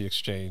currency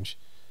exchange.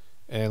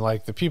 And,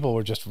 like, the people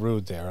were just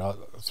rude there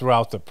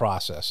throughout the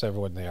process,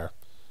 everyone there.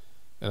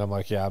 And I'm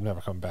like, yeah, I'm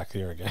never coming back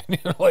here again. You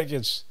know, like,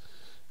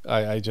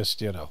 I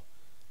just, you know,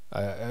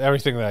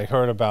 everything that I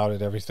heard about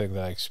it, everything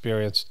that I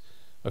experienced.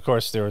 Of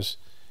course, there was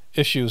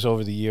issues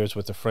over the years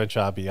with the French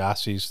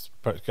Abhyasis,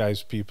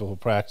 people who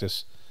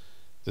practice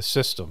the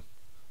system.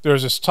 There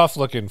was this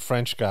tough-looking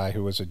French guy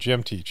who was a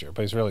gym teacher,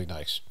 but he's really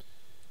nice.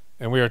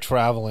 And we were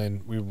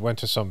traveling. We went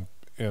to some,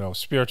 you know,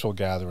 spiritual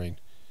gathering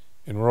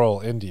in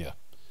rural India.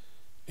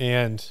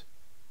 And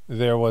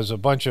there was I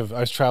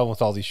was traveling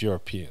with all these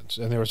Europeans,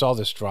 and there was all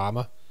this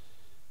drama.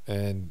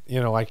 And, you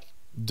know, I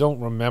don't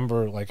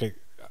remember, like,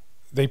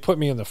 they put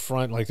me in the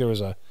front, like we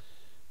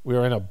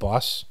were in a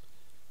bus,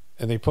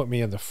 and they put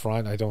me in the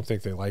front. I don't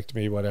think they liked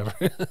me, whatever.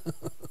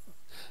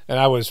 And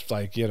I was,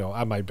 like, you know,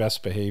 on my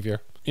best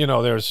behavior. You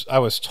know, I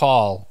was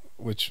tall,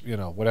 which, you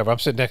know, whatever. I'm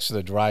sitting next to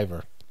the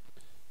driver.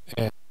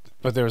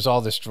 But there was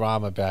all this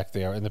drama back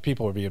there, and the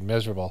people were being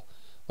miserable.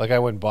 Like I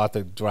went and bought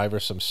the driver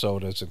some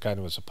sodas and kind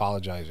of was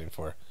apologizing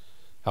for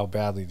how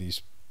badly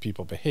these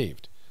people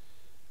behaved.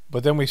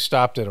 But then we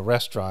stopped at a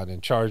restaurant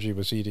and Chargy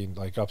was eating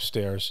like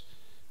upstairs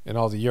and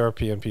all the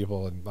European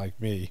people and like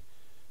me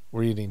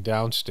were eating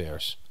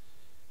downstairs.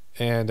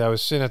 And I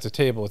was sitting at the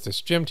table with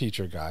this gym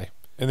teacher guy,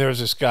 and there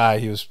was this guy,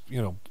 he was,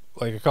 you know,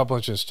 like a couple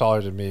inches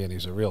taller than me, and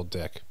he's a real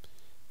dick.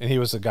 And he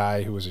was the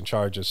guy who was in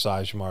charge of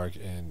Sagemart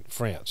in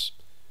France.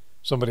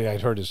 Somebody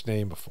I'd heard his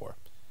name before.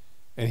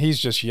 And he's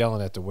just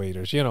yelling at the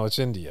waiters. You know, it's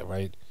India,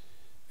 right?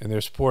 And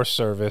there's poor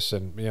service,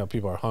 and, you know,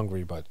 people are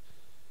hungry, but,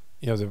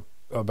 you know,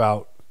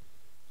 about,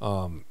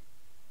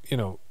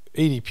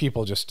 80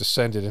 people just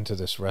descended into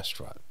this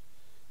restaurant.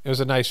 It was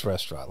a nice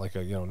restaurant, like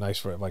a,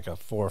 like a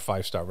 4 or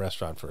 5 star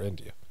restaurant for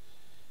India.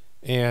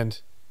 And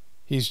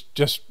he's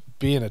just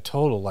being a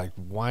total, like,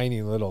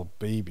 whiny little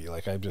baby.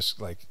 Like, I'm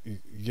just, like,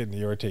 getting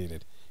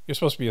irritated. You're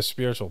supposed to be a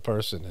spiritual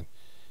person, and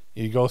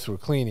you go through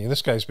cleaning. And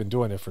this guy's been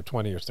doing it for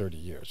 20 or 30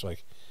 years.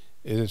 Like,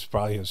 it is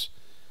probably his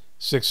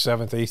 6th,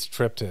 7th, 8th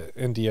trip to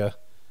India.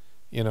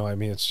 You know, I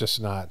mean, it's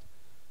just not,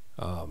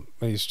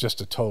 he's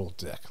just a total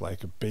dick,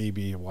 like a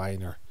baby, a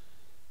whiner.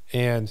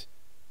 And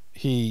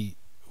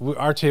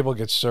our table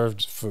gets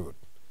served food.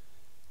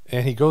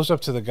 And he goes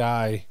up to the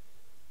guy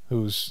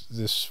who's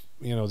this,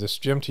 this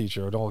gym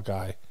teacher, an old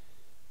guy,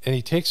 and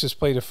he takes his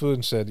plate of food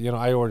and said,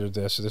 I ordered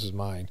this, so this is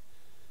mine.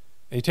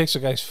 And he takes the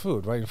guy's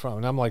food right in front of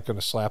him, and I'm like going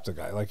to slap the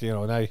guy. Like,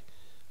 and I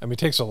mean, it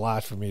takes a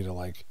lot for me to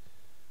like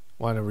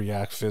want to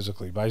react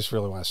physically, but I just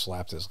really want to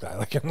slap this guy.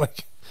 Like,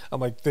 I'm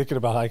like thinking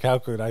about like, how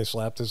could I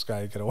slap this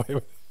guy and get away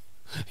with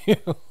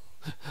it?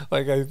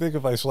 Like, I think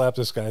if I slap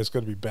this guy, it's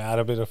going to be bad.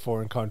 I'm in a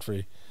foreign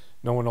country.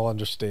 No one will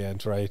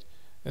understand, right?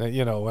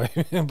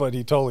 And, but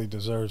he totally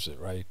deserves it,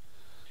 right?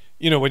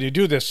 When you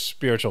do this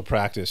spiritual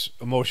practice,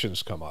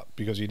 emotions come up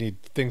because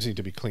things need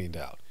to be cleaned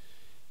out.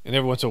 And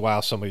every once in a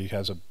while, somebody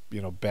has a,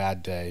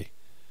 bad day,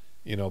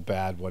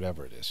 bad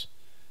whatever it is.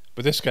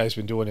 But this guy's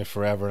been doing it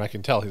forever, and I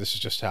can tell this is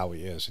just how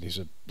he is. And he's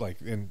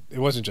and it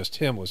wasn't just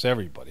him, it was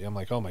everybody. I'm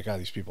like, oh my God,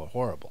 these people are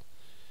horrible.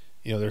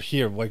 They're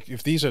here. Like,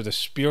 if these are the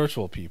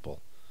spiritual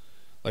people,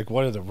 like,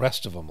 what are the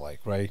rest of them like,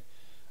 right?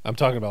 I'm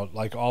talking about,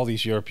 like, all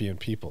these European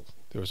people.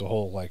 There was a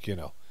whole, like,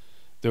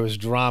 there was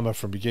drama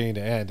from beginning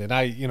to end.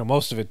 And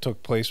most of it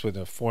took place with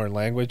a foreign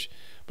language,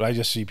 but I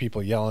just see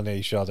people yelling at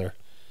each other.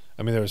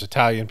 I mean, there was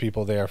Italian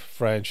people there,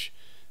 French,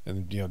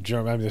 and,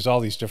 German. I mean, there's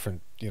all these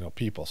different,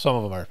 people. Some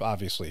of them are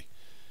obviously,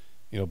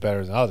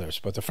 better than others.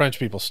 But the French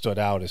people stood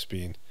out as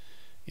being,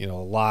 a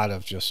lot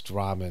of just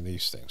drama in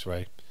these things,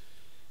 right?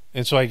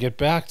 And so I get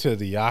back to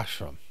the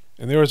ashram,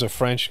 and there was a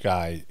French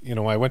guy. When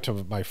I went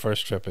to my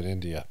first trip in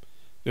India,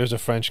 there's a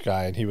French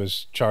guy, and he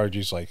was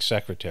Chargy's like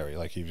secretary,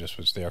 like he just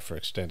was there for an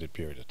extended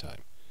period of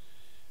time.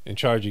 And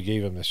Chargy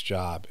gave him this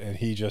job, and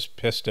he just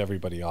pissed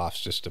everybody off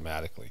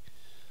systematically.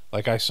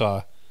 Like, I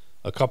saw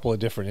a couple of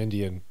different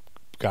Indian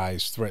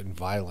guys threaten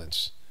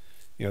violence.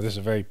 This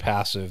is very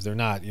passive. They're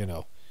not,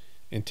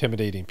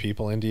 intimidating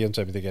people. Indians,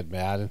 I mean, they get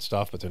mad and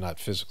stuff, but they're not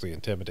physically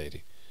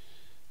intimidating.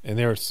 And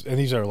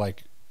these are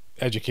like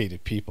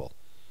educated people.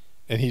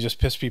 And he just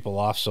pissed people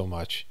off so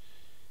much.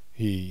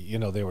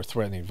 They were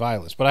threatening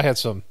violence. But I had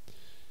some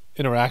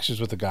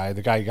interactions with the guy.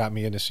 The guy got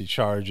me in to see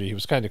Chargy. He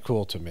was kind of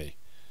cool to me.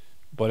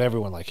 But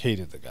everyone, like,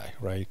 hated the guy,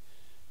 right?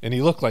 And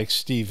he looked like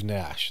Steve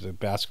Nash, the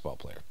basketball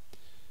player.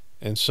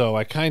 And so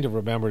I kind of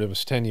remembered it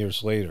was 10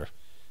 years later,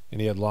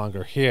 and he had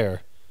longer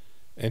hair.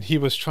 And he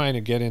was trying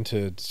to get in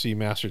to see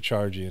Master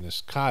Chargy in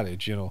his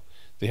cottage.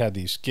 They had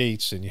these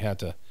gates, and you had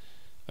to,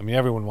 I mean,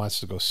 everyone wants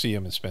to go see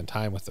him and spend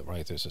time with him,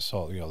 right? There's this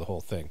whole, the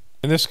whole thing.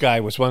 And this guy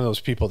was one of those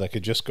people that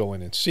could just go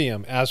in and see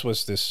him, as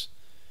was this,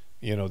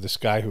 this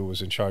guy who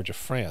was in charge of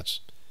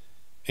France.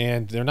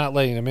 And they're not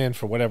letting him in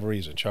for whatever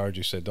reason.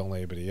 Chargy said, don't let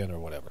anybody in or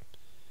whatever.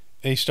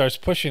 And he starts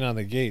pushing on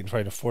the gate and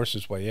trying to force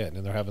his way in.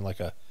 And they're having like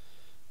a,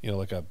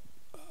 like a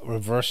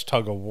reverse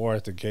tug of war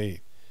at the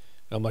gate.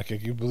 And I'm like,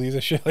 can you believe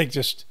this shit? Like,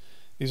 just,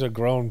 these are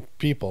grown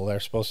people. They're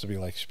supposed to be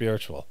like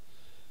spiritual.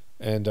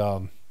 And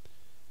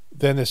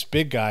then this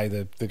big guy,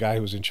 the guy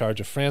who was in charge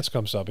of France,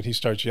 comes up and he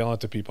starts yelling at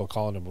the people,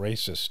 calling them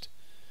racist.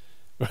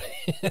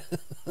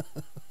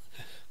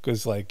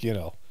 Because, like,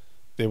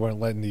 they weren't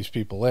letting these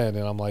people in.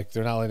 And I'm like,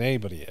 they're not letting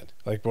anybody in.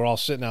 Like, we're all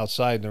sitting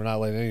outside and they're not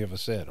letting any of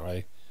us in,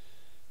 right?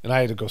 And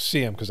I had to go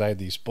see him because I had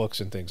these books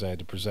and things I had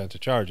to present to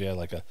Chargy. I had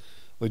like a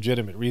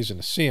legitimate reason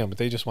to see him, but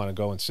they just want to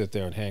go and sit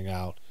there and hang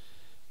out.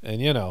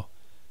 And,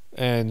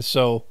 and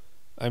so,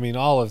 I mean,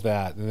 all of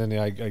that. And then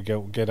I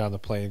get on the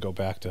plane and go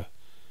back to,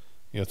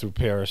 through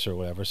Paris or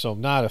whatever. So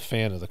I'm not a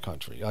fan of the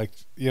country. Like,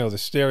 the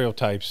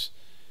stereotypes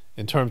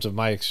in terms of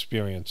my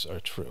experience are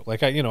true.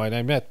 Like, and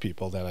I met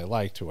people that I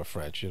liked who are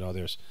French.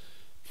 There's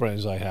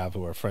friends I have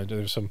who are French.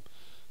 There's some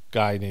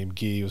guy named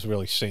Guy who's a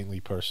really saintly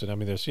person. I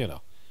mean, there's,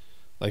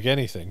 like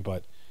anything,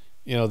 but,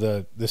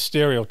 the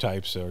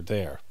stereotypes are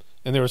there.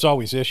 And there was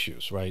always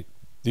issues, right?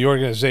 The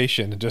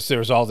organization, just there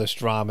was all this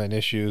drama and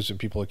issues and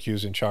people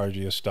accusing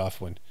Chargy of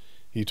stuff when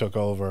he took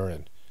over.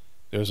 And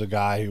there was a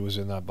guy who was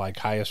in the like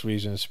highest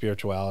region of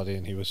spirituality,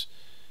 and he was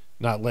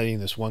not letting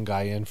this one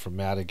guy in from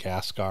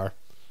Madagascar.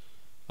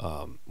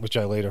 which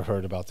I later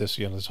heard about this,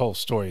 this whole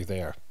story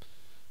there.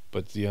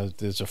 But,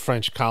 there's a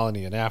French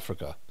colony in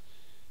Africa,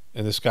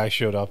 and this guy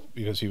showed up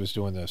because he was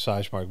doing the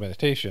Sajmark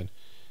meditation,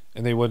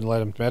 and they wouldn't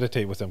let him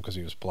meditate with him because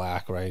he was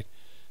black, right?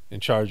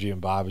 And Charji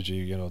and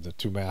Babaji, the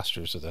two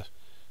masters of the,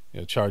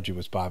 Charji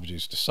was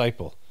Babaji's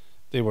disciple.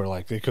 They were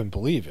like, they couldn't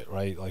believe it,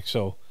 right? Like,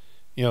 so,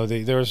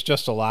 there was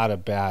just a lot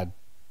of bad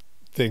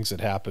things that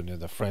happened in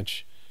the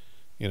French,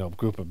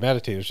 group of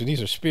meditators. And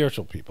these are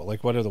spiritual people.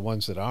 Like, what are the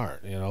ones that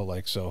aren't,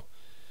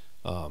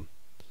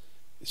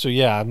 so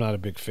yeah, I'm not a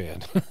big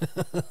fan,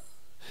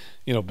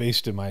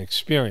 based in my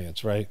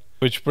experience, right?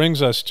 Which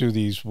brings us to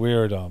these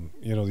weird,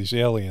 these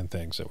alien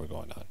things that were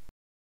going on.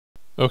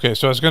 Okay,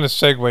 so I was going to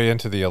segue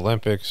into the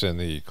Olympics and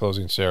the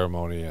closing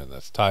ceremony and the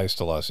ties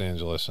to Los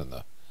Angeles and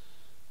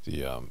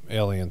the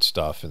alien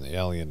stuff and the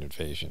alien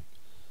invasion.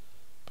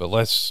 But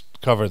let's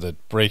cover the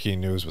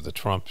breaking news with the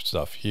Trump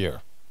stuff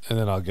here. And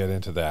then I'll get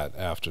into that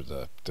after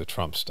the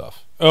Trump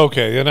stuff.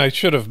 Okay, and I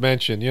should have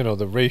mentioned,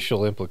 the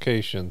racial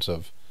implications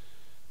of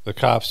the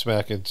cop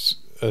smacking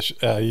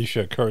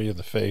Aisha Curry in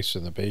the face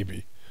and the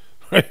baby,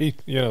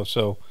 right?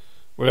 So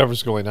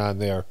whatever's going on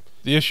there.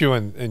 The issue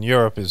in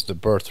Europe is the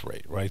birth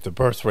rate, right? The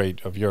birth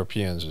rate of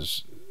Europeans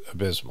is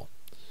abysmal.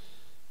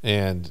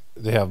 And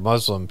they have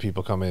Muslim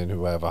people come in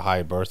who have a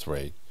high birth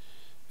rate,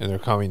 and they're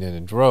coming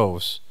in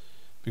droves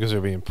because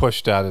they're being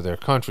pushed out of their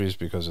countries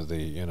because of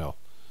the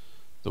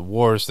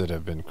wars that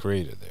have been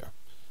created there.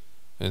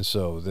 And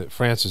so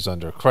France is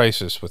under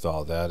crisis with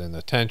all that and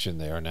the tension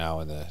there now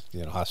and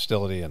the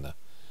hostility and the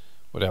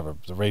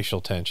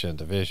racial tension,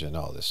 division,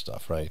 all this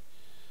stuff, right?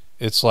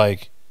 It's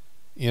like,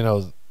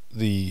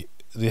 the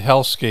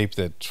hellscape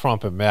that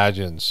Trump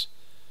imagines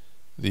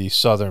the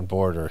southern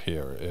border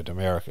here in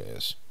America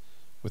is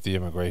with the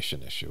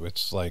immigration issue.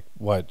 It's like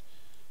what,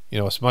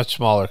 it's a much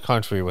smaller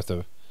country with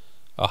a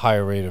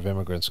higher rate of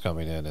immigrants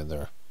coming in, and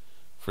they're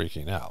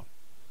freaking out.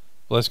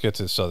 Let's get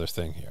to this other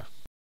thing here.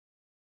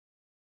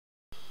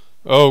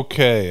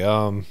 Okay,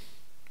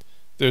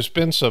 there's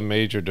been some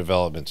major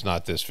developments,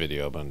 not this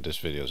video, but this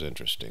video is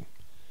interesting.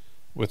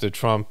 With the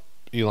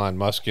Trump-Elon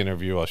Musk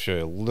interview, I'll show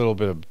you a little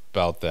bit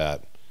about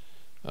that.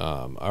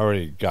 I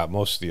already got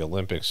most of the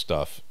Olympic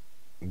stuff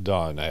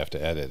done. I have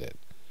to edit it.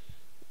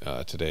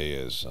 Today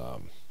is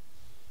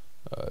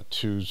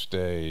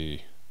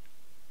Tuesday,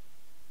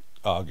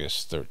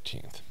 August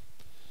 13th.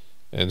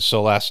 And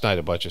so last night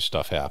a bunch of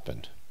stuff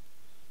happened.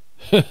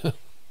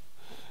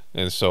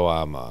 And so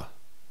I'm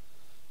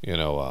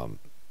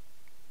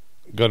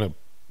gonna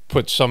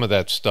put some of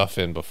that stuff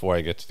in before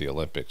I get to the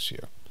Olympics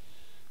here.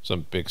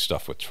 Some big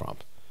stuff with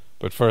Trump.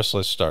 But first,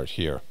 let's start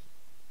here.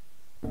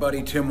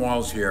 Buddy, Tim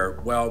Walz here.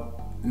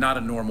 Well, not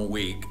a normal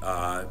week,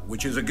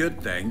 which is a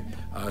good thing.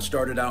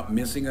 Started out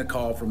missing a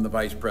call from the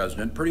vice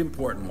president, pretty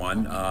important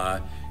one,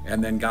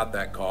 and then got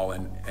that call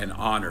and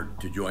honored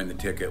to join the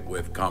ticket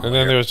with Kamala And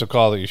then there was the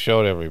call that you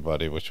showed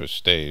everybody, which was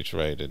staged,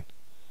 right? And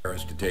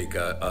to take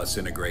us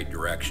in a great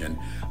direction.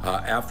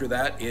 After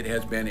that, it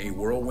has been a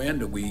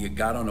whirlwind. We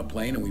got on a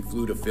plane and we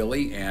flew to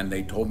Philly, and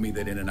they told me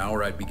that in an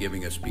hour I'd be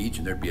giving a speech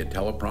and there'd be a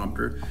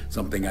teleprompter,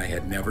 something I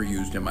had never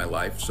used in my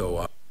life.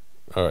 So,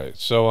 all right.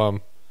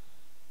 So,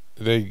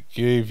 they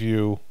gave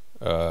you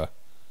a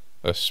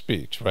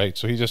speech, right?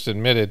 So he just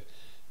admitted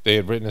they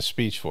had written a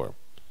speech for him.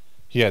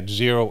 He had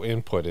zero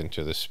input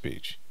into the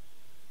speech,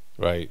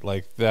 right?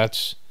 Like,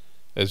 that's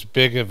as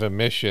big of a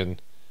mission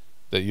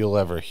that you'll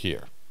ever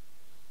hear.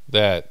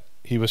 That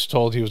he was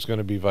told he was going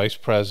to be vice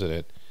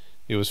president.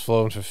 He was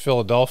flown to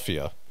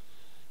Philadelphia,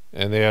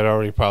 and they had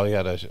already probably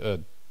had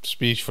a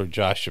speech for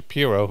Josh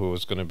Shapiro, who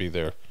was going to be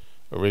their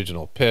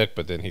original pick,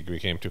 but then he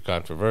became too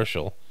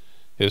controversial.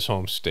 His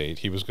home state,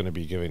 he was going to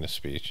be giving a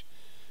speech,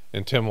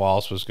 and Tim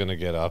Walz was going to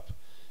get up,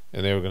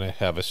 and they were going to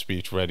have a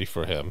speech ready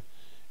for him,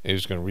 and he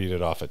was going to read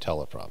it off a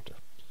teleprompter.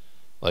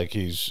 Like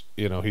he's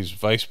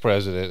vice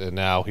president, and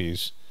now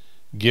he's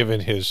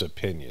given his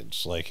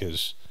opinions, like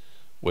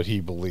what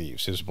he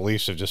believes. His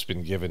beliefs have just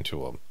been given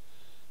to him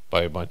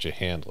by a bunch of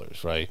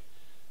handlers, right?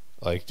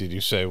 Like, did you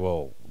say,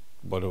 well,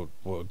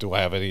 do I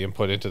have any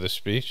input into the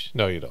speech?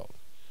 No, you don't.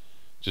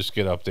 Just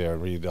get up there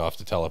and read off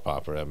the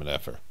teleprompter,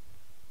 MNFer.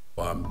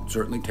 I'm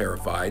certainly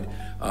terrified,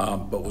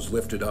 but was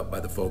lifted up by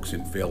the folks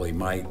in Philly.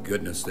 My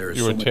goodness, there is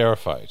You were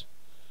terrified.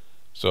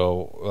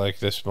 So, like,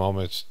 this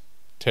moment's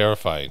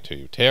terrifying to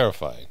you.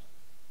 Terrifying.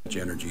 Much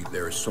energy,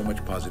 there is so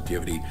much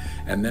positivity,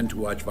 and then to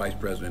watch Vice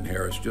President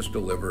Harris just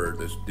deliver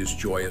this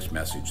joyous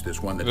message, this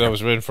one that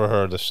was written for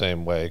her the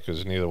same way,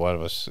 because neither one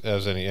of us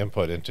has any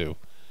input into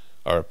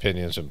our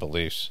opinions and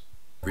beliefs.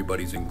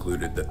 Everybody's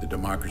included, that the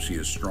democracy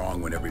is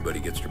strong when everybody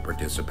gets to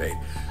participate.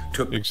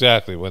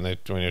 Exactly, when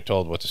you're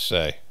told what to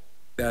say.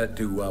 That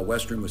to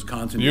Western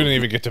Wisconsin. You didn't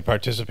even get to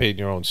participate in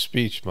your own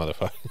speech,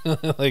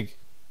 motherfucker. Like,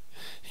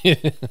 you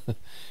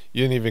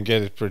didn't even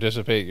get to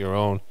participate in your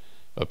own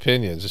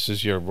opinions. This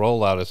is your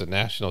rollout as a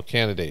national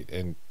candidate,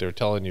 and they're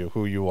telling you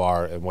who you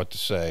are and what to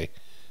say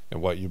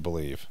and what you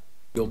believe.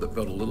 That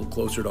felt a little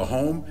closer to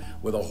home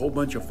with a whole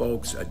bunch of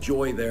folks.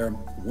 Joy there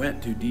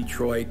went to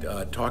Detroit,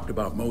 talked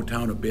about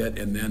Motown a bit,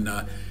 and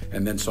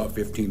then saw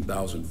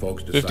 15,000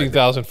 folks.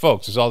 15,000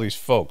 folks. There's all these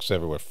folks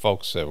everywhere.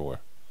 Folks everywhere.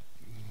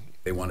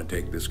 They want to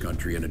take this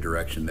country in a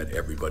direction that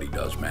everybody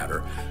does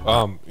matter.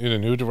 In a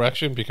new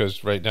direction,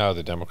 because right now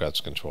the Democrats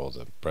control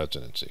the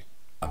presidency.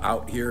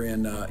 Out here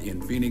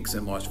in Phoenix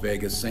and Las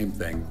Vegas, same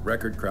thing.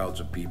 Record crowds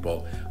of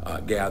people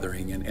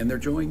gathering, and they're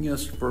joining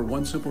us for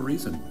one simple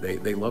reason.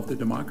 They love the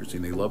democracy,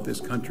 and they love this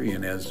country,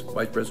 and as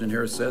Vice President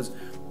Harris says,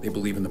 they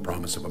believe in the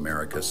promise of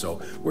America.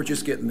 So we're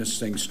just getting this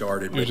thing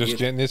started. You're just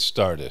getting it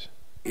started.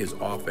 Is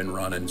off and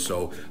running,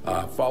 so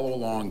follow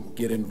along,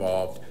 get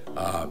involved,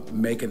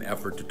 make an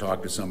effort to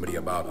talk to somebody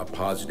about a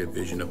positive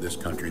vision of this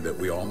country that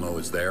we all know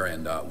is there,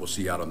 and we'll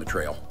see you out on the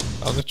trail.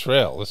 On the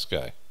trail, this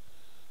guy.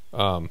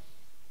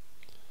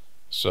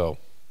 So,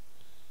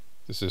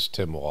 this is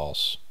Tim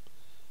Walz.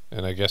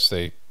 And I guess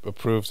they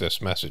approved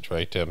this message,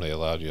 right, Tim? They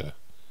allowed you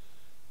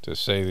to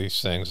say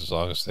these things as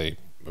long as they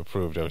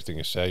approved everything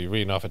you say. You're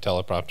reading off a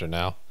teleprompter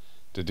now?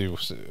 Did you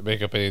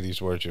make up any of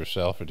these words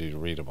yourself, or did you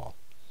read them all?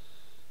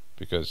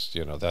 Because,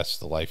 you know, that's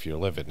the life you're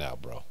living now,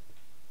 bro.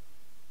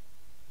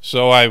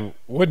 So I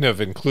wouldn't have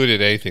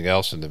included anything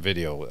else in the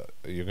video.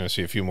 You're going to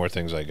see a few more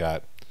things I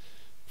got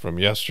from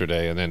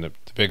yesterday, and then the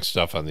big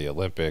stuff on the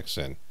Olympics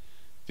and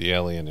the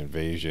alien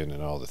invasion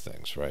and all the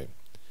things, right?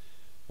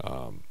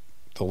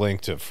 The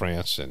link to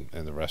France and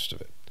the rest of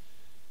it.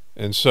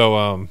 And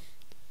so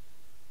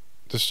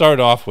to start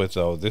off with,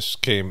 though, this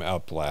came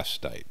out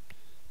last night.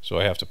 So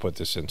I have to put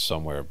this in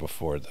somewhere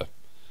before the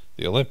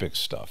Olympics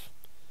stuff.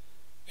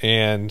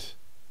 And,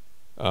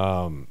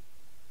 you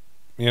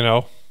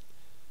know,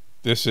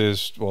 this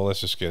is, well,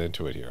 let's just get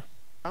into it here.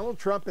 Donald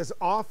Trump is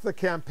off the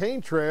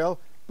campaign trail,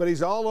 but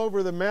he's all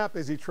over the map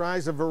as he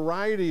tries a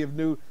variety of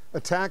new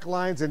attack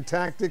lines and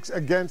tactics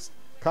against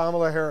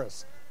Kamala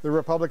Harris, the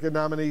Republican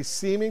nominee,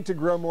 seeming to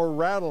grow more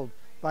rattled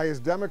by his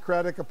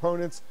Democratic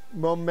opponent's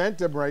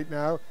momentum right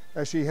now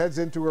as she heads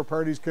into her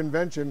party's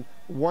convention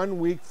 1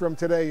 week from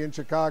today in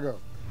Chicago.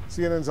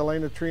 CNN's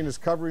Elena Trine is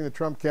covering the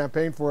Trump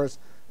campaign for us.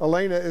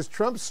 Elena, is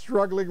Trump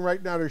struggling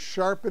right now to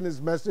sharpen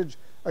his message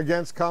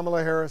against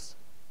Kamala Harris?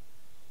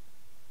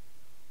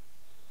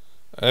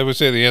 I would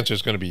say the answer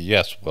is going to be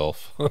yes,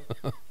 Wilf.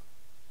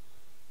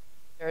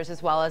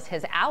 As well as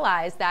his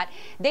allies, that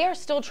they are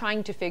still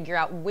trying to figure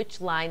out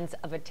which lines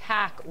of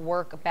attack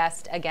work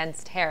best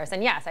against Harris.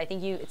 And yes, I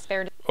think it's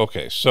fair to...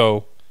 Okay,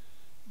 so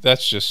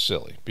that's just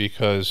silly,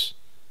 because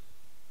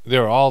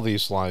there are all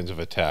these lines of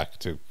attack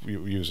to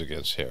use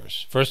against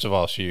Harris. First of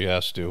all, she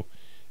has to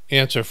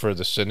answer for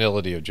the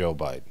senility of Joe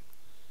Biden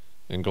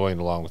and going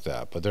along with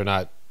that, but they're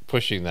not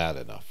pushing that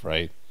enough,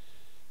 right?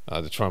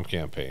 The Trump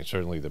campaign,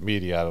 certainly the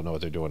media, I don't know what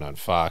they're doing on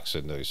Fox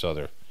and these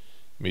other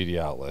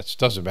media outlets.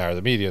 Doesn't matter.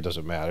 The media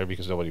doesn't matter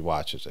because nobody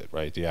watches it,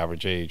 right? The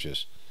average age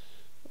is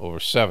over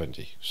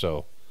 70.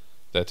 So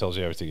that tells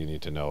you everything you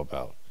need to know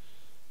about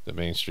the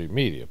mainstream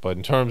media. But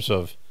in terms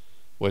of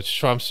what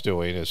Trump's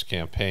doing, his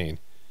campaign,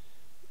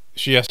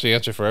 she has to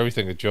answer for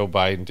everything that Joe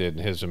Biden did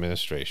in his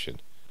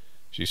administration.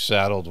 She's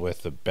saddled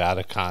with the bad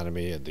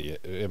economy and the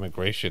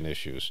immigration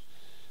issues,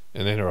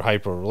 and then her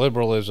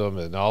hyper-liberalism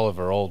and all of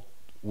her old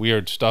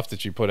weird stuff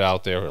that she put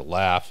out there, her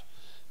laugh,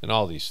 and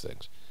all these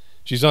things.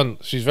 She's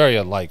very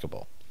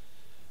unlikable.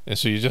 And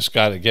so you just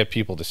got to get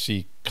people to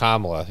see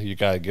Kamala. You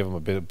got to give them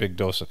a big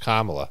dose of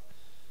Kamala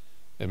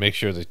and make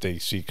sure that they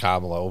see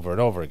Kamala over and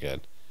over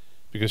again,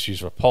 because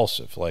she's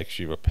repulsive, like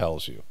she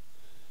repels you.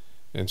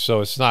 And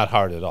so it's not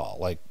hard at all.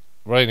 Like,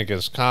 running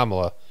against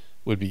Kamala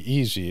would be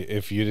easy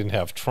if you didn't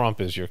have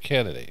Trump as your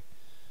candidate,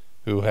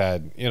 who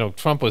had, you know,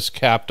 Trump was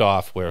capped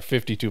off where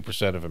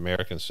 52% of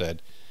Americans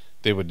said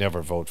they would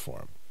never vote for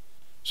him.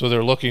 So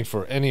they're looking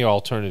for any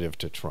alternative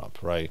to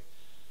Trump, right?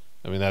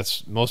 I mean,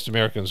 that's, most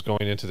Americans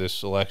going into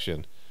this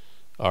election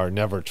are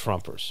never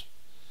Trumpers.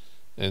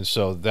 And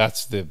so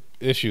that's the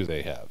issue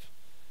they have.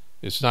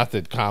 It's not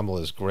that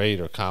Kamala's great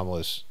or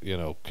Kamala's, you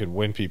know, can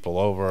win people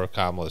over.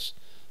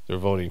 They're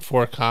voting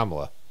for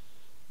Kamala.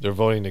 They're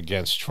voting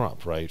against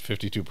Trump, right?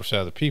 52%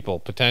 of the people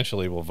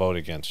potentially will vote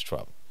against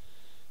Trump.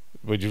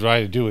 What you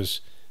try to do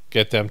is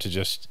get them to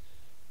just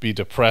be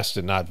depressed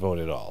and not vote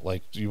at all.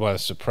 Like, you want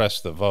to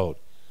suppress the vote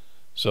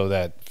so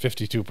that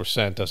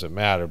 52% doesn't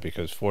matter,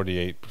 because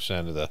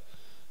 48% of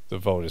the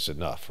vote is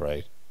enough,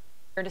 right?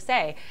 Fair to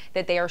say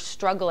that they are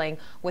struggling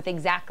with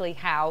exactly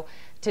how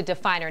to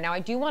define her. Now, I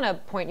do want to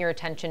point your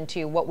attention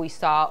to what we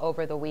saw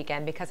over the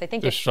weekend, because I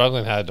think they're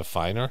struggling how to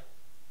define her.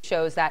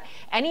 Shows that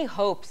any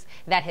hopes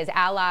that his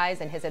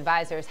allies and his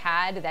advisors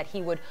had that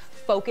he would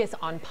focus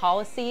on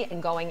policy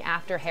and going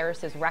after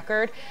Harris's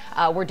record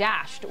were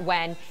dashed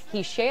when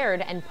he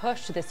shared and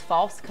pushed this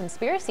false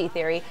conspiracy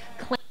theory.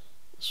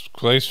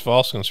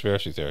 False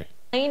conspiracy theory.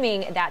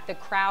 Claiming that the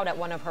crowd at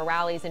one of her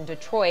rallies in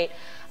Detroit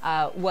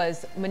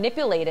was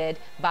manipulated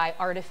by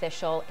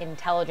artificial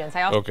intelligence.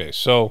 Okay,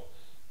 so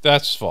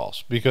that's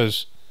false,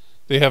 because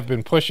they have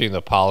been pushing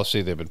the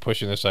policy. They've been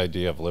pushing this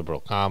idea of liberal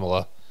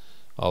Kamala,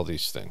 all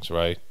these things,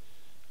 right?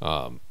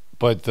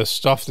 But the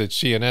stuff that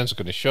CNN's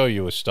going to show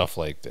you is stuff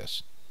like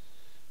this.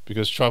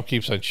 Because Trump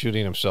keeps on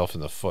shooting himself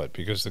in the foot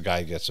because the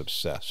guy gets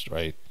obsessed,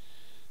 right?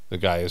 The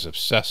guy is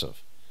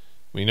obsessive.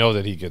 We know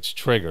that he gets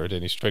triggered,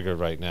 and he's triggered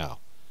right now.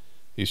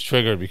 He's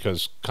triggered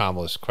because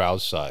Kamala's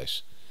crowd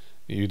size.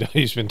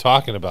 He's been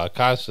talking about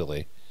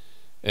constantly,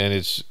 and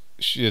it's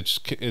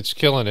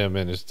killing him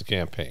in his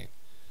campaign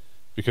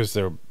because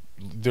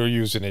they're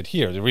using it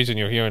here. The reason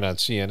you're hearing on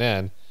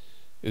CNN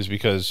is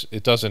because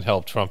it doesn't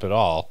help Trump at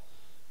all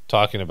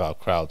talking about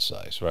crowd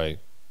size, right?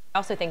 I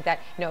also think that,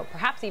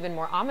 perhaps even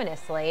more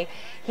ominously,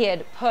 he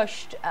had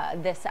pushed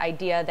this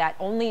idea that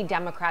only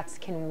Democrats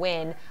can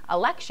win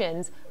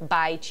elections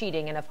by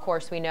cheating. And of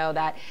course, we know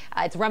that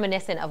it's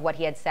reminiscent of what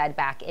he had said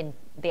back in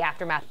the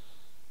aftermath.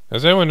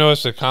 Has anyone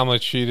noticed that Kamala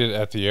cheated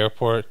at the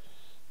airport?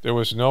 There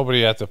was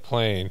nobody at the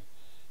plane,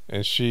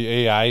 and she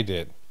AI'd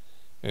it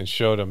and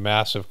showed a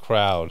massive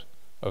crowd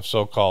of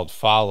so-called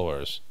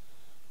followers,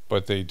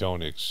 but they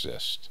don't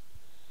exist.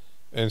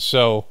 And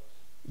so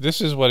this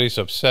is what he's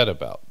upset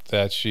about,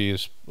 that she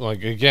is,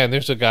 like, again,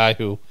 there's a guy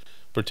who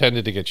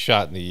pretended to get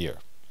shot in the ear,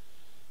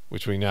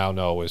 which we now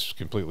know is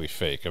completely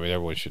fake. I mean,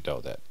 everyone should know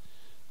that.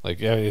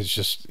 Like,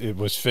 it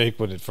was fake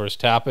when it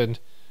first happened,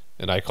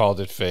 and I called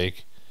it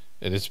fake,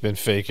 and it's been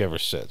fake ever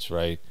since,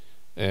 right?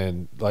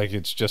 And, like,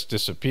 it's just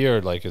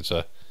disappeared, like it's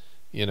a,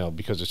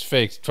 because it's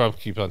fake. Trump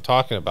keeps on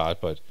talking about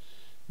it, but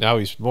now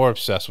he's more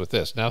obsessed with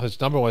this. Now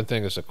his number one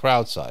thing is the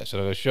crowd size,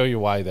 and I'm going to show you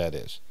why that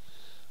is.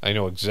 I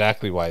know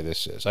exactly why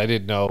this is. I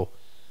didn't know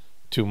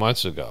 2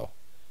 months ago,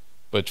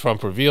 but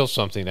Trump revealed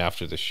something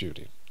after the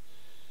shooting.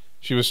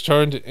 She was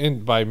turned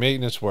in by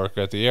maintenance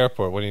worker at the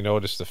airport when he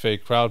noticed the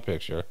fake crowd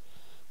picture,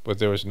 but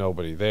there was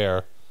nobody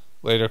there.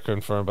 Later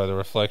confirmed by the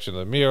reflection of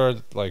the mirror,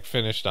 like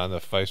finished on the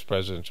vice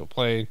presidential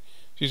plane.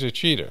 She's a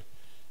cheater.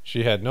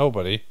 She had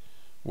nobody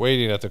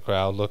waiting at the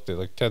crowd, looked at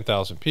like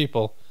 10,000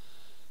 people.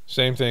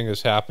 Same thing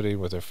is happening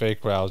with their fake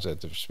crowds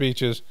at their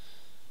speeches.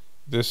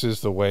 This is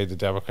the way the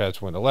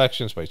Democrats win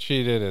elections, by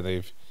cheating, and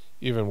they've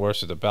even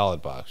worse at the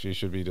ballot box. She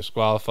should be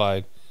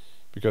disqualified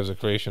because of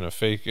creation of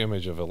fake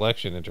image of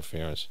election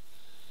interference.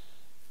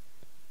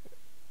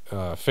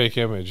 Fake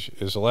image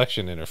is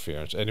election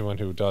interference. Anyone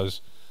who does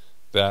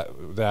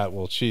that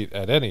will cheat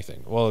at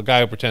anything. Well, a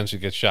guy who pretends to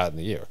get shot in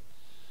the ear,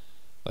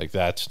 like,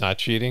 that's not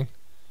cheating.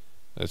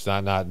 It's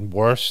not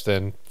worse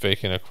than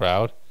faking a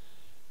crowd.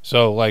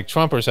 So, like,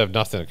 Trumpers have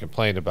nothing to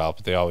complain about,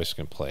 but they always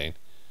complain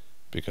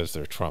because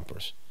they're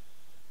Trumpers.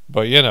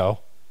 But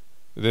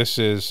this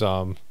is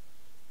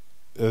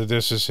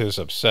his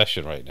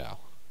obsession right now.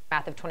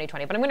 Of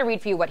 2020. But I'm going to read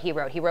for you what he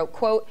wrote. He wrote,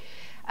 quote,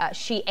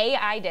 she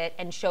AI'd it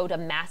and showed a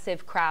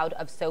massive crowd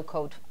of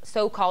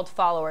so-called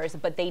followers,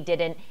 but they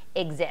didn't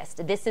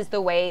exist. This is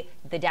the way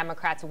the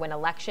Democrats win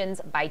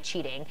elections, by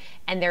cheating,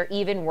 and they're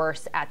even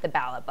worse at the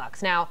ballot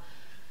box. Now,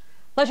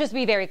 let's just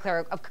be very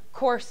clear. Of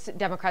course,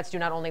 Democrats do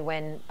not only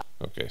win.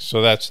 Okay,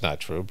 so that's not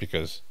true,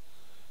 because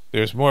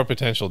there's more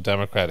potential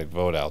Democratic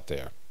vote out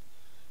there.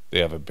 They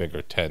have a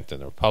bigger tent than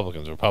the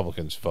Republicans.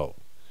 Republicans vote.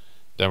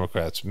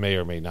 Democrats may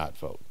or may not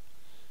vote.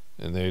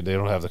 And they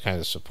don't have the kind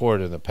of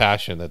support and the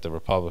passion that the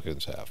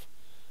Republicans have,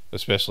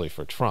 especially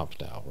for Trump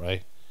now,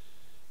 right?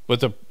 But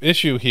the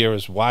issue here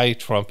is why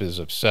Trump is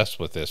obsessed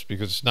with this,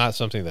 because it's not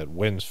something that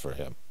wins for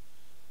him.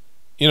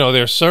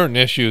 There are certain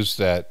issues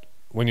that,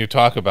 when you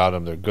talk about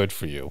them, they're good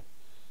for you,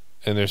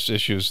 and there's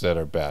issues that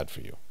are bad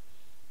for you.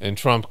 And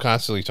Trump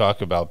constantly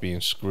talked about being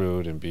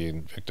screwed and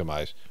being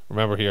victimized.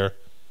 Remember here,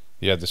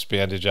 he had this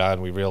bandage on.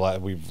 We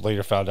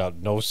later found out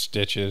no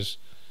stitches,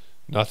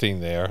 nothing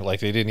there. Like,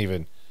 they didn't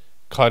even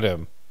cut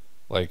him,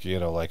 like,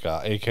 like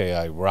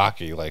AKA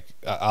Rocky, like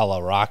a la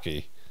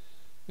Rocky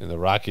in the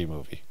Rocky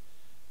movie.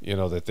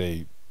 That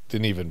they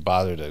didn't even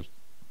bother to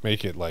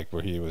make it like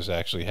where he was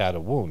actually had a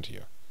wound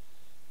here.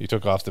 He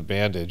took off the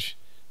bandage.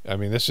 I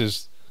mean, this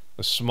is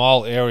a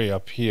small area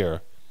up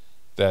here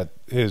that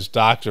his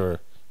doctor,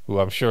 who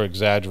I'm sure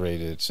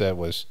exaggerated, said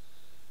was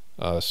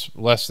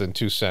less than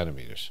 2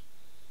 centimeters.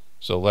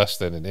 So less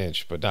than an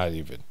inch, but not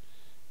even.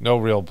 No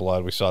real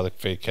blood. We saw the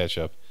fake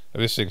ketchup.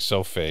 And this thing's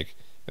so fake.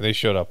 And they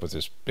showed up with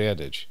this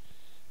bandage.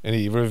 And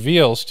he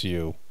reveals to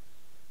you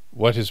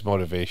what his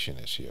motivation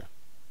is here.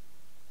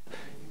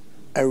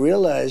 I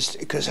realized,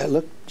 because I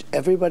looked,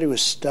 everybody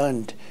was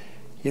stunned.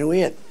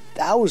 We had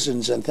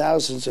thousands and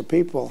thousands of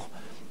people.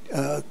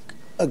 A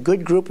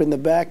good group in the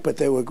back, but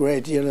they were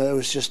great. It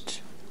was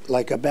just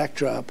like a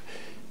backdrop.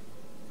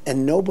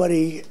 And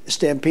nobody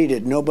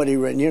stampeded, nobody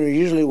ran.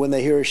 Usually when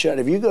they hear a shot,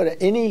 if you go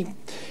to any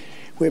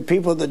where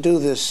people that do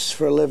this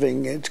for a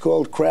living, it's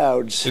called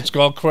crowds. It's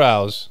called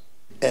crowds.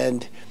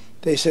 And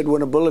they said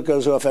when a bullet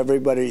goes off,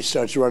 everybody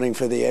starts running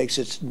for the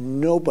exits.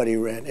 Nobody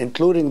ran,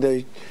 including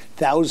the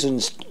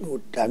thousands,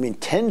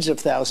 tens of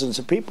thousands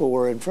of people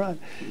were in front.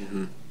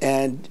 Mm-hmm.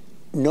 And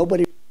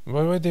nobody...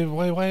 Why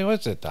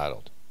was it,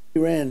 Donald?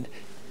 Ran,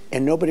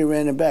 and nobody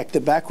ran him back.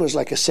 The back was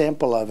like a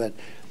sample of it.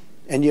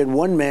 And you had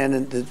one man,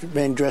 and the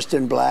man dressed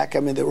in black.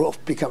 They were all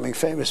becoming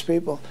famous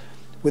people,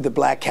 with a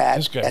black hat.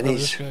 This guy, and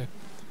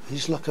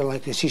he's looking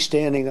like this. He's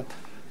standing up.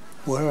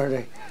 Where are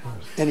they?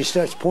 And he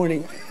starts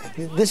pointing.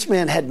 This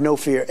man had no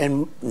fear,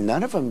 and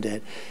none of them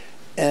did.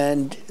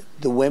 And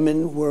the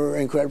women were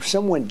incredible.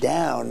 Some went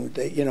down,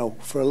 you know,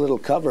 for a little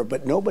cover,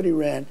 but nobody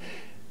ran.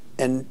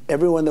 And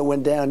everyone that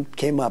went down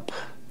came up.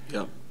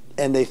 Yeah.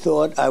 And they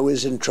thought I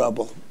was in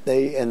trouble.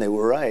 And they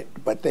were right,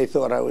 but they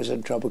thought I was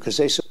in trouble because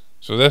they saw.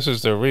 So this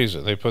is their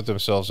reason. They put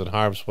themselves in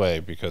harm's way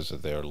because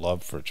of their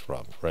love for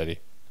Trump. Ready?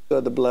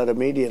 The blood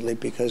immediately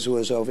because it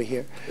was over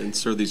here. And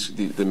sir,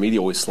 the media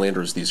always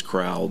slanders these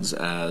crowds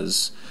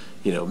as,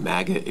 you know,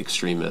 MAGA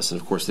extremists,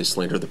 and of course they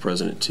slander the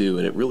president too.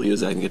 And it really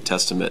is, I think, a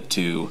testament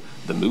to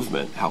the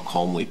movement, how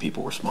calmly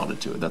people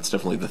responded to it. That's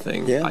definitely the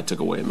thing I took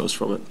away most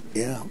from it.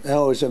 Yeah, that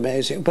was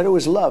amazing. But it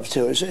was love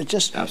too. It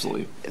just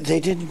absolutely. They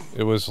didn't.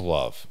 It was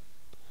love.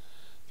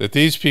 That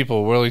these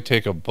people really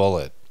take a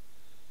bullet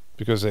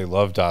because they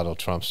love Donald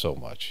Trump so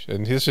much.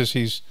 And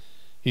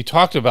he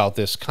talked about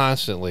this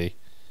constantly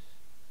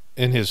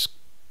in his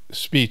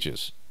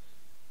speeches.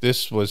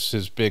 This was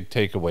his big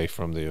takeaway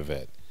from the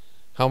event.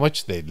 How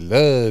much they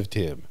loved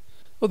him.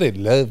 Oh, they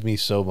love me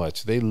so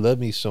much. They love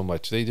me so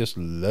much. They just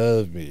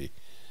love me.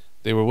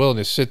 They were willing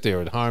to sit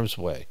there in harm's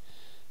way.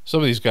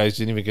 Some of these guys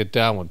didn't even get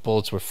down when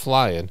bullets were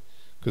flying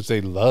because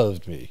they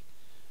loved me.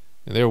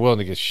 And they were willing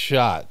to get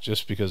shot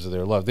just because of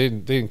their love. They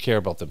didn't care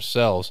about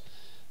themselves.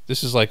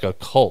 This is like a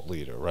cult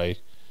leader, right?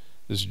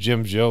 This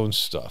Jim Jones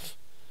stuff.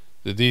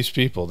 That these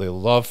people, they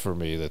love for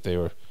me, that they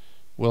were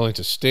willing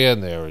to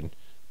stand there and,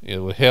 you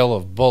know, with hail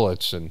of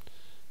bullets and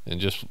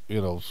just,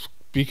 you know,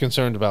 be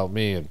concerned about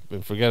me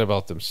and forget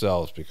about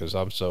themselves because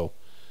I'm so,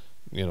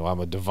 you know, I'm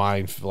a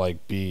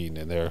divine-like being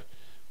and they're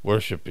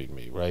worshiping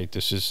me, right?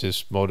 This is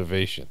his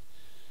motivation.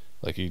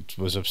 Like he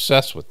was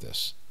obsessed with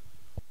this.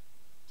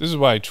 This is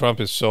why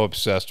Trump is so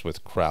obsessed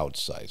with crowd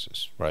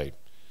sizes, right?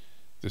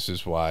 This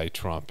is why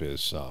Trump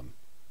is,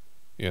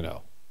 you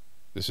know,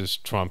 this is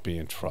Trump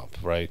being Trump,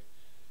 right?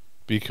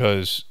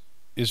 Because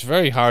it's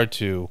very hard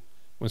to,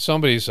 when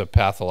somebody's a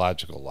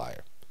pathological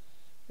liar,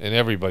 and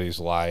everybody's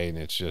lying,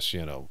 it's just,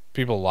 you know,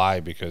 people lie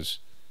because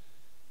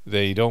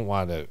they don't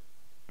want to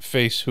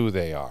face who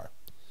they are.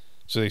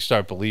 So they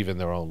start believing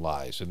their own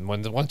lies. And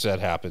once that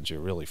happens, you're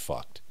really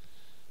fucked.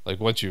 Like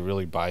once you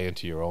really buy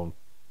into your own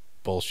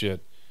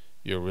bullshit,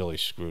 you're really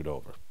screwed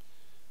over.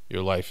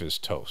 Your life is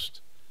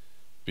toast.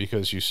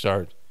 Because you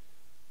start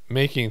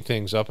making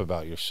things up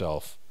about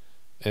yourself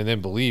and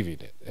then believing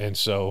it. And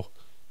so,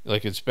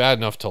 like, it's bad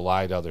enough to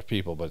lie to other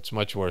people, but it's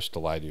much worse to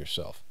lie to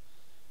yourself.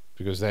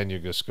 Because then you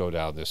just go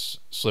down this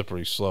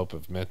slippery slope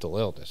of mental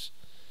illness.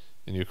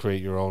 And you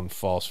create your own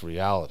false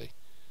reality.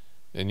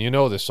 And you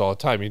know this all the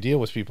time. You deal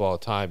with people all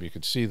the time. You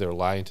can see they're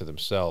lying to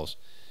themselves.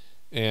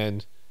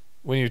 And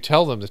when you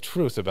tell them the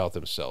truth about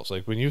themselves,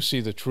 like when you see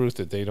the truth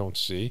that they don't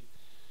see,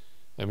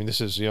 I mean,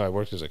 this is, you know, I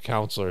worked as a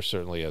counselor,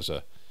 certainly as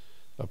a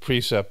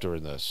preceptor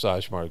in the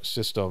Sajmark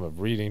system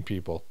of reading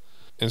people.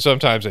 And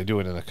sometimes I do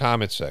it in the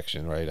comment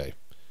section, right? I,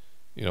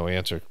 you know,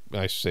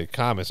 I say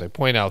comments. I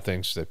point out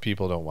things that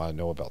people don't want to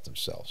know about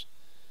themselves.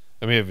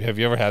 I mean, have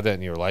you ever had that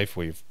in your life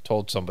where you've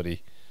told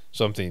somebody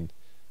something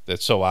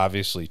that's so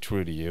obviously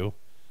true to you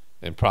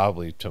and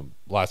probably to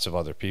lots of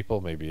other people,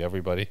 maybe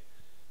everybody,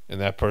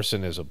 and that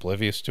person is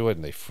oblivious to it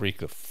and they freak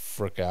the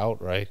frick out,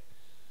 right?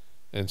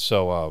 And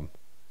so,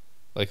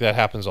 like that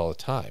happens all the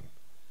time.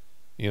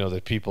 You know,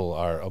 that people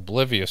are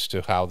oblivious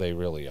to how they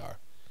really are.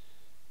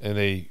 And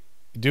they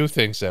do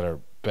things that are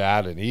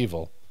bad and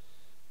evil,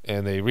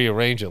 and they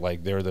rearrange it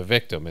like they're the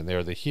victim and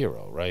they're the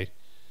hero, right?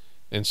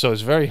 And so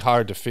it's very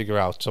hard to figure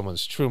out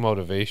someone's true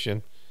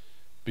motivation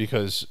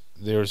because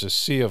there's a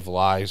sea of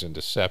lies and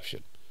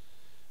deception.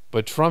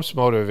 But Trump's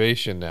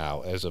motivation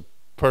now as a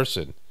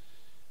person,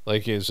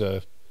 like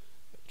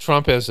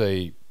Trump as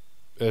a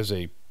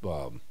reality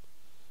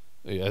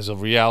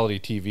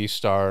TV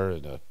star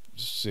and a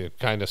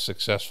kind of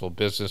successful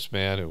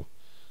businessman who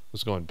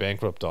was going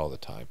bankrupt all the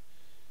time,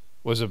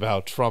 was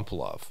about Trump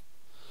love.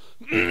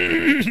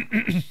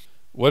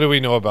 What do we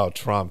know about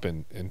Trump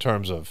in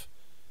terms of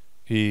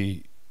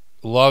he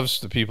loves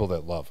the people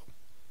that love him?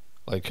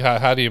 Like,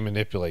 how do you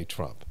manipulate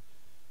Trump?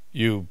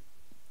 You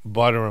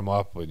butter him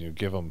up when you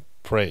give him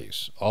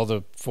praise. All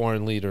the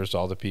foreign leaders,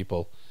 all the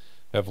people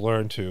have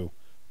learned to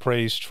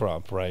praise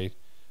Trump, right?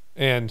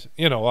 And,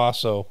 you know,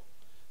 also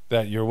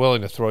that you're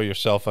willing to throw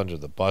yourself under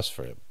the bus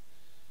for him.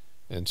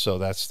 And so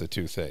that's the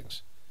two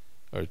things.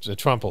 Or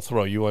Trump will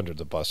throw you under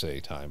the bus at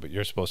any time, but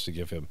you're supposed to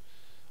give him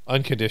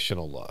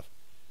unconditional love.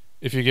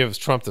 If you give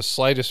Trump the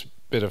slightest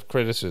bit of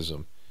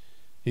criticism,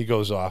 he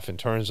goes off and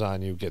turns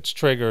on you, gets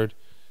triggered,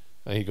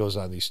 and he goes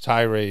on these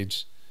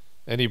tirades.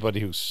 Anybody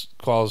who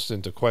calls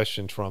into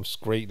question Trump's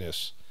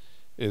greatness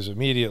is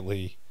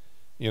immediately,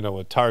 you know,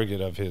 a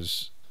target of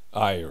his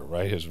ire,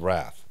 right? His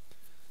wrath.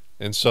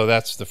 And so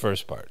that's the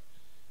first part.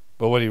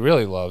 But what he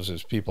really loves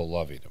is people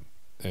loving him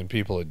and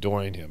people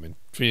adoring him and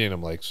treating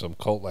him like some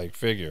cult-like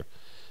figure.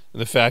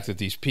 And the fact that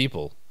these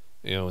people,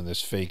 you know, in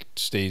this fake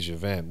stage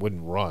event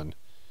wouldn't run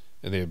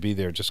and they would be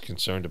there just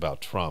concerned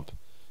about Trump.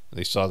 And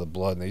they saw the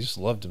blood and they just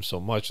loved him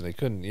so much and they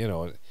couldn't, you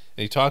know, and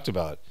he talked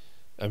about it.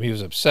 I mean, he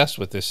was obsessed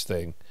with this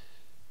thing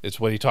It's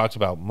what he talked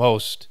about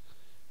most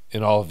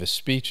in all of his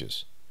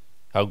speeches,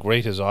 how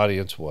great his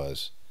audience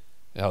was,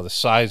 and how the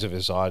size of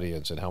his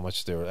audience and how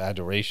much their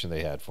adoration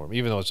they had for him.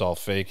 Even though it's all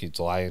fake, he's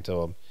lying to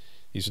them.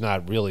 He's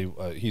not really.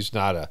 He's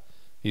not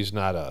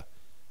a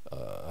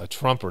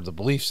Trumper. The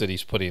beliefs that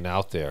he's putting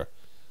out there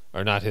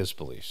are not his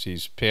beliefs.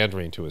 He's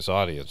pandering to his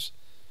audience,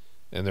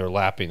 and they're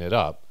lapping it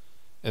up.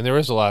 And there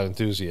is a lot of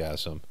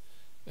enthusiasm,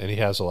 and he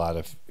has a lot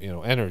of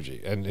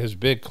energy. And his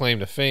big claim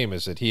to fame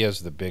is that he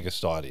has the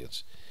biggest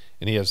audience,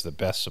 and he has the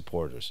best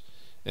supporters.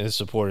 And his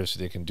supporters,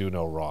 they can do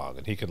no wrong.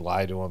 And he can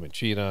lie to them and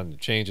cheat on and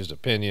change his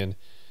opinion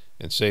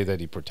and say that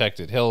he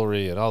protected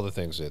Hillary and all the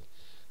things that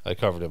I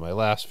covered in my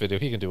last video.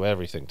 He can do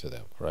everything to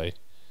them, right?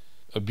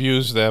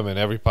 Abuse them in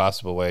every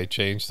possible way,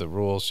 change the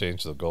rules,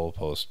 change the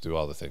goalposts, do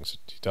all the things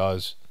that he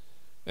does,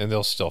 and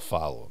they'll still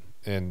follow him.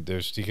 And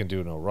he can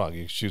do no wrong. He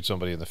can shoot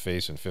somebody in the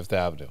face in Fifth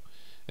Avenue.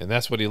 And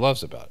that's what he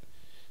loves about it.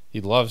 He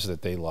loves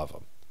that they love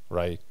him,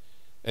 right?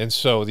 And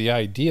so the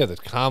idea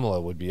that Kamala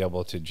would be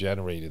able to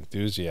generate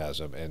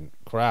enthusiasm and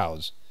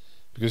crowds,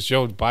 because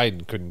Joe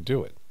Biden couldn't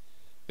do it.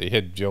 They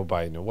hid Joe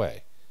Biden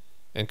away.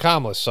 And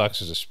Kamala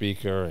sucks as a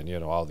speaker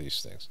and, all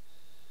these things.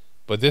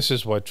 But this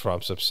is what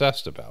Trump's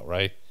obsessed about,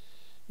 right?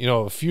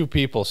 A few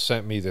people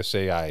sent me this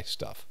AI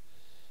stuff.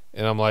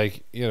 And I'm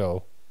like,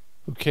 who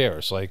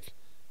cares? Like,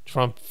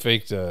 Trump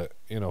faked a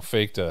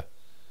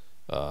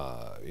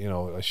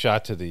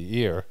shot to the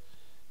ear.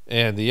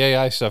 And the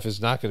AI stuff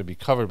is not going to be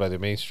covered by the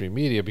mainstream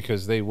media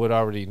because they would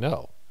already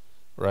know,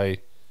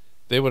 right?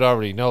 They would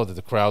already know that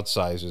the crowd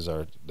sizes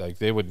are, like,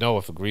 they would know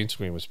if a green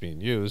screen was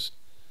being used,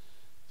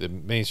 the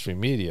mainstream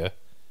media,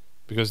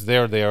 because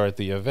they're there at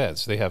the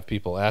events. They have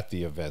people at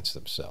the events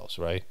themselves,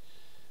 right?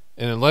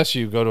 And unless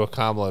you go to a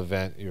Kamala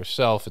event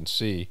yourself and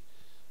see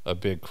a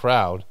big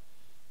crowd,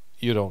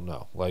 you don't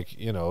know. Like,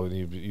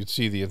 you'd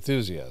see the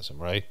enthusiasm,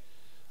 right?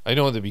 I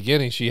know in the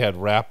beginning she had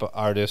rap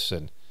artists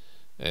and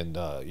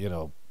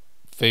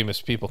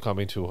famous people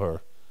coming to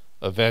her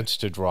events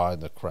to draw in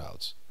the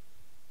crowds.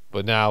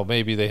 But now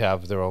maybe they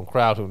have their own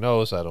crowd. Who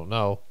knows? I don't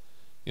know.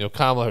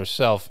 Kamala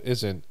herself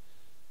isn't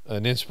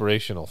an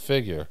inspirational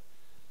figure,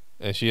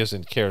 and she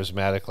isn't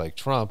charismatic like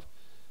Trump,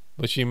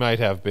 but she might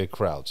have big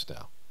crowds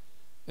now.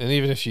 And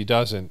even if she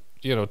doesn't,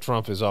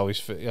 Trump is always,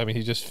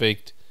 he just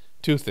faked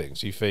two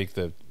things. He faked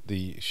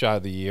the shot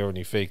of the year, and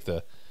he faked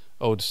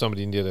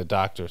somebody needed a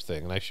doctor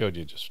thing. And I showed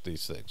you just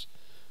these things.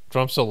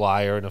 Trump's a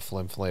liar and a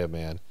flim-flam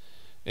man,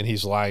 and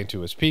he's lying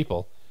to his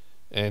people,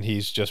 and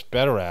he's just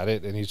better at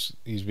it, and he's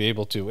be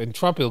able to. And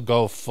Trump will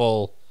go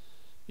full,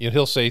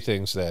 he'll say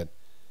things that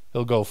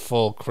he'll go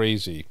full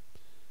crazy,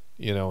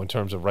 in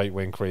terms of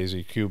right-wing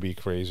crazy, QB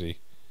crazy,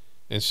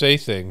 and say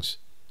things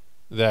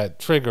that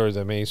trigger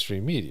the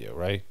mainstream media,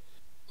 right?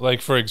 Like,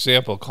 for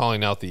example,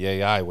 calling out the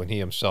AI when he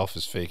himself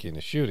is faking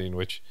a shooting,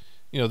 which,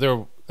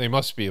 they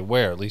must be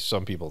aware, at least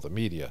some people in the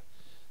media,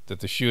 that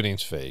the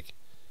shooting's fake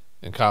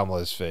and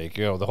Kamala is fake.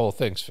 The whole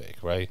thing's fake,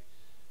 right?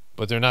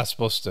 But they're not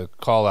supposed to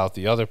call out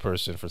the other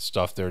person for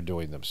stuff they're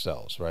doing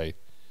themselves, right?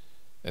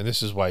 And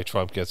this is why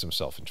Trump gets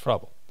himself in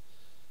trouble.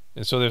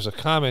 And so there's a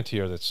comment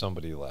here that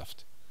somebody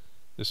left.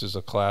 This is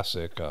a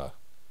classic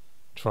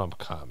Trump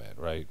comment,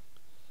 right?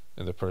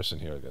 And the person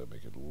here, I got to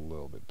make it a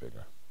little bit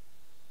bigger.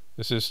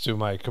 This is to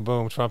my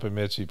kaboom. Trump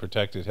admits he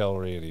protected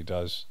Hillary and he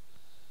does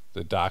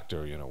the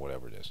doctor,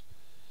 whatever it is.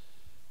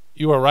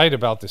 You are right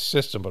about the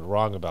system, but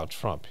wrong about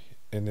Trump.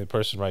 And the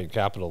person writing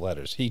capital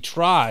letters. He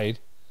tried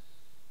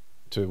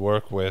to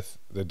work with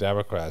the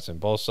Democrats, and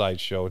both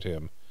sides showed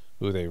him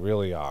who they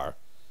really are,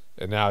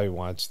 and now he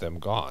wants them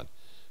gone.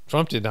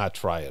 Trump did not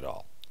try at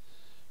all.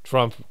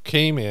 Trump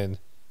came in,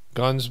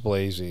 guns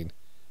blazing.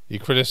 He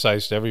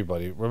criticized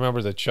everybody.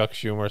 Remember the Chuck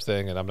Schumer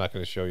thing? And I'm not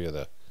going to show you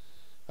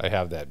I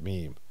have that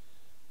meme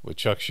where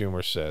Chuck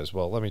Schumer says,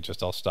 well,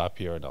 I'll stop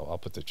here and I'll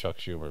put the Chuck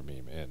Schumer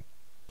meme in.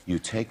 You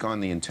take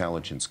on the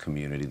intelligence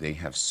community, they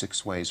have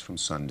 6 ways from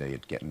Sunday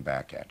at getting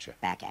back at you.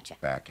 Back at you.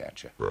 Back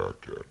at you.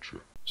 Back at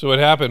you. So what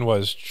happened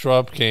was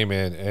Trump came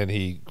in and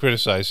he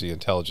criticized the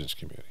intelligence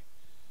community.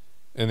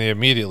 And they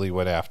immediately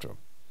went after him.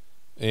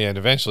 And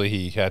eventually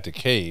he had to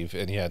cave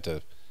and he had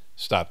to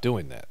stop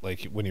doing that.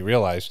 Like when he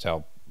realized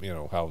how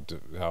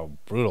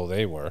brutal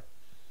they were.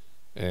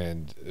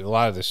 And a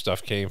lot of this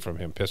stuff came from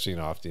him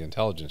pissing off the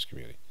intelligence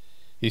community.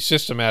 He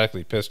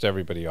systematically pissed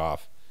everybody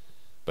off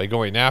by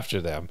going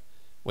after them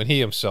when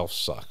he himself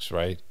sucks,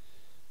 right?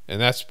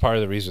 And that's part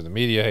of the reason the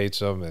media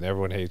hates him and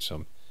everyone hates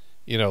him.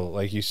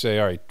 Like you say,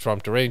 all right,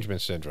 Trump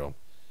derangement syndrome.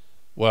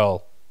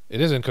 Well, it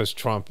isn't because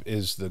Trump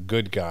is the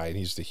good guy and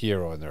he's the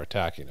hero and they're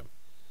attacking him.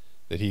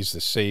 That he's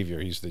the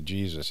savior, he's the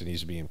Jesus, and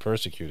he's being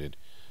persecuted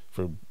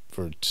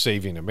for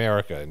saving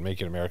America and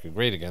making America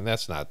great again.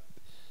 That's not,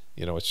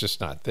 it's just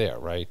not there,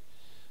 right?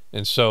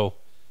 And so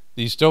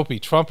these dopey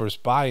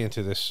Trumpers buy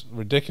into this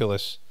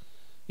ridiculous,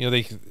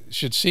 they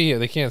should see,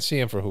 they can't see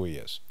him for who he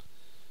is.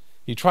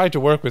 He tried to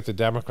work with the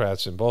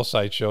Democrats and both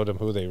sides showed him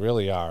who they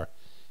really are,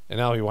 and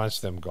now he wants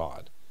them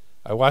gone.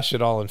 I watched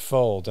it all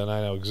unfold and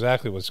I know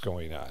exactly what's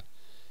going on.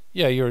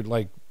 Yeah, you're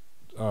like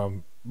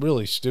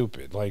really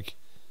stupid. Like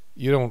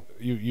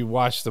you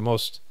watch the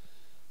most,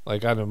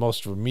 like on the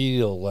most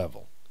remedial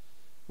level,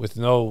 with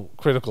no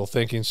critical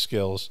thinking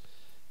skills.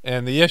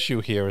 And the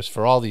issue here is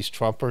for all these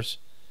Trumpers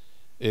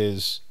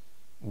is,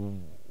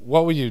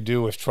 what would you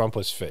do if Trump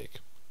was fake?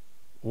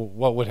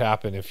 What would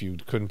happen if you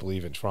couldn't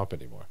believe in Trump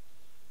anymore?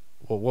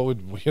 What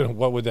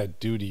would that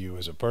do to you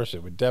as a person?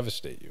 It would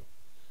devastate you.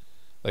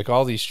 Like,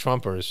 all these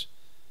Trumpers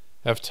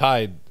have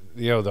tied,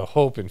 the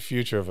hope and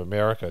future of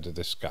America to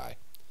this guy.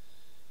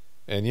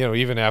 And,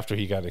 even after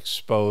he got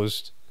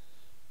exposed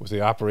with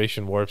the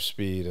Operation Warp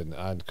Speed and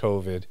on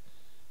COVID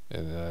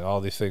and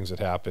all these things that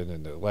happened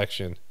in the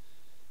election,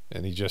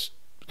 and he just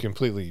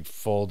completely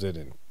folded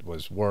and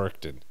was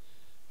worked, and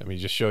he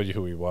just showed you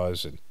who he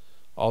was, and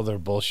all their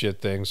bullshit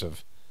things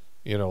of,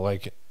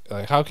 like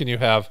how can you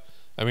have,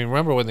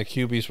 remember when the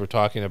Cubies were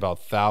talking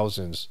about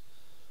thousands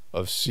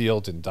of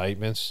sealed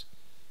indictments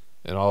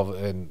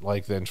and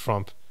then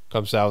Trump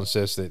comes out and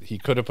says that he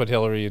could have put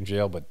Hillary in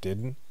jail but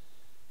didn't.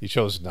 He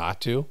chose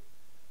not to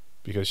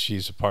because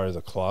she's a part of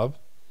the club,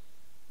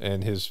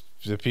 and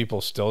the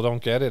people still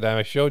don't get it. And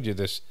I showed you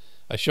this.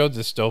 I showed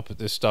this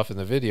stuff in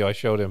the video. I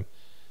showed him,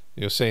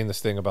 saying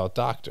this thing about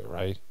doctor,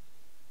 right?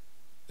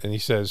 And he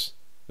says,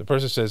 the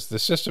person says, the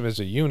system is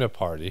a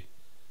uniparty.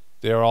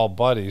 They are all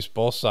buddies.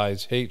 Both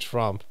sides hate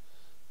Trump,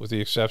 with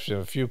the exception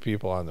of a few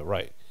people on the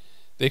right.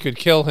 They could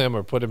kill him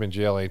or put him in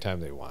jail anytime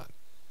they want.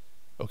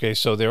 Okay,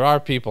 so there are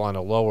people on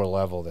a lower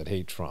level that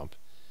hate Trump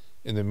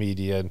in the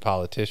media and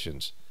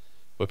politicians.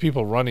 But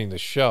people running the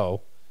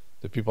show,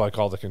 the people I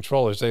call the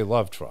controllers, they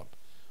love Trump.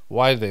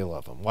 Why do they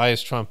love him? Why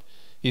is Trump...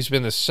 He's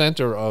been the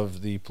center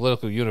of the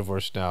political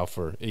universe now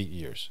for 8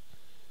 years.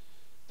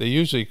 They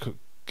usually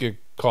get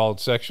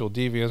called sexual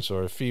deviants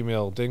or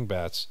female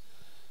dingbats.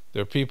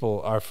 Their people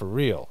are for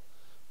real,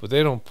 but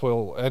they don't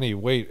pull any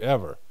weight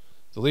ever.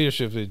 The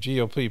leadership of the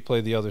GOP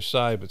play the other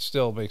side, but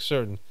still make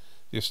certain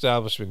the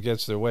establishment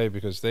gets their way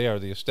because they are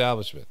the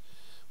establishment.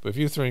 But if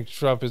you think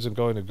Trump isn't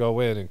going to go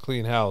in and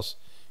clean house,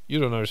 you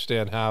don't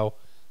understand how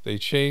they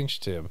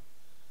changed him.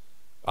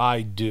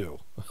 I do.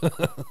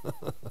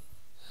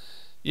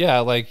 Yeah,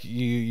 like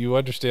you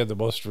understand the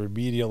most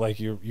remedial, like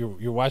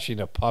you're watching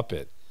a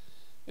puppet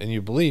and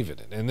you believe in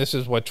it. And this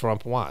is what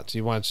Trump wants. He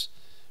wants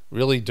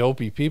really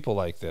dopey people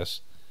like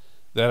this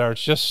that are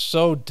just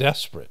so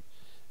desperate.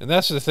 And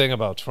that's the thing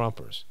about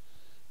Trumpers.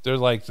 They're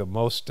like the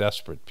most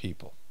desperate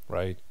people,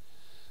 right?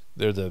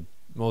 They're the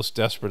most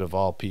desperate of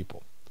all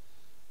people.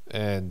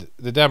 And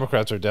the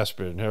Democrats are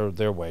desperate in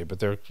their way, but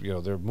their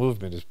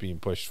movement is being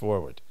pushed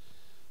forward.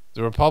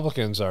 The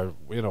Republicans are,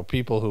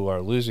 people who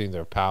are losing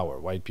their power,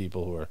 white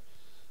people who are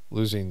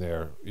losing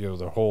their,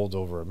 their hold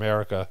over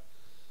America,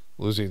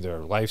 losing their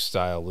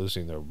lifestyle,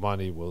 losing their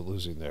money,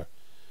 losing their,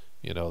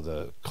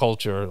 the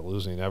culture,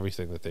 losing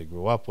everything that they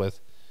grew up with.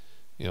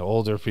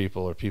 Older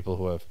people or people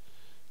who have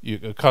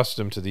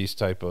accustomed to these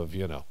type of,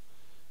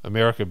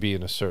 America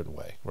being a certain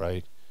way,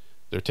 right?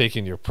 They're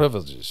taking your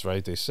privileges,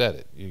 right? They said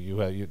it.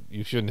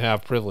 You shouldn't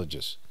have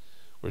privileges.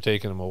 We're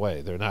taking them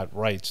away. They're not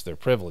rights, they're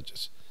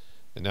privileges.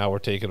 And now we're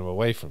taking them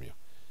away from you.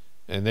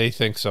 And they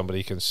think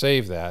somebody can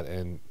save that,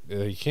 and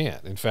they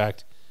can't. In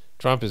fact,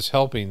 Trump is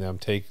helping them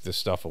take the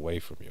stuff away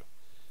from you.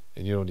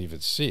 And you don't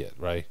even see it,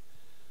 right?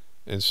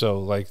 And so,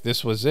 like,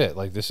 this was it.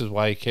 Like, this is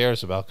why he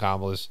cares about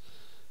Kamala's,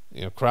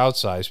 crowd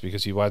size,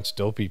 because he wants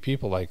dopey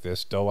people like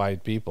this,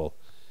 doe-eyed people,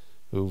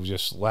 who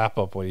just lap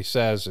up what he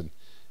says and,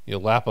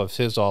 lap up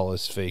all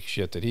his fake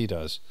shit that he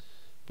does.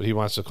 But he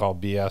wants to call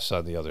BS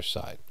on the other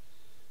side,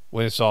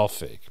 when it's all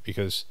fake,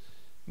 because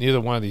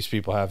neither one of these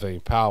people have any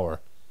power,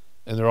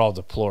 and they're all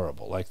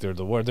deplorable. Like, they're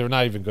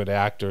not even good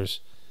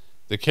actors.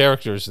 The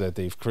characters that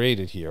they've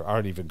created here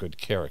aren't even good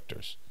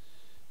characters.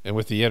 And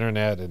with the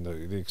internet and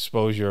the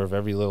exposure of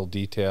every little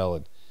detail,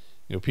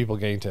 and people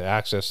getting to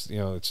access,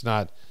 it's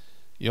not,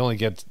 you only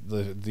get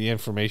the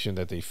information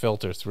that they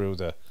filter through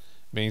the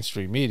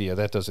mainstream media.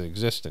 That doesn't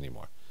exist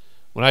anymore.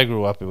 When I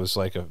grew up, it was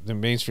like the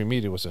mainstream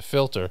media was a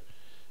filter,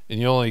 and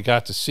you only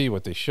got to see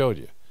what they showed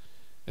you.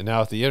 And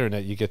now with the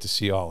internet, you get to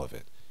see all of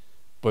it.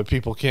 But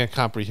people can't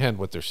comprehend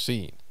what they're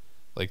seeing.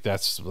 Like,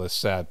 that's the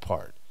sad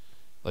part.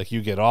 Like,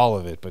 you get all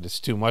of it, but it's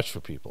too much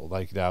for people.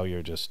 Like, now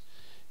you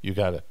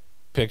got to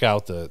pick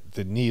out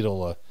the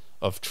needle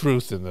of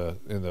truth in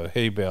the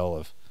hay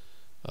bale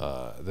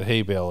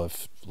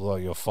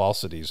of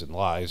falsities and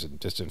lies and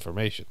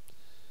disinformation.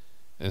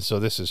 And so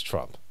this is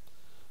Trump.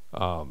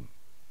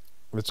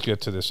 Let's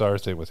get to this other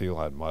thing with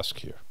Elon Musk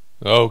here.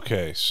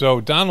 Okay, so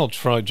Donald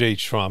J.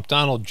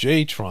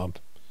 Trump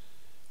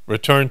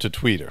returned to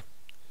Twitter.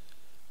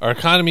 Our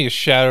economy is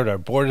shattered. Our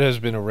border has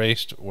been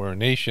erased. We're a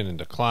nation in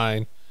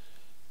decline.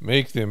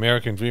 Make the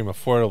American dream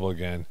affordable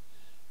again.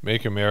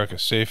 Make America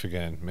safe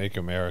again. Make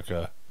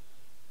America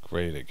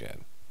great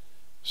again.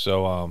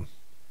 So,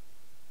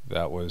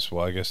 that was,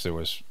 well, I guess there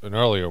was an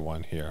earlier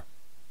one here.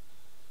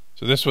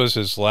 So this was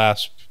his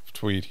last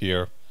tweet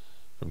here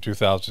from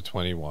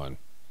 2021.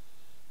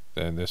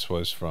 Then this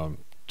was from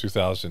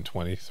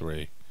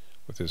 2023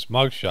 with his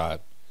mugshot.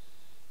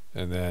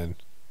 And then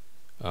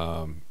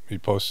he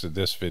posted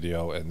this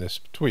video and this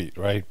tweet,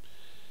 right?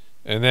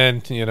 And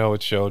then, you know,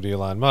 it showed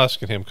Elon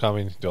Musk and him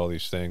coming to all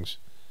these things.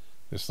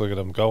 Just look at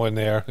him going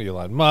there.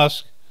 Elon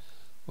Musk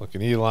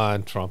looking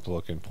Elon, Trump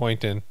looking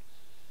pointing,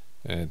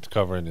 and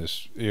covering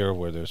his ear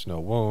where there's no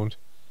wound.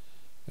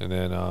 And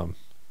then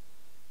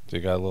they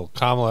got a little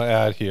Kamala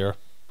ad here.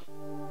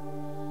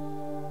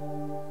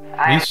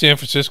 East San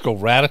Francisco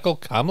radical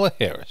Kamala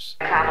Harris.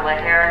 Kamala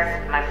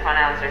Harris, my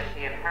pronouns are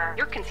she and her.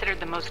 You're considered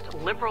the most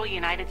liberal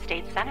United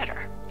States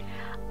senator.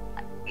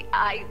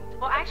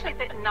 Well, actually,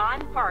 the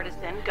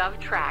nonpartisan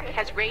GovTrack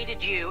has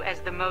rated you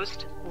as the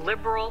most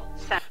liberal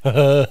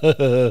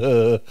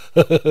senator.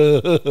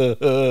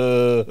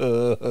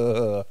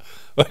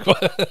 Like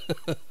what?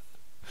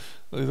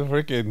 He's a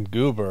freaking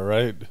goober,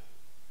 right?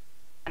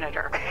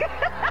 Senator.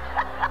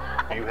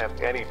 Do you have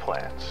any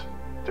plans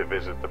to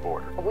visit the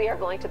border? We are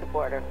going to the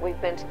border. We've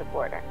been to the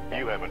border.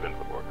 You haven't been to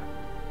the border.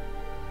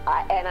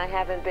 And I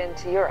haven't been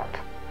to Europe.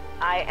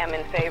 I am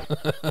in favor.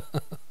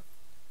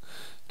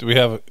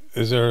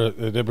 Is there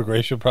an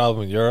immigration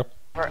problem in Europe?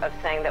 Of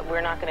saying that we're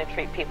not going to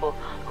treat people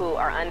who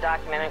are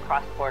undocumented and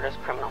cross borders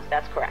criminals.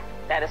 That's correct.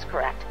 That is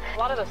correct. A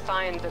lot of the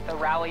signs at the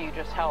rally you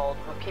just held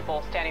were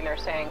people standing there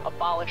saying,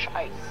 abolish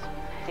ICE.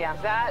 Yeah.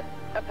 Is that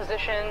a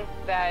position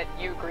that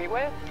you agree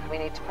with? We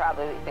need to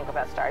probably think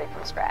about starting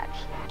from scratch.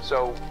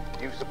 So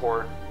you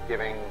support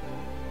giving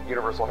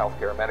universal health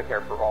care,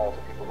 Medicare for all to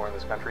people who are in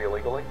this country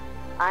illegally?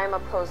 I am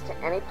opposed to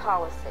any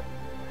policy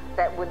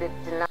that would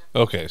deny.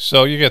 Okay,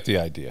 so you get the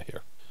idea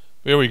here.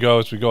 Here we go.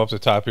 As we go up the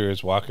top here,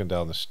 he's walking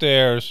down the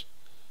stairs.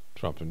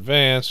 Trump and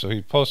Vance. So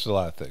he posted a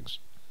lot of things.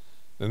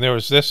 Then there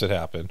was this that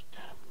happened.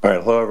 All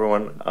right. Hello,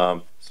 everyone.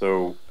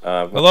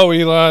 Hello,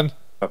 Elon.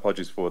 My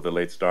apologies for the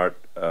late start.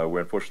 We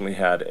unfortunately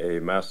had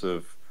a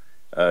massive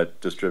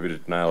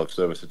distributed denial of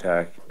service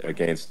attack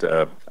against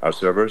our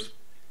servers.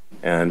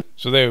 And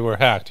so they were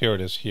hacked. Here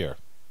it is here.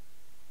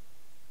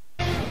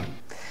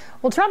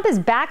 Well, Trump is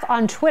back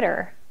on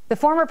Twitter. The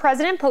former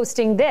president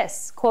posting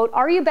this, quote,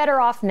 "Are you better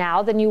off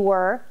now than you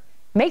were?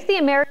 Make the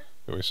American..."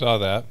 We saw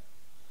that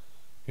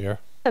here.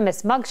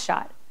 Infamous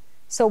mugshot.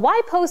 So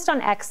why post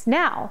on X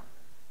now?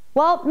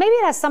 Well, maybe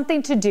it has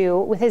something to do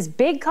with his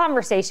big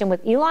conversation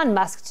with Elon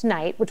Musk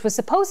tonight, which was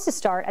supposed to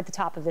start at the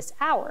top of this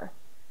hour.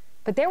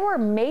 But there were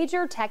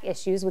major tech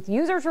issues with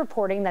users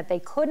reporting that they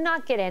could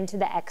not get into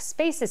the X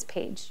Spaces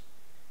page.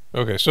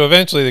 Okay, so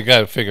eventually they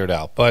got it figured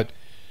out. But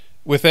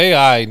with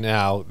AI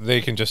now,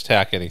 they can just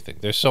hack anything.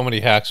 There's so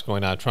many hacks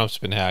going on. Trump's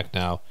been hacked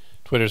now.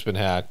 Twitter's been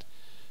hacked.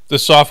 The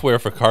software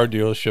for car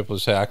dealership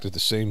was hacked at the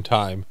same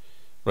time,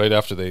 right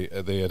after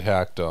they had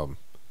hacked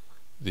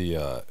the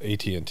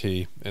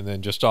AT&T, and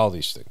then just all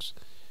these things.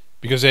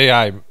 Because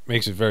AI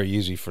makes it very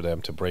easy for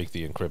them to break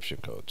the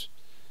encryption codes,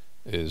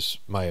 is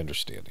my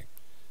understanding.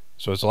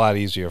 So it's a lot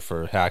easier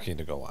for hacking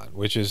to go on,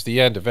 which is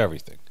the end of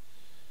everything.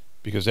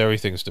 Because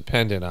everything's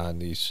dependent on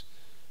these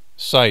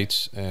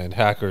sites, and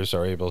hackers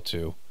are able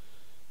to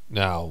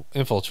now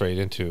infiltrate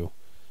into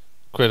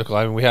critical.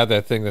 I mean, we had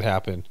that thing that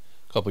happened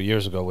a couple of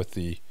years ago with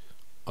the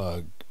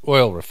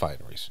oil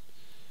refineries.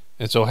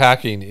 And so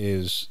hacking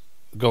is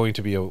going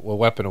to be a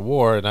weapon of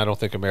war, and I don't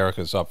think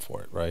America's up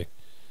for it, right?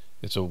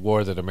 It's a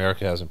war that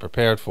America hasn't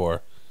prepared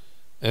for.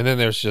 And then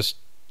there's just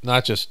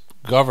not just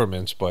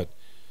governments, but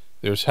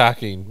there's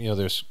hacking, you know,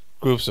 there's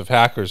groups of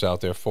hackers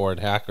out there, foreign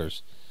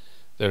hackers,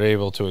 that are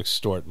able to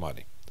extort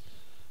money.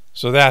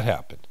 So that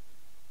happened.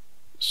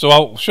 So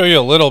I'll show you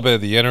a little bit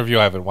of the interview.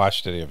 I haven't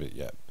watched any of it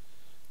yet,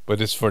 but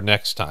it's for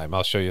next time.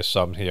 I'll show you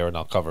some here, and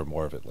I'll cover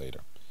more of it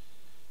later.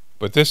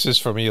 But this is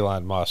from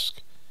Elon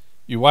Musk.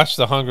 You watch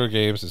the Hunger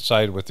Games and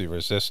side with the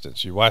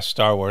resistance. You watch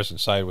Star Wars and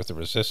side with the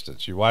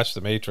resistance. You watch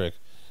The Matrix,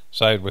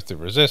 side with the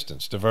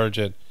resistance.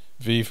 Divergent,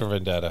 V for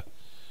Vendetta.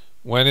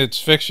 When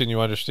it's fiction, you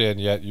understand,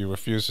 yet you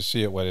refuse to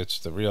see it when it's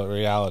the real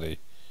reality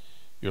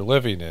you're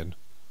living in.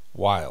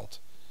 Wild.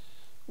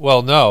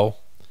 Well, no,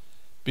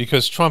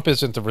 because Trump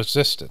isn't the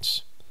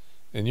resistance,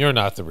 and you're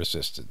not the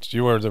resistance.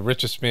 You were the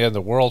richest man in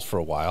the world for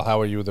a while.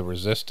 How are you the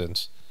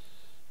resistance?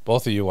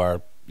 Both of you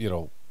are, you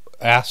know,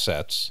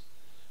 assets,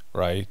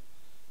 right?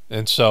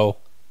 And so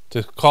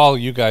to call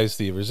you guys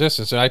the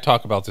resistance, and I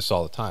talk about this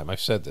all the time. I've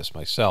said this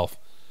myself,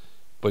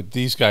 but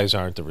these guys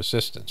aren't the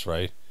resistance,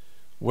 right?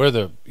 We're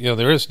the, you know,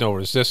 there is no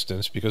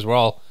resistance because we're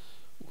all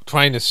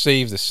trying to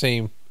save the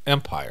same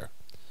empire.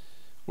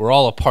 We're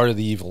all a part of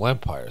the evil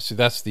empire. See,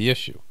 that's the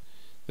issue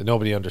that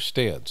nobody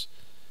understands.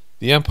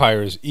 The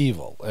empire is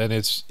evil, and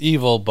it's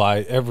evil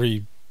by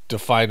every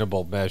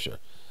definable measure.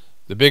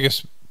 The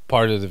biggest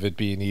part of it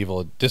being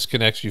evil, it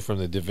disconnects you from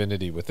the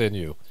divinity within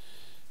you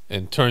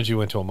and turns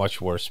you into a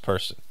much worse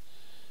person.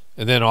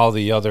 And then all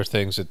the other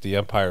things that the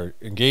empire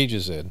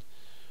engages in,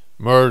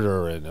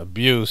 murder and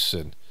abuse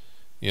and,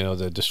 you know,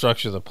 the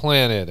destruction of the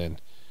planet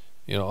and,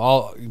 you know,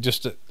 all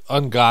just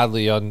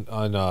ungodly,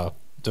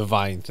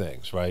 divine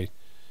things, right?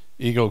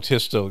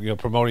 Egotistical, you know,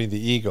 promoting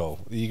the ego,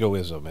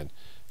 egoism, and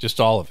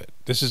just all of it.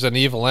 This is an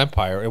evil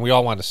empire, and we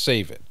all want to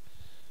save it.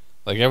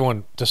 Like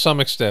everyone, to some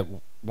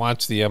extent,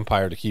 wants the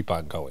empire to keep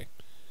on going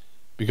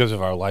because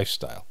of our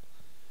lifestyle.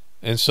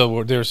 And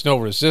so there's no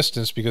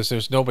resistance because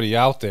there's nobody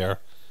out there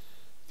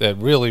that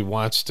really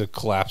wants to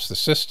collapse the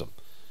system.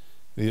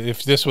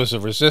 If this was a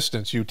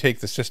resistance, you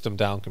take the system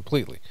down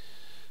completely.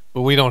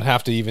 But we don't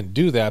have to even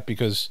do that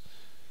because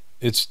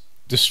it's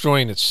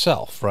destroying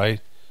itself,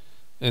 right?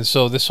 And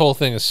so this whole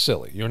thing is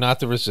silly. You're not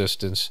the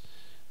resistance.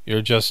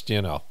 You're just,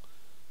 you know,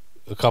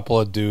 a couple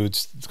of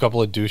dudes, a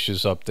couple of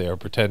douches up there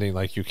pretending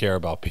like you care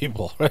about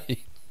people, right?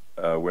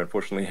 We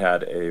unfortunately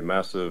had a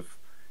massive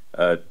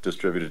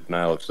distributed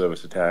denial of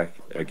service attack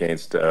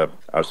against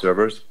our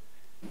servers,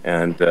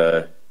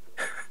 and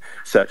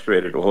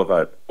saturated all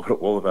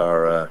of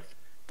our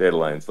data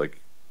lines,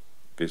 like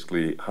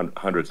basically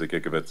hundreds of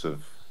gigabits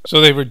of. So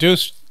they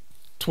reduced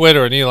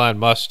Twitter and Elon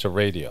Musk to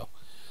radio.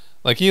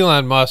 Like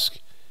Elon Musk,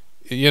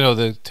 you know,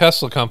 the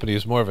Tesla company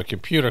is more of a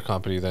computer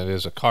company than it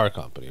is a car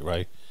company,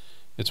 right?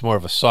 It's more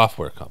of a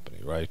software company,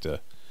 right?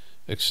 The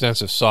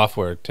extensive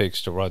software it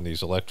takes to run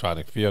these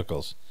electronic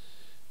vehicles.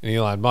 And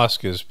Elon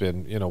Musk has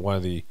been, you know, one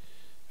of the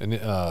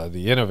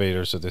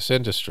innovators of this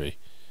industry.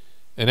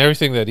 And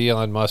everything that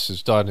Elon Musk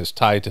has done is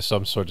tied to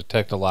some sort of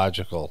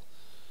technological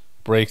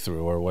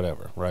breakthrough or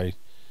whatever, right?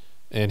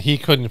 And he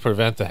couldn't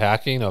prevent the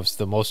hacking of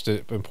the most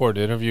important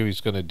interview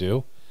he's going to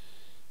do,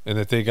 and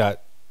that they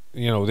got,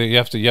 you know, you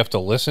have to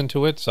listen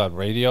to it. It's on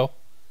radio.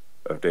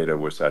 Of data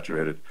was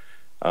saturated.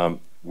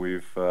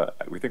 We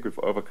think we've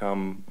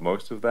overcome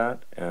most of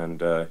that, and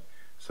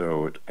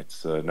so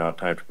it's now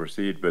time to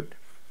proceed. But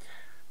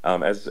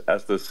as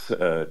this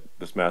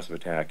massive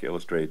attack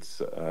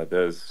illustrates,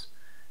 there's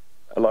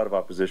a lot of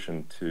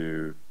opposition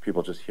to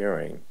people just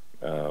hearing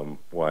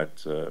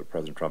what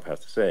President Trump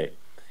has to say.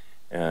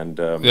 And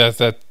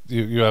that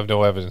you have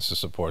no evidence to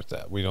support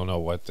that. We don't know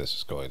what this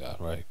is going on,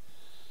 right?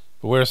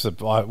 But where's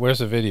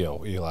the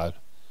video, Elon?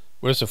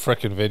 Where's the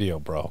frickin' video,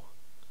 bro?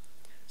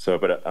 So,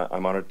 but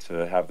I'm honored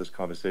to have this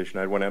conversation.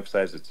 I want to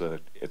emphasize it's a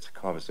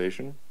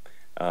conversation,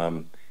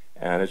 and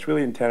it's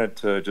really intended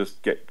to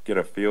just get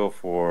a feel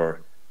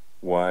for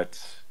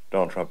what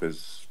Donald Trump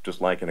is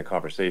just like in a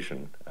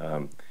conversation.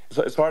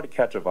 It's hard to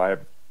catch a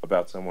vibe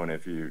about someone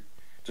if you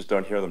just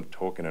don't hear them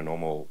talk in a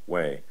normal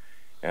way.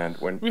 And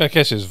when I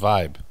catch his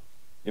vibe,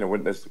 you know,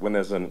 when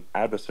there's an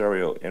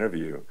adversarial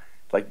interview,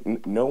 like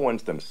no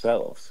one's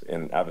themselves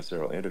in an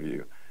adversarial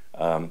interview.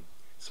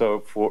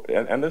 So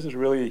and this is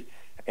really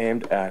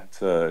aimed at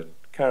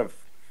kind of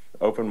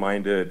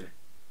open-minded,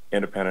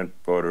 independent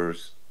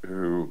voters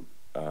who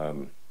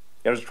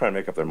just trying to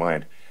make up their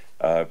mind.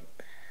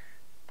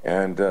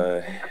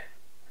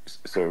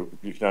 So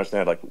you can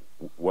understand, like,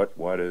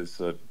 what is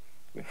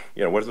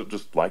what is it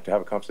just like to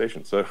have a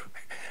conversation? So.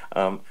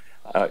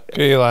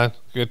 Okay, Elon,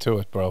 get to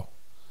it, bro.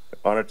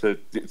 Honored to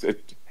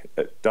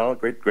Donald.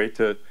 Great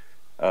to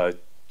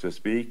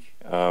speak.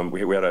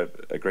 We had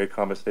a great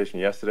conversation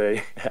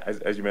yesterday.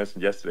 As you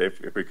mentioned yesterday,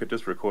 if we could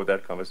just record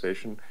that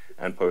conversation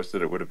and post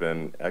it, it would have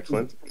been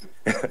excellent.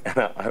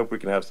 And I hope we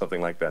can have something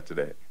like that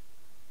today.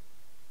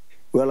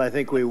 Well, I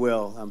think we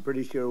will. I'm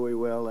pretty sure we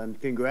will. And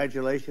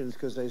congratulations,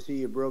 because I see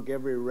you broke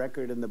every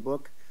record in the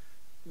book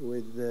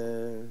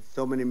with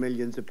so many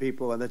millions of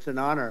people, and it's an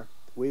honor.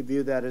 We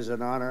view that as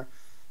an honor.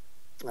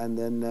 And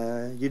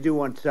then you do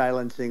want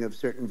silencing of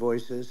certain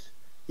voices.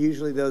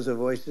 Usually those are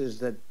voices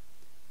that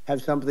have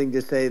something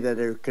to say that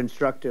are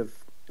constructive,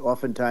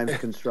 oftentimes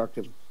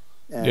constructive.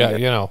 And, yeah,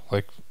 you know,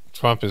 like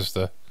Trump is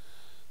the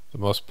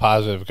most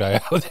positive guy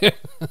out there.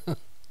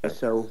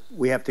 So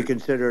we have to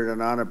consider it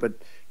an honor, but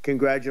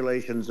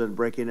congratulations on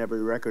breaking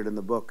every record in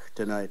the book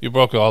tonight. You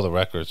broke all the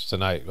records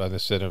tonight on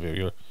this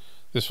interview.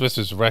 This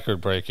is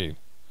record-breaking.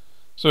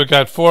 So it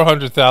got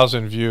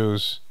 400,000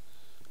 views.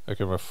 I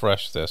can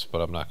refresh this,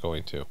 but I'm not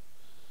going to.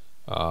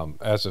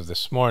 As of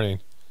this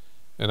morning.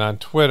 And on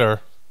Twitter,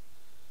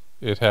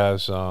 it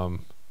has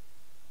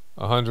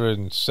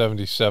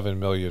 177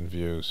 million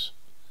views.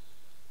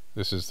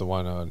 This is the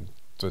one on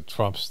the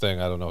Trump's thing.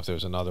 I don't know if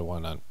there's another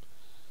one on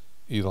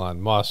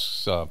Elon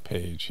Musk's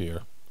page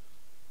here.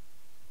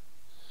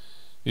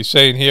 He's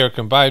saying here,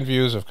 combined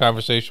views of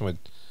conversation with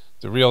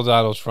the real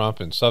Donald Trump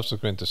and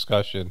subsequent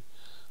discussion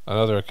on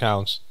other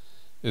accounts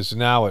is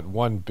now at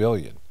 1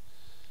 billion.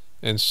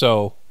 And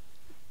so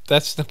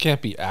that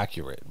can't be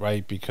accurate,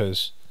 right?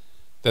 Because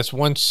that's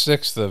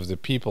 1/6 of the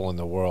people in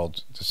the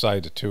world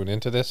decide to tune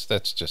into this.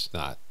 That's just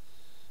not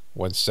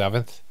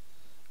 1/7.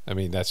 I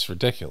mean, that's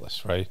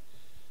ridiculous, right?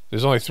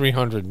 There's only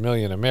 300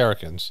 million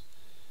Americans,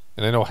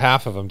 and I know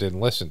half of them didn't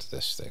listen to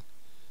this thing.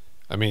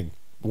 I mean,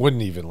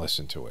 wouldn't even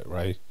listen to it,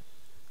 right?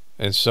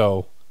 And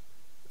so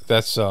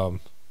that's, you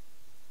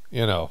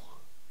know,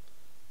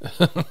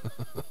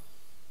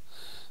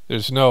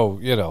 there's no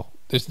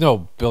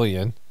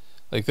billion.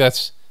 Like,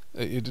 that's,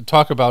 you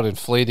talk about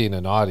inflating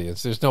an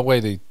audience. There's no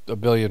way a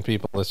billion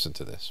people listen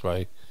to this,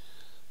 right?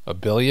 A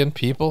billion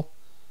people?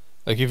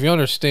 Like, if you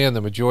understand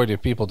the majority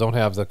of people don't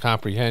have the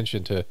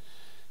comprehension to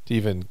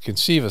even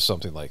conceive of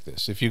something like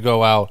this. If you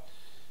go out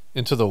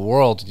into the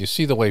world and you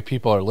see the way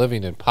people are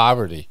living in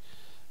poverty,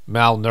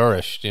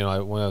 malnourished, you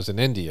know, when I was in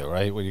India,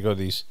 right? When you go to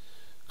these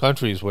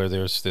countries where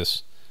there's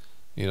this,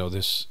 you know,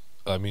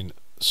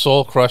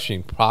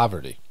 soul-crushing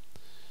poverty.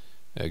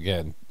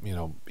 Again, you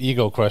know,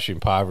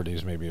 ego-crushing poverty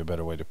is maybe a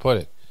better way to put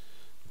it.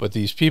 but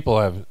these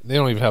people they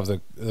don't even have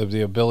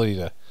the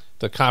ability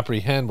to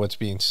comprehend what's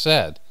being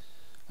said.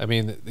 I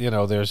mean,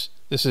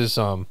 this is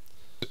an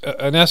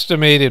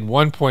estimated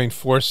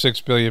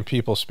 1.46 billion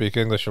people speak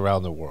English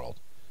around the world.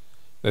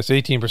 That's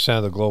 18%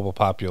 of the global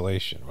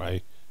population,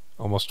 right?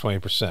 Almost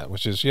 20%,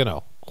 which is,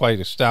 quite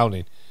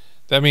astounding.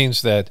 That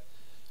means that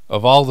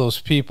of all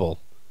those people,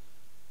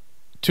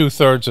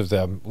 2/3 of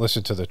them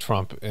listen to the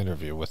Trump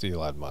interview with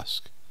Elon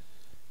Musk.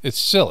 It's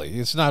silly.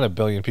 It's not a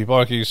billion people.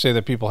 Okay, you say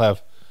that people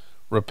have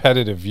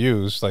repetitive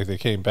views, like they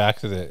came back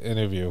to the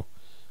interview.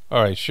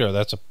 All right, sure,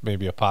 that's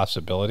maybe a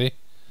possibility.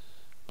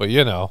 But,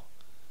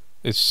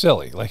 it's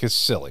silly. Like, it's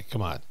silly.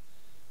 Come on.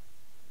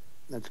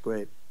 That's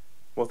great.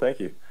 Well, thank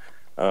you.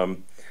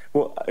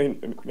 Well, I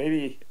mean,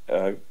 maybe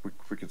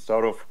we could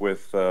start off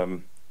with,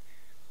 the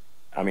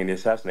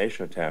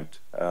assassination attempt,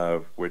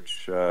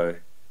 which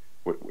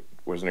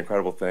was an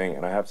incredible thing,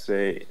 and I have to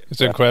say,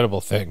 it's an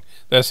incredible thing.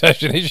 The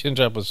assassination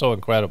attempt was so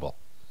incredible.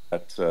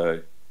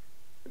 That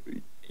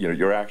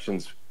your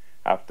actions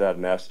after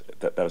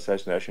that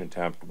assassination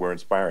attempt were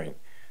inspiring.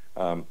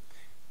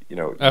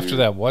 After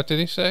that, what did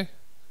he say?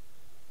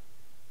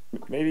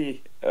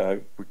 Maybe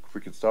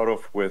we could start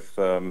off with,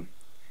 the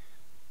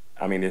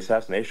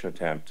assassination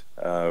attempt,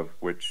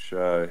 which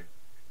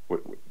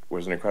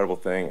was an incredible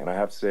thing, and I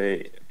have to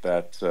say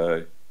that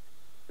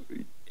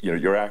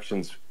your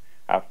actions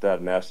after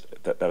that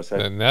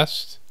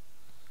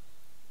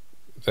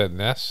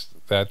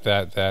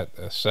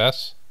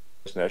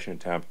assassination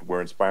attempt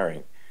were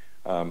inspiring.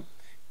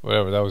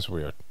 Whatever, that was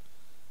weird.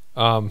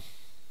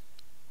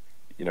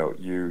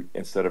 You,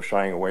 instead of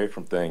shying away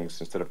from things,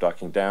 instead of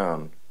ducking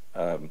down,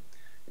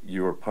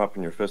 you were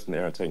pumping your fist in the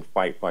air and saying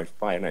fight, fight,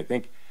 fight. And I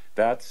think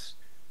that's,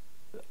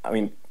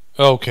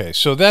 okay,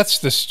 so that's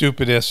the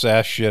stupidest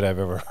ass shit I've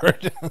ever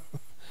heard.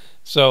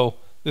 So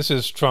this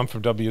is Trump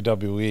from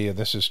WWE, and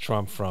this is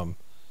Trump from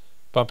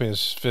pumping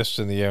his fist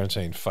in the air and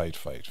saying fight,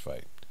 fight,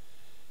 fight.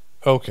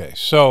 Okay,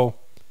 so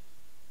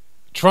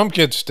Trump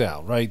gets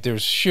down, right?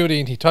 There's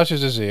shooting. He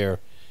touches his ear.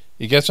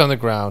 He gets on the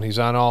ground. He's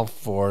on all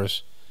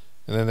fours.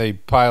 And then they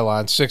pile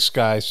on. Six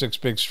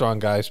big, strong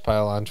guys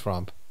pile on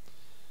Trump.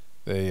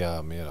 They,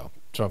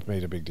 Trump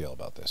made a big deal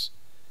about this.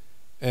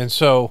 And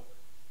so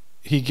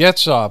he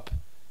gets up,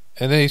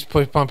 and then he's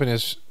pumping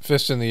his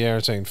fist in the air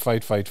and saying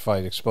fight, fight,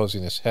 fight,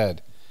 exposing his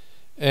head.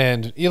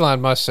 And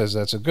Elon Musk says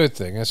that's a good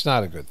thing. It's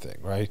not a good thing,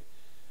 right?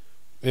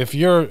 If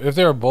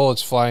there are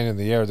bullets flying in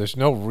the air, there's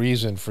no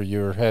reason for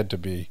your head to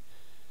be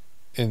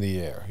in the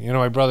air.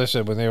 My brother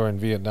said when they were in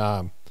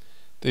Vietnam,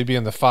 they'd be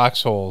in the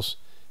foxholes,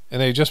 and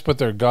they just put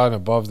their gun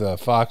above the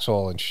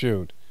foxhole and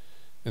shoot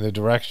in the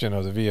direction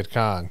of the Viet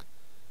Cong.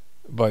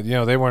 But,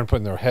 they weren't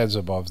putting their heads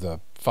above the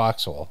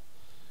foxhole,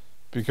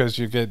 because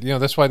you get,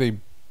 that's why they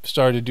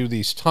started to do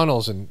these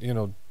tunnels and,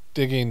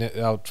 digging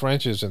out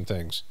trenches and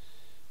things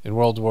in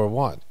World War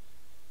I,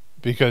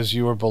 because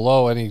you were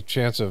below any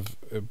chance of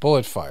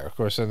bullet fire. Of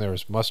course, then there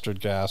was mustard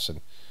gas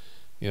and,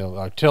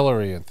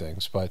 artillery and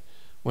things. But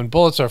when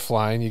bullets are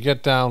flying, you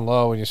get down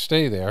low and you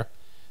stay there,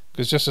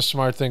 because it's just a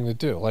smart thing to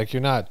do. Like,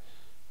 you're not,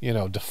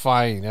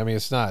 defying. I mean,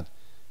 it's not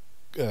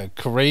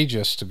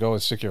courageous to go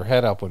and stick your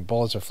head up when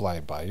bullets are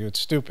flying by you. It's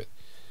stupid.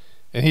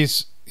 And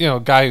he's, a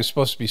guy who's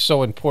supposed to be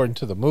so important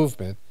to the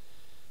movement.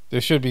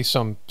 There should be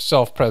some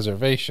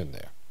self-preservation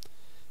there.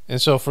 And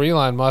so for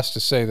Elon Musk to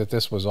say that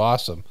this was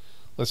awesome,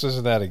 let's listen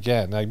to that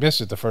again. I missed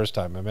it the first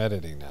time. I'm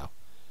editing now.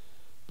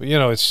 But,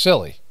 it's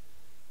silly.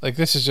 Like,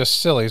 this is just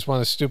silly. It's one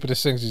of the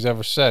stupidest things he's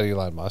ever said,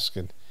 Elon Musk.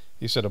 And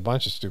he said a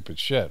bunch of stupid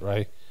shit,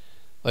 right?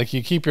 Like,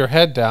 you keep your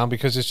head down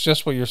because it's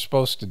just what you're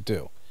supposed to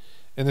do.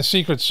 And the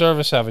Secret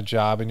Service have a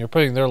job, and you're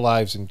putting their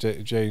lives in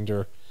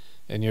danger,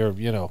 and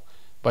you're,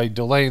 by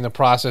delaying the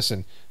process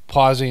and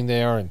pausing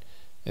there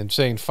and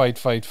saying fight,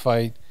 fight,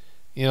 fight,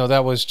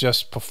 that was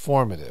just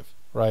performative,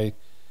 right?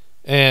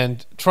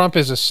 And Trump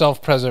is a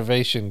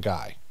self-preservation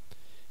guy.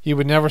 He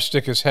would never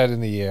stick his head in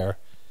the air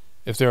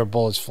if there are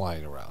bullets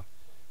flying around,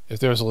 if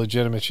there was a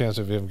legitimate chance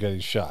of him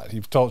getting shot.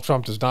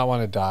 Trump does not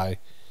want to die.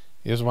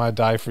 He doesn't want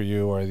to die for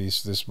you or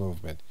this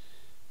movement.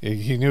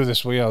 He knew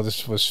this.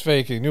 This was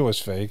fake. He knew it was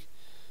fake.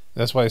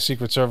 That's why the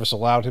Secret Service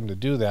allowed him to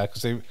do that,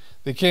 because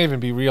they can't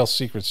even be real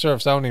Secret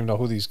Service. I don't even know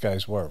who these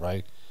guys were,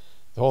 right?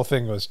 The whole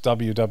thing was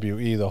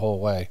WWE the whole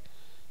way.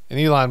 And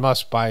Elon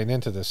Musk buying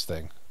into this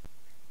thing.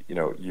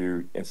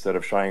 You, instead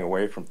of shying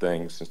away from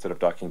things, instead of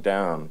ducking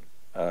down,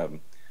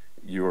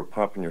 you were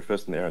pumping your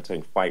fist in the air and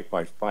saying fight,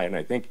 fight, fight. And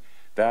I think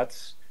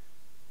that's,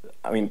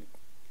 the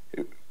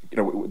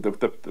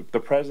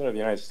president of the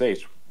United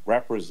States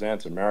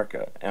represents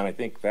America, and I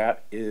think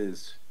that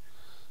is...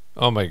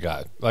 Oh my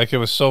God. Like, it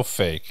was so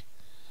fake.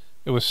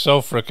 It was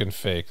so frickin'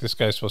 fake. This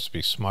guy's supposed to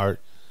be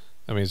smart.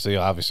 I mean, he's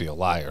obviously a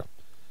liar.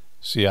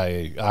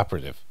 CIA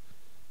operative.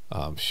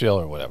 Shill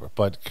or whatever.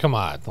 But come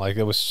on. Like,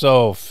 it was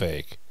so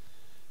fake.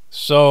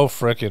 So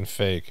frickin'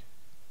 fake.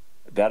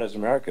 That is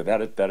America.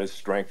 That is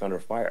strength under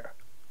fire.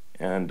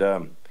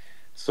 And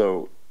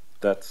so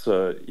that's,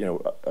 a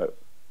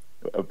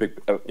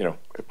big,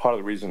 part of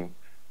the reason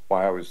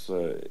why I was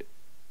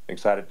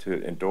excited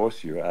to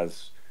endorse you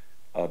as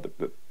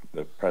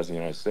the President of the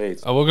United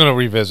States. We're going to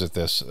revisit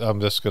this. I'm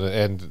just going to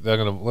end. They're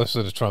going to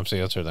listen to Trump's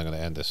answer, and they're going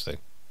to end this thing.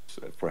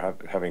 For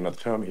having another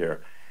term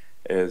here,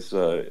 is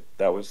that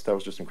was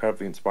just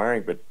incredibly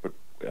inspiring. But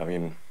I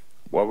mean,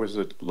 what was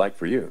it like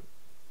for you?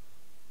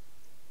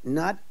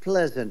 Not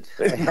pleasant.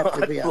 I have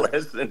to be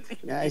honest.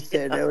 I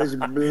said there was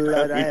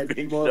blood. I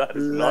had more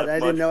blood.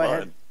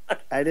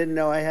 I didn't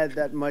know I had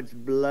that much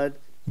blood.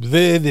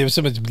 Blood. There was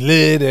so much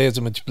blood. There was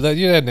so much blood.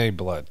 You didn't need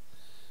blood.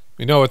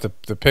 We know what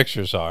the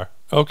pictures are.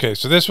 Okay,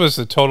 so this was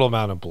the total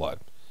amount of blood.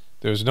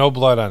 There was no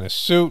blood on his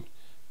suit,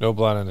 no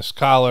blood on his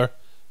collar.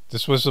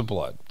 This was the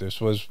blood.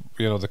 This was,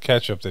 the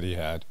ketchup that he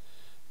had.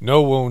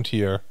 No wound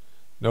here,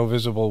 no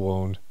visible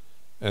wound,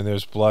 and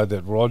there's blood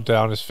that rolled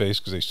down his face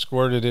because they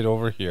squirted it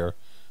over here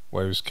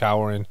where he was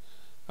cowering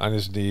on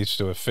his knees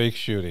to a fake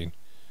shooting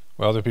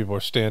while other people were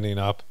standing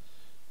up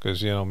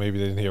because, maybe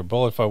they didn't hear a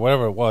bullet fire,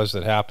 whatever it was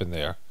that happened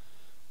there,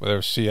 whether it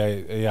was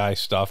CAI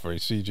stuff or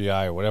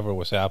CGI or whatever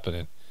was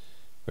happening.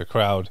 The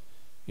crowd,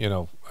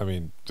 the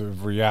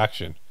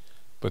reaction.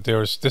 But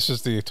this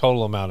is the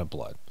total amount of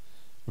blood.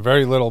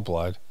 Very little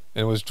blood.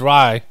 And it was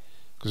dry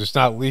because it's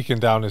not leaking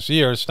down his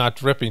ear. It's not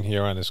dripping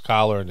here on his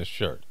collar and his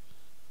shirt.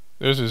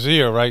 There's his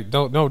ear, right?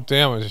 No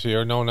damage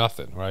here, no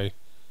nothing, right?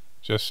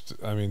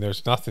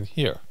 There's nothing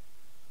here.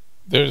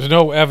 There's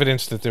no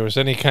evidence that there was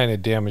any kind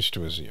of damage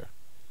to his ear.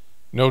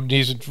 No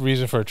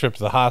reason for a trip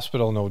to the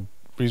hospital, no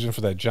reason for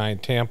that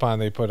giant tampon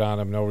they put on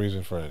him, no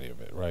reason for any of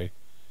it, right?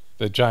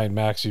 The giant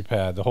maxi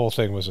pad, the whole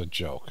thing was a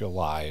joke, a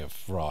lie, a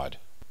fraud.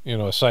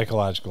 A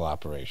psychological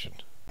operation.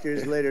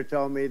 Doctors later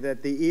told me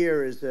that the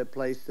ear is a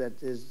place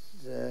that is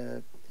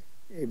a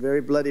very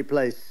bloody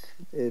place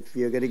if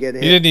you're going to get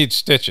hit. He didn't need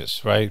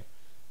stitches, right?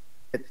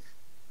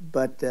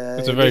 But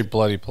it's a very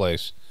bloody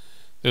place.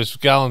 There's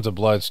gallons of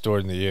blood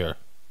stored in the ear. In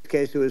this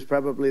case, it was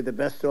probably the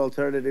best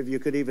alternative you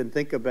could even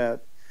think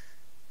about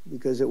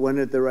because it went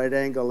at the right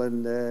angle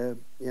and,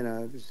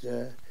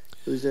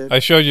 I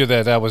showed you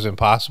that was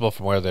impossible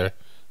from where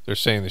they're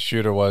saying the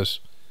shooter was.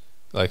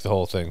 Like the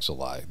whole thing's a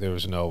lie. There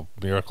was no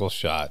miracle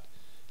shot.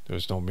 There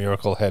was no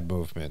miracle head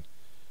movement.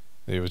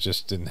 It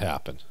just didn't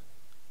happen.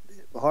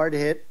 Hard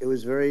hit. It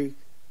was very,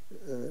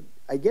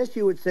 I guess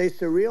you would say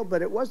surreal,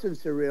 but it wasn't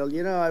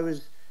surreal. I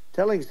was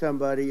telling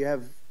somebody you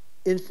have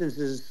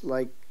instances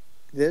like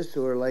this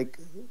or like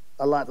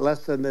a lot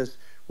less than this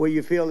where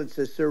you feel it's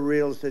a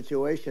surreal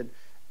situation.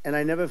 And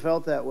I never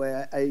felt that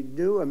way. I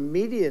knew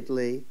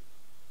immediately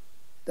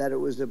that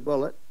it was a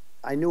bullet.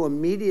 I knew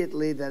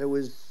immediately that it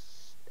was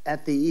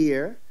at the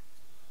ear.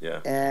 Yeah.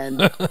 And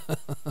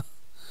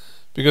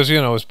because, it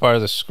was part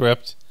of the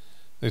script.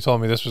 They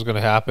told me this was going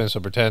to happen, so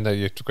pretend that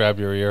you grab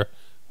your ear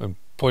and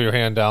pull your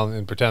hand down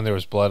and pretend there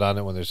was blood on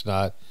it when there's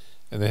not,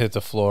 and then hit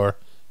the floor,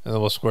 and then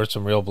we'll squirt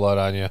some real blood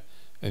on you,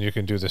 and you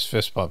can do this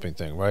fist pumping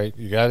thing, right?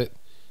 You got it?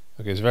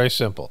 Okay, it's very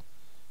simple.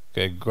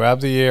 Okay,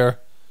 grab the ear,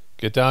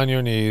 get down on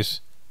your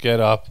knees, get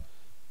up,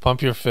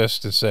 pump your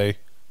fist and say,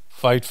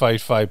 fight, fight,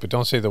 fight, but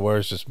don't say the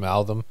words, just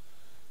mouth them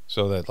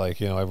so that,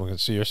 everyone can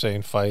see you're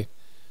saying fight,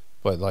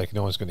 but,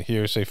 no one's going to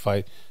hear you say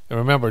fight. And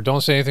remember,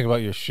 don't say anything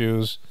about your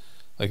shoes.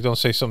 Don't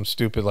say something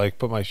stupid like,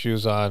 put my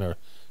shoes on, or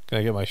can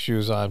I get my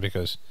shoes on,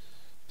 because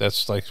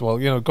that's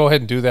go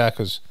ahead and do that,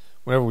 because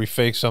whenever we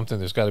fake something,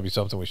 there's got to be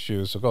something with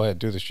shoes, so go ahead,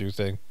 do the shoe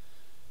thing.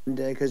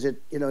 Because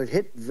it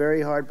hit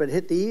very hard, but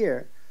hit the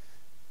ear.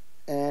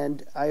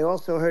 And I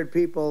also heard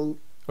people...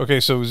 Okay,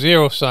 so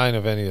zero sign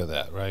of any of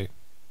that, right?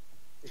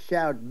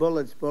 Shout,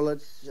 bullets,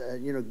 bullets,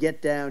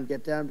 get down,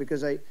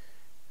 because I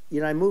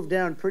moved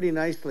down pretty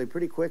nicely,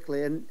 pretty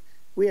quickly, and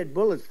we had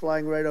bullets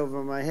flying right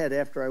over my head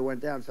after I went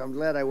down, so I'm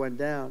glad I went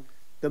down.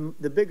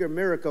 The bigger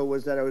miracle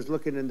was that I was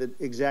looking in the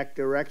exact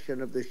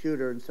direction of the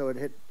shooter, and so it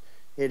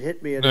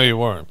hit me. No, you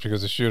weren't,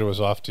 because the shooter was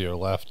off to your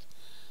left,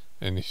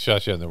 and he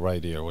shot you in the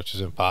right ear, which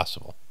is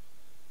impossible.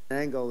 An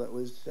angle that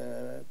was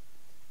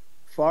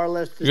far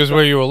less... Because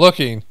where you were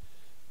looking,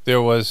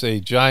 there was a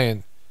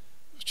giant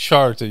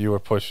chart that you were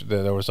pushing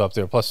that was up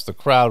there, plus the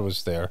crowd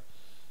was there,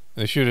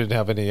 and the shooter didn't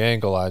have any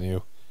angle on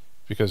you,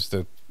 because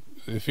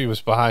if he was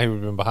behind, he would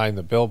have been behind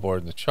the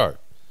billboard in the chart.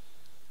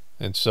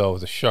 And so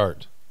the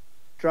chart...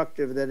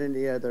 Destructive than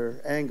any other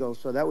angle,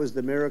 so that was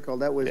the miracle.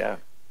 That was... Yeah.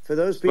 For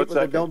those people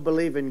that don't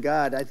believe in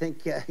God, I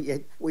think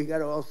we got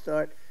to all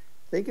start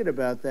thinking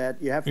about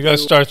that. You got to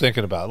start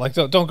thinking about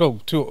it. Don't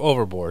go too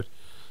overboard.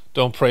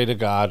 Don't pray to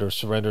God or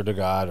surrender to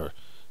God or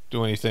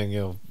do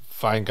anything,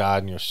 find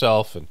God in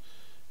yourself and,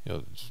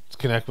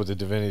 connect with the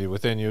divinity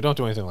within you. Don't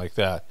do anything like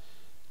that.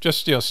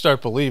 Just,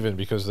 start believing,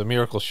 because the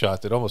miracle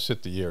shot that almost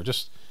hit the ear.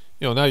 Just,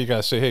 now you got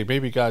to say, hey,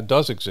 maybe God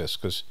does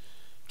exist, because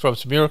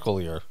Trump's miracle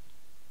ear.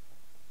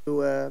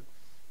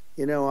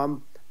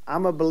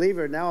 I'm a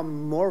believer. Now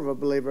I'm more of a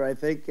believer, I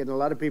think, and a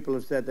lot of people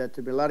have said that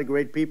to me. A lot of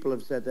great people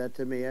have said that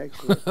to me,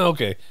 actually.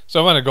 Okay,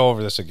 so I'm going to go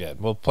over this again.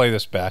 We'll play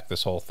this back,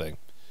 this whole thing,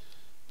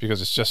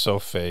 because it's just so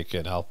fake,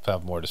 and I'll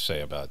have more to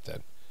say about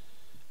that.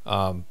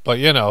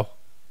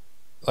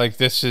 But,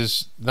 this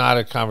is not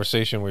a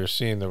conversation where you're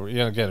seeing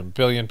again, a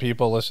billion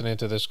people listening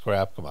to this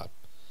crap. Come on.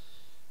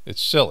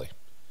 It's silly.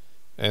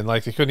 And,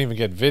 they couldn't even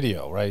get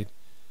video, right?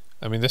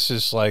 I mean, this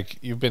is like,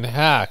 you've been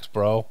hacked,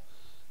 bro.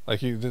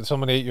 Like, did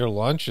someone ate your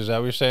lunch? Is that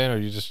what you're saying? Or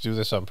you just do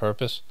this on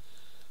purpose?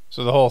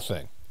 So the whole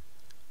thing.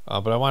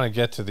 But I want to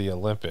get to the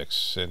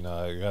Olympics, and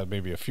I got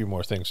maybe a few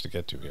more things to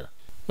get to here.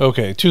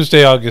 Okay,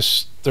 Tuesday,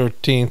 August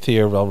 13th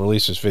here. I'll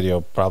release this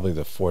video probably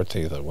the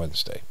 14th or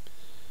Wednesday.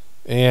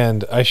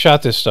 And I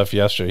shot this stuff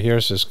yesterday.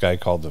 Here's this guy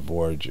called the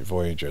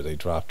Voyager. They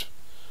dropped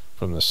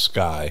from the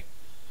sky.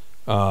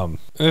 And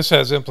this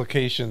has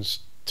implications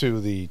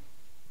to the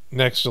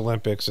next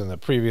Olympics and the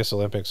previous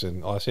Olympics in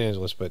Los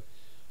Angeles, but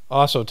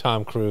also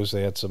Tom Cruise.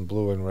 They had some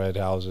blue and red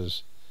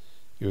houses.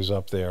 He was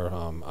up there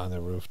on the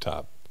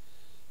rooftop.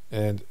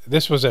 And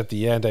this was at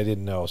the end. I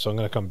didn't know, so I'm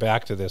going to come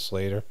back to this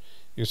later.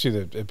 You see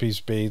that he's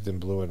bathed in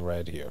blue and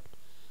red here.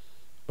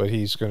 But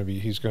he's going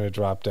to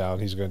drop down.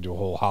 He's going to do a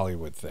whole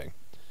Hollywood thing.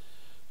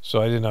 So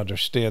I didn't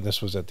understand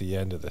this was at the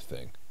end of the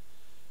thing.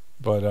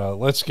 But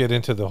let's get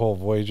into the whole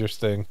Voyager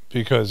thing,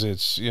 because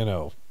it's, you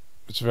know,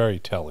 it's very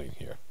telling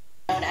here.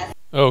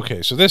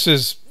 Okay, so this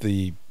is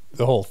the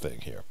whole thing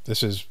here.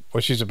 This is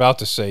what she's about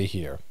to say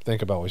here.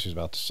 Think about what she's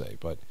about to say.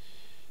 But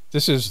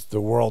this is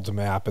the world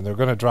map, and they're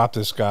going to drop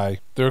this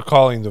guy. They're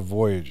calling the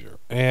Voyager.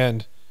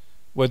 And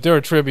what they're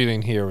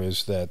attributing here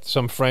is that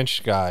some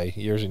French guy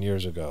years and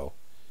years ago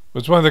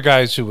was one of the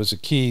guys who was a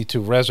key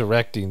to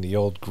resurrecting the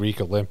old Greek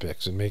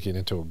Olympics and making it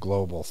into a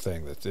global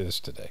thing that it is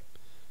today.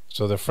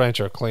 So the French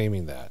are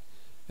claiming that.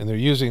 And they're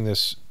using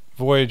this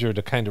Voyager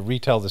to kind of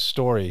retell the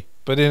story,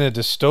 but in a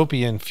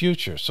dystopian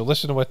future. So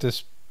listen to what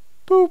this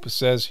boop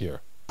says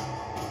here. So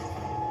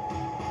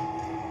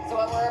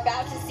what we're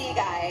about to see,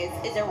 guys,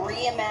 is a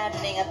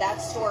reimagining of that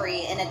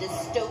story in a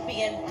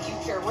dystopian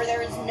future where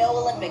there is no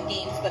Olympic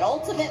Games, but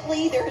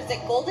ultimately there is a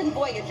golden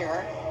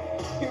Voyager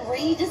who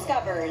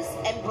rediscovers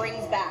and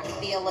brings back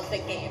the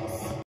Olympic Games.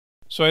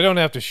 So I don't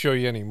have to show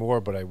you any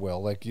more, but I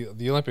will. Like,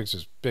 the Olympics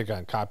is big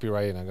on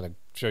copyright, and I'm going to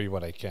show you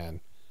what I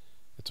can.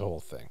 It's a whole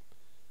thing.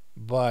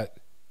 But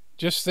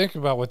just think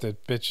about what the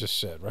bitch just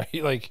said,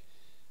 right? Like,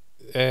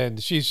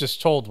 and she's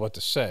just told what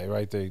to say,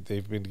 right?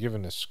 They've been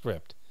given a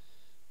script.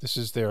 This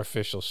is their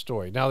official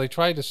story. Now, they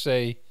tried to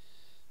say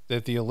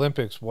that the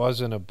Olympics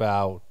wasn't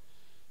about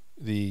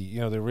the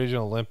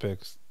original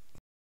Olympics,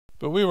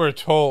 but we were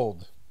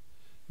told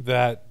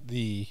that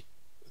the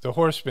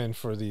horsemen,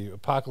 for the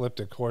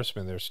apocalyptic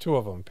horsemen, there's two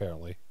of them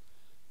apparently.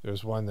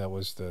 There's one that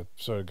was the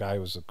sort of guy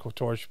who was a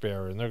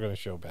torchbearer, and they're going to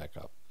show back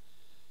up.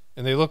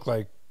 And they look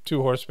like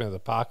two horsemen of the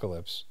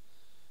apocalypse.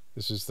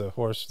 This is the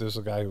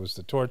guy who was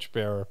the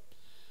torchbearer.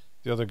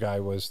 The other guy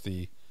was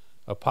the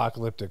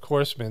apocalyptic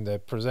horseman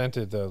that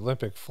presented the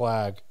Olympic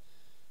flag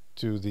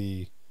to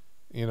the,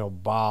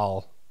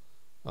 Baal,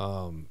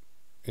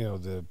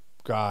 the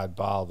god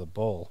Baal the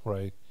bull,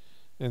 right?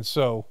 And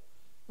so,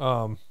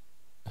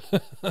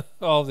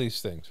 all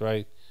these things,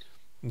 right?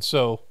 And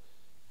so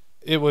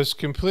it was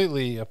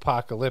completely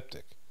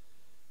apocalyptic.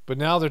 But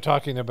now they're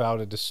talking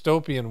about a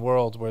dystopian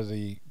world where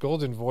the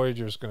Golden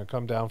Voyager is going to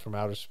come down from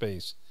outer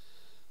space.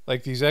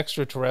 Like these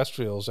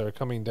extraterrestrials are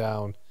coming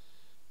down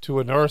to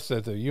an Earth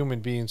that the human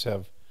beings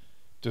have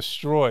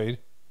destroyed.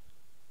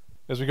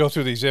 As we go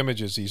through these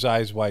images, these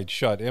eyes wide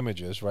shut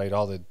images, right?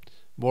 All the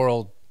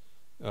moral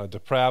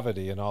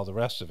depravity and all the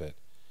rest of it.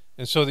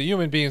 And so the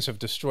human beings have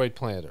destroyed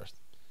planet Earth.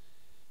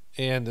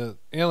 And the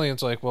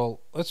aliens like,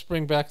 well, let's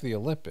bring back the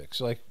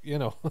Olympics. Like,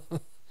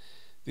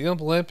 the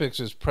Olympics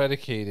is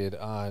predicated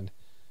on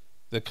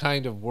the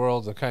kind of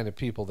world, the kind of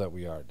people that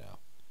we are now.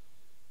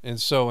 And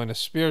so in a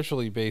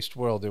spiritually based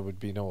world, there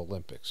would be no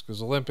Olympics,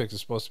 because Olympics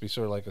is supposed to be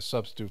sort of like a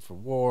substitute for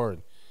war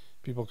and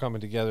people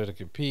coming together to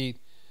compete.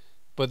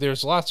 But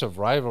there's lots of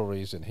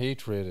rivalries and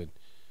hatred,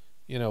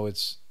 and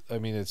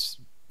it's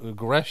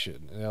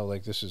aggression.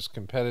 Like this is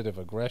competitive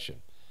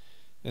aggression.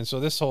 And so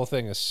this whole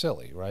thing is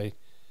silly, right?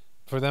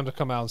 For them to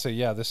come out and say,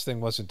 yeah, this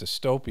thing wasn't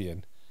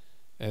dystopian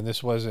and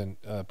this wasn't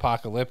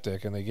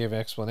apocalyptic, and they gave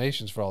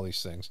explanations for all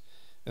these things.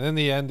 And then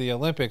they end the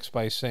Olympics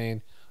by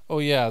saying, oh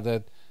yeah,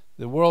 that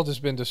the world has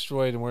been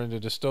destroyed and we're in a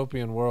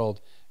dystopian world.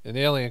 An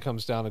alien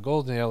comes down, a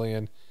golden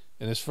alien,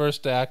 and his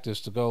first act is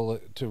to go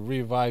to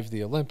revive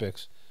the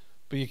Olympics.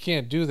 But you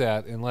can't do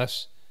that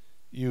unless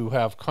you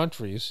have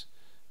countries,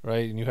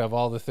 right? And you have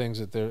all the things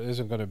that there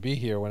isn't going to be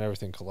here when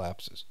everything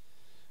collapses.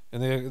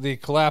 And the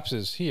collapse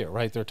is here,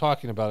 right? They're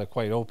talking about it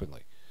quite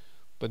openly.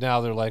 But now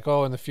they're like,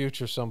 oh, in the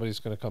future, somebody's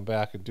going to come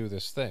back and do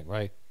this thing,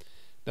 right?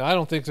 Now, I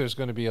don't think there's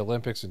going to be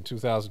Olympics in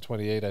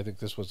 2028. I think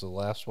this was the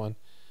last one.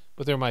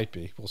 But there might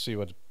be. We'll see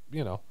what,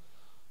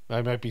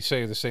 I might be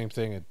saying the same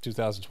thing in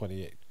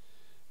 2028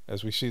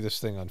 as we see this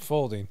thing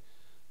unfolding.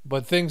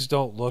 But things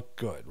don't look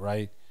good,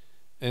 right?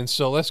 And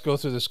so let's go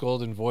through this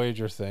Golden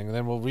Voyager thing, and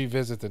then we'll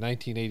revisit the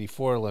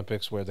 1984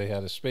 Olympics where they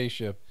had a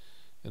spaceship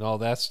and all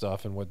that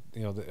stuff, and what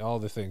all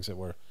the things that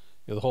were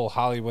the whole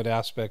Hollywood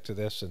aspect to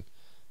this, and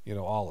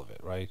all of it,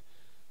 right?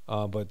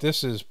 But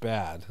this is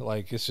bad.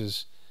 Like this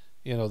is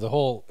the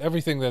whole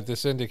everything that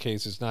this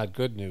indicates is not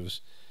good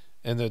news,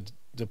 and the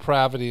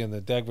depravity and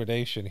the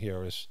degradation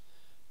here is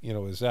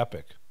is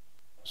epic.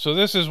 So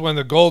this is when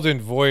the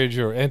Golden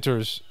Voyager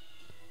enters.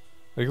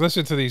 Like,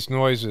 listen to these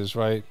noises,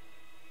 right?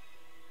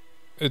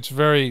 it's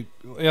very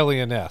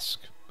alien-esque.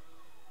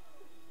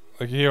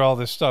 Like, you hear all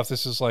this stuff.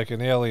 This is like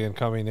an alien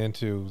coming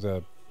into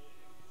the...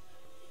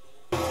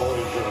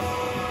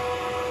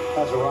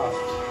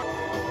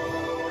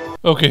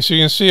 Okay, so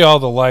you can see all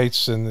the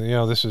lights, and, you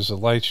know, this is a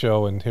light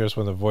show, and here's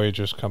when the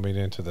Voyager's coming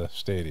into the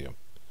stadium,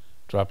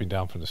 dropping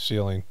down from the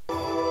ceiling.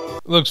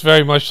 It looks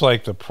very much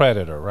like the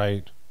Predator,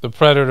 right? The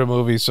Predator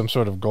movie, some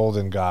sort of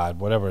golden god,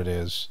 whatever it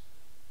is,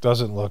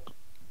 doesn't look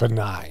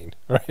benign,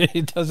 right?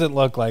 It doesn't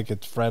look like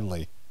it's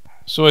friendly.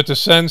 So it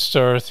descends to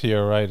Earth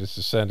here, right? It's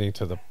descending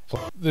to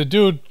the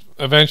dude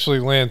eventually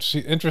lands.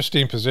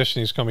 Interesting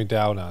position he's coming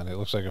down on. It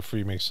looks like a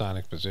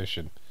Freemasonic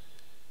position.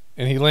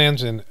 And he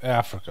lands in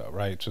Africa,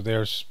 right? So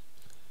there's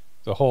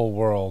the whole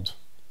world,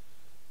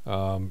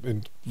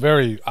 and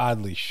very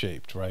oddly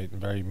shaped, right? And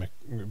very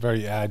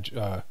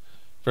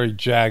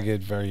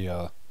jagged, very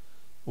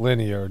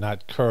linear,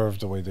 not curved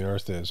the way the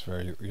Earth is.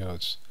 Very, you know,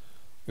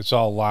 it's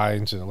all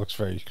lines, and it looks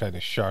very kind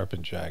of sharp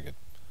and jagged.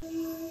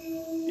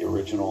 The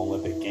original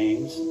Olympic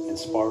Games and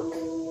spark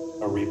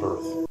a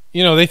rebirth.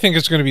 You know, they think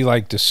it's going to be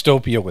like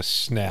dystopia with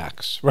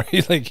snacks,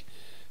 right? Like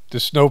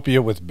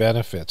dystopia with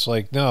benefits.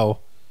 Like, no,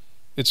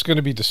 it's going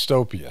to be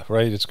dystopia,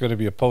 right? It's going to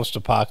be a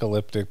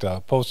post-apocalyptic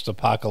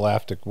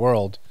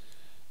world.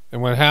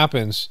 And when it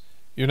happens,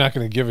 you're not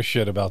going to give a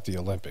shit about the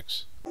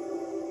Olympics.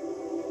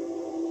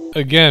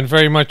 Again,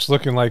 very much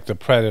looking like the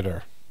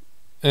Predator.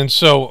 And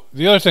so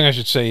the other thing I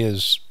should say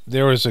is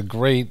there is a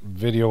great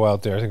video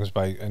out there, I think it was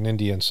by an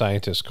Indian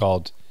scientist,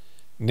 called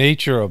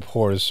Nature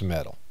Abhors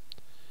Metal.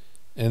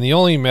 And the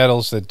only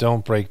metals that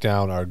don't break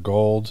down are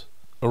gold,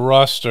 or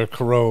rust, or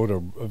corrode,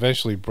 or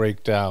eventually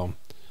break down,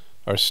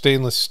 are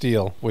stainless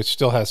steel, which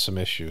still has some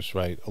issues,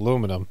 right?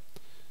 Aluminum,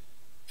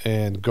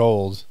 and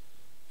gold,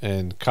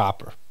 and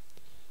copper.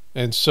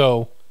 And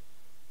so,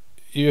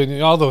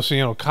 all those, you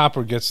know,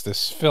 copper gets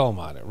this film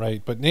on it,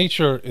 right? But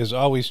nature is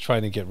always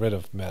trying to get rid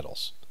of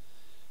metals.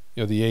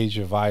 You know, the age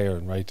of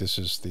iron, right? This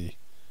is the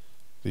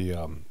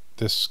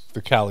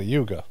Kali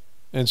Yuga.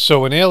 And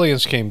so when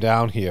aliens came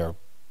down here,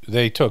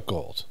 they took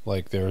gold.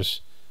 Like,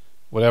 there's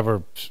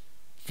whatever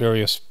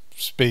various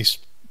space,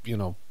 you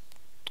know,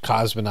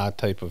 cosmonaut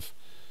type of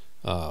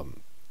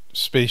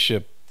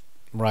spaceship,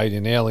 right?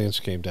 And aliens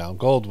came down.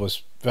 Gold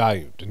was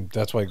valued, and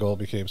that's why gold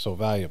became so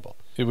valuable.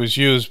 It was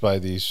used by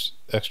these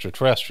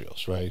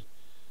extraterrestrials, right?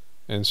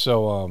 And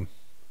so,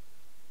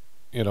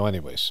 you know,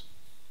 anyways.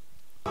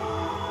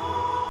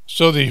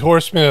 So the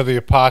Horseman of the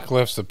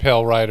Apocalypse, the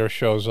Pale Rider,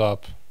 shows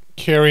up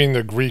carrying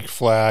the Greek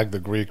flag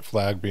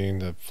being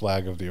the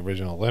flag of the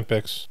original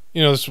Olympics.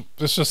 You know,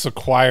 this is the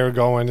choir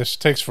going. This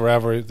takes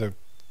forever. The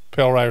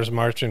Pale Rider's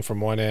marching from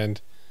one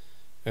end,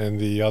 and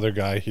the other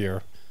guy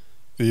here,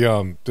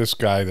 this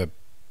guy, the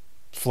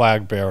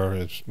flag bearer,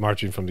 is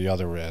marching from the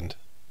other end.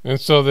 And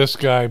so this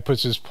guy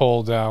puts his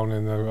pole down,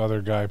 and the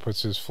other guy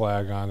puts his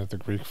flag on it, the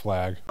Greek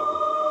flag.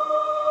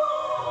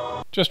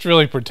 Just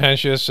really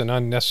pretentious and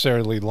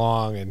unnecessarily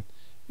long. And,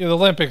 you know, the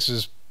Olympics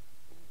is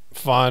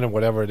fun and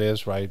whatever it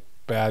is, right?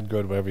 Bad,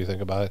 good, whatever you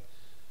think about it.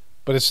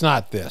 But it's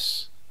not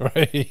this,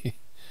 right?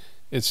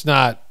 It's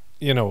not,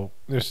 you know,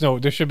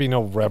 there should be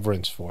no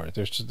reverence for it.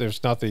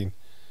 There's nothing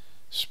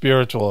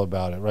spiritual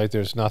about it, right?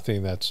 There's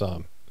nothing that's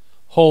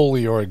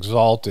holy or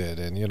exalted,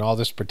 and, you know, all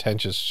this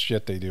pretentious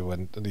shit they do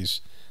in these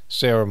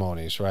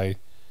ceremonies, right?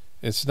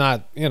 It's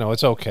not, you know,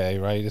 it's okay,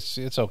 right?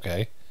 It's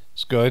okay.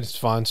 It's good. It's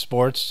fun.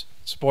 Sports,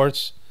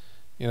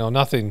 you know,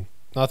 nothing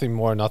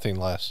more, nothing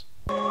less.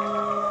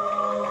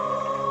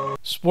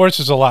 Sports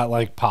is a lot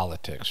like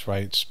politics,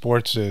 right?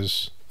 Sports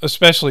is,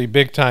 especially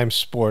big time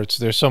sports,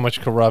 there's so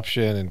much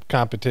corruption and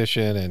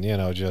competition and, you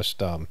know,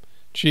 just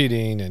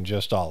cheating and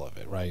just all of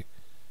it, right?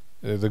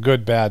 The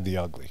good, bad, the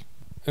ugly.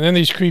 And then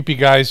these creepy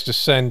guys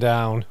descend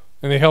down,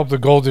 and they help the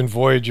Golden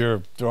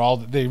Voyager.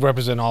 They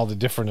represent all the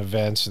different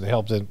events, and they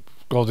help the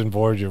Golden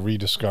Voyager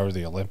rediscover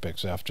the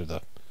Olympics after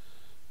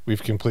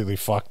we've completely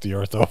fucked the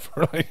Earth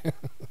over. Right?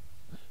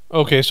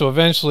 Okay, so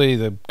eventually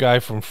the guy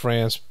from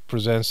France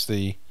presents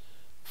the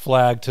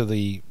flag to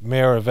the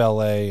mayor of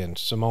L.A., and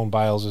Simone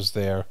Biles is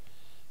there,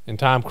 and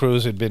Tom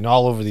Cruise had been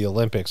all over the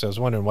Olympics. I was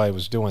wondering why he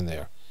was doing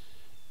there,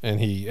 and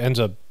he ends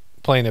up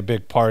playing a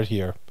big part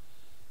here.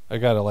 I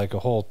got a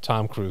whole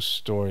Tom Cruise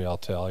story I'll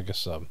tell. I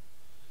guess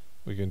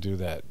we can do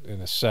that in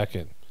a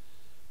second.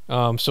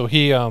 So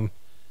he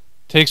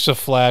takes the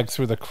flag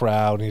through the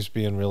crowd, and he's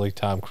being really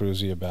Tom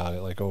Cruise-y about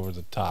it, like over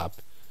the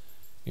top,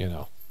 you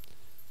know.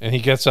 And he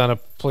gets on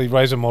he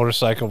rides a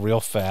motorcycle real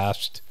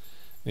fast.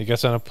 And he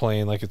gets on a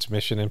plane like it's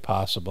Mission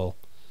Impossible.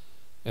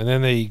 And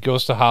then he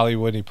goes to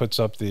Hollywood, and he puts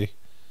up the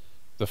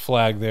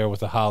flag there with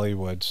the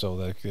Hollywood, so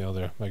that, you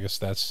know, I guess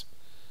that's,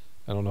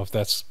 I don't know if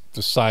that's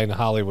the sign of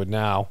Hollywood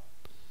now.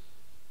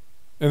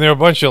 And there are a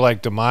bunch of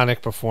like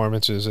demonic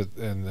performances,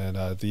 and then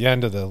at the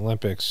end of the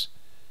Olympics,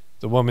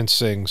 the woman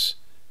sings,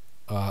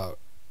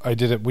 we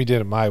did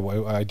it my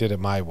way, I did it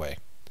my way.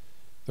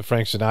 The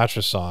Frank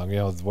Sinatra song, you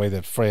know, the way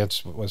that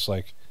France was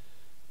like,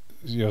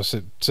 you know,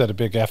 said a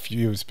big F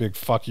you, this big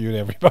fuck you to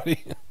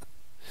everybody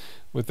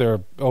with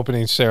their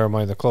opening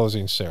ceremony, the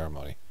closing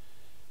ceremony.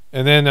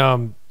 And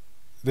then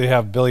they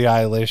have Billie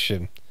Eilish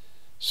and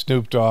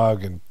Snoop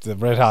Dogg and the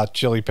Red Hot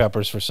Chili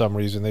Peppers for some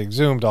reason. They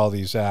exhumed all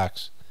these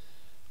acts,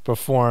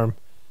 perform,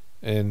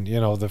 and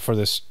for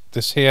this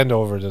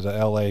handover to the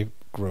LA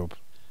group.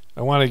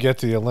 I want to get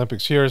to the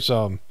Olympics. Here's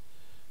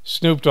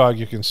Snoop Dogg.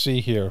 You can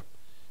see here.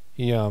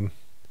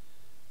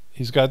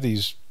 He's got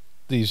these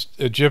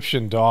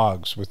Egyptian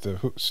dogs with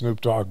the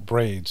Snoop Dogg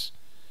braids,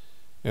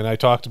 and I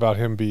talked about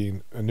him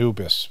being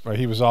Anubis. Right,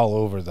 he was all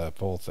over the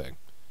whole thing.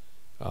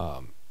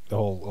 The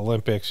whole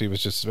Olympics, he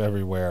was just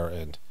everywhere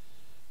and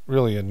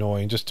really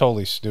annoying, just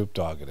totally Snoop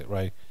Dogg in it,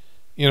 right?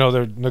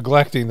 They're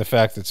neglecting the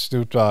fact that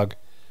Snoop Dogg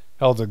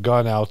held a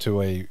gun out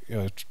to a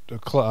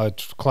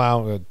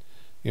clown,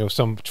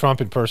 some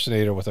Trump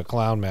impersonator with a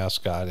clown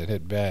mask on and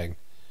hit bang.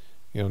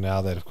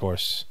 Now that, of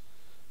course,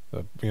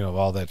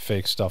 all that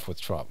fake stuff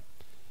with Trump.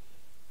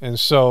 And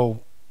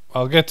so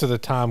I'll get to the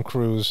Tom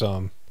Cruise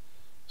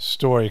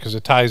story because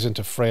it ties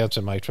into France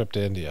and my trip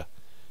to India.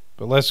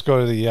 But let's go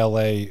to the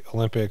LA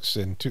Olympics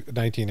in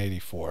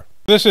 1984.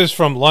 This is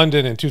from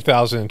London in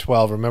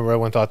 2012. Remember,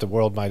 everyone thought the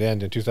world might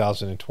end in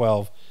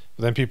 2012.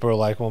 But then people were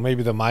like, well,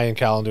 maybe the Mayan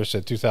calendar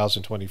said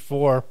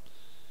 2024.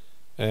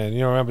 And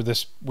remember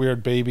this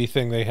weird baby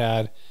thing they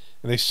had?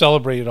 And they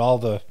celebrated all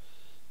the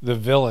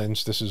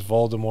villains. This is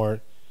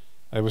Voldemort.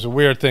 It was a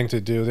weird thing to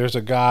do. There's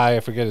a guy,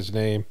 I forget his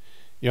name,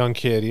 young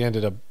kid. He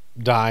ended up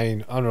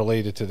dying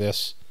unrelated to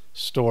this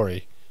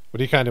story.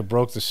 But he kind of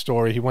broke the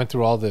story. He went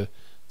through all the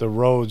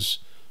roads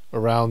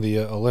around the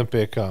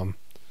Olympic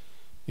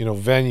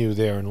venue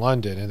there in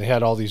London, and they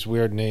had all these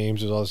weird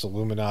names and all this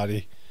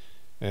Illuminati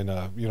and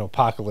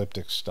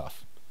apocalyptic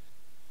stuff.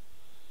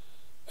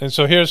 And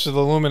so here's the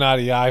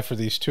Illuminati eye for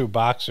these two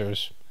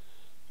boxers,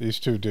 these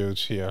two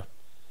dudes here,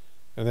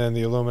 and then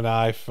the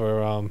Illuminati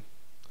for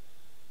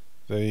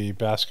the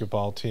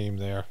basketball team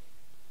there.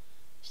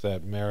 It's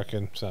that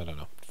American, I don't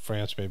know,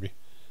 France maybe.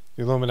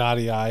 The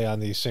Illuminati eye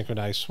on these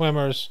synchronized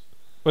swimmers.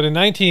 But in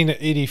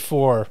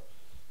 1984,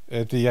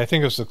 I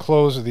think it was the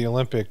close of the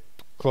Olympic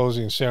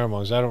closing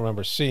ceremonies. I don't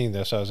remember seeing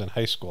this. I was in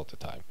high school at the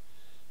time.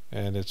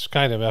 And it's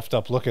kind of effed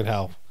up. Look at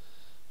how,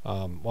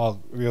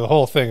 the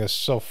whole thing is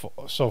so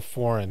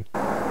foreign,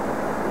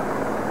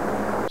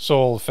 so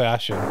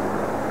old-fashioned.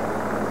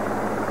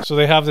 So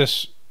they have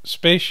this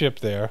spaceship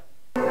there.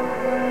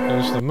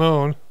 There's the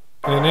moon,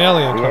 and an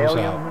alien comes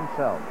out.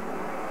 Himself.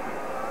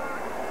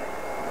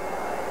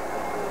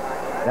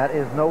 That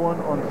is no one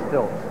on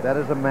stilts. That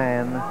is a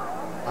man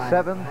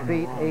 7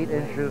 feet 8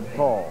 inches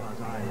tall.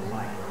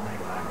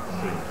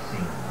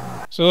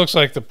 So it looks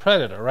like the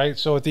Predator, right?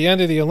 So at the end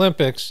of the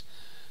Olympics,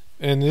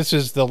 and this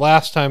is the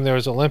last time there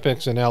was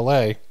Olympics in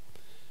LA,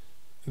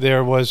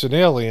 there was an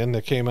alien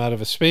that came out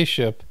of a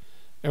spaceship.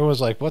 Everyone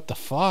was like, what the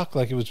fuck?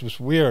 Like, it was just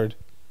weird.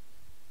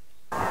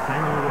 A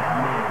panel of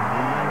men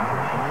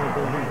united by a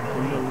belief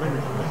in the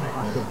limitless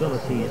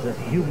possibilities of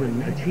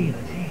human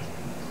achievement.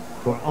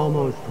 For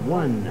almost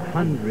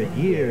 100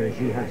 years,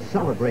 you have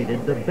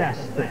celebrated the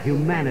best that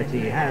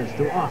humanity has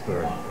to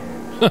offer.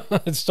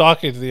 It's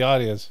talking to the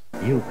audience.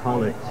 You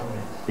call it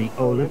the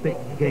Olympic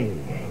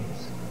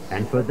Games.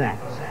 And for that,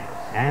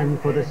 and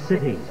for the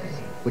cities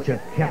which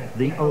have kept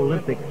the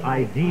Olympic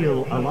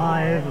ideal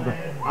alive,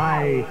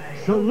 I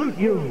salute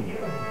you.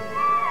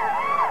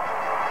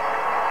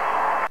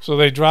 So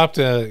they dropped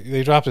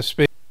a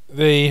space.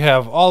 They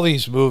have all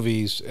these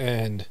movies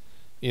and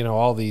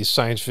all these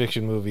science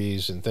fiction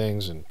movies and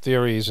things and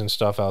theories and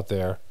stuff out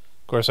there.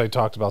 Of course, I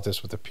talked about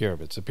this with the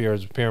pyramids. The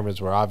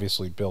pyramids were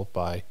obviously built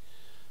by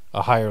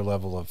a higher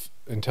level of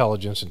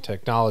intelligence and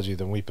technology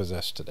than we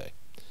possess today.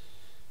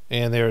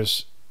 And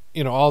there's,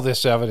 all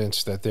this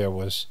evidence that there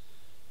was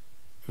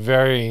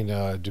varying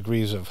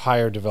degrees of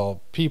higher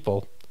developed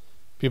people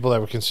that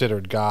were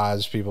considered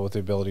gods, people with the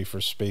ability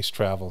for space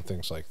travel and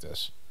things like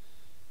this,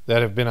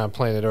 that have been on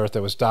planet Earth,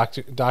 that was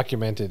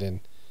documented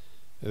in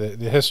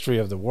the history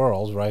of the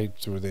world, right,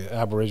 through the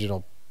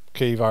Aboriginal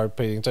cave art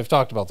paintings. I've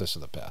talked about this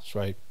in the past,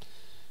 right,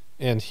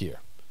 and here.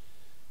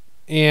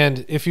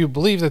 And if you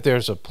believe that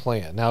there's a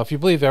plan, now if you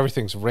believe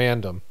everything's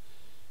random,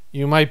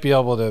 you might be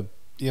able to,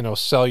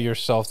 sell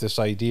yourself this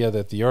idea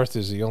that the Earth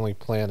is the only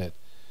planet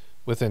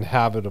with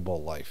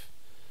inhabitable life.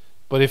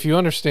 But if you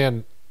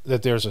understand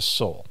that there's a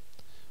soul,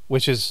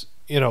 which is,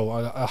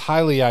 a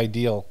highly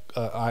ideal,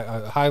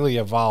 a highly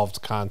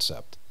evolved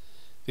concept,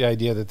 the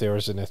idea that there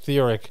is an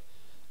etheric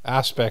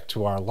aspect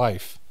to our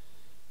life,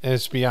 and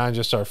it's beyond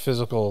just our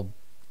physical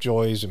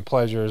joys and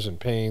pleasures and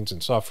pains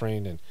and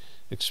suffering and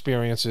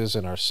experiences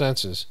and our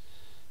senses,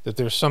 that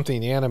there's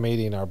something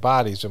animating our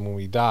bodies, and when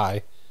we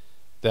die,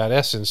 that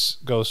essence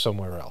goes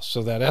somewhere else.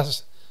 So that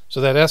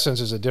essence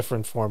is a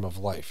different form of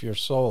life. Your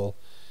soul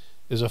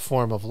is a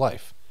form of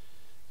life,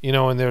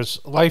 and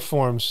there's life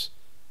forms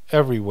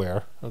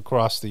everywhere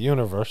across the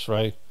universe,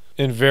 right,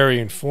 in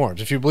varying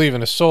forms. If you believe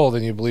in a soul,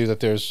 then you believe that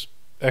there's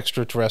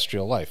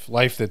extraterrestrial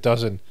life that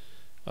doesn't,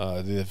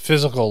 the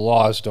physical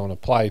laws don't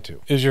apply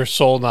to. Is your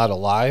soul not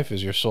alive?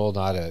 Is your soul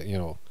not a,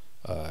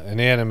 an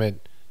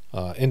animate,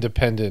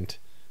 independent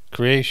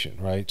creation,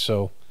 right?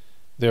 So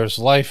there's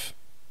life,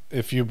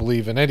 if you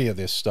believe in any of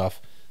this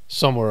stuff,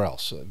 somewhere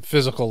else.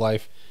 Physical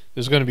life.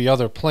 There's going to be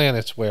other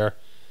planets where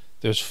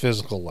there's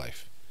physical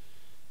life.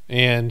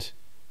 And,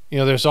 you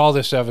know, there's all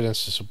this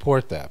evidence to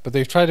support that. But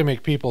they've tried to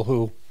make people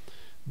who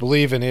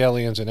believe in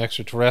aliens and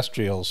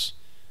extraterrestrials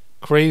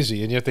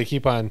crazy, and yet they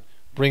keep on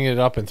bringing it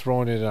up and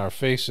throwing it in our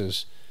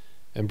faces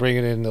and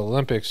bringing it in the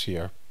Olympics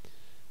here.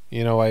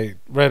 You know, I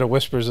read a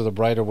Whispers of the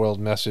Brighter World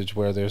message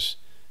where there's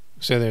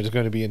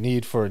going to be a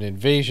need for an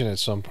invasion at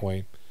some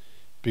point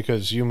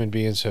because human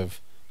beings have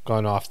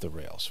gone off the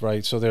rails,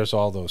 right? So there's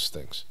all those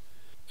things.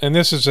 And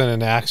this isn't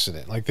an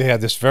accident. Like, they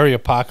had this very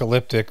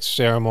apocalyptic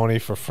ceremony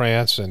for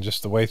France, and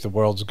just the way the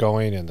world's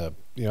going, and the,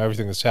 you know,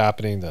 everything that's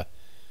happening, the,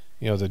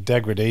 you know, the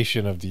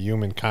degradation of the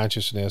human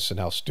consciousness and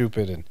how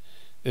stupid and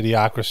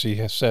idiocracy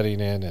is setting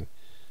in, and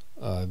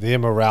the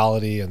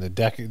immorality and the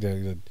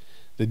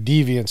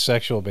deviant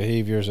sexual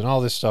behaviors and all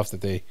this stuff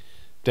that they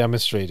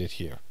demonstrated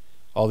here.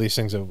 All these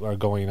things that are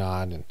going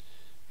on, and,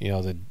 you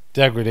know, the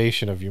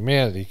degradation of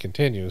humanity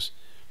continues.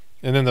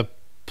 And then the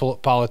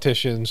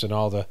politicians and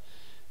all the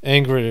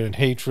anger and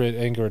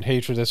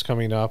hatred that's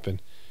coming up,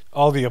 and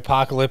all the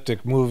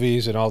apocalyptic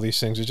movies and all these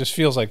things. It just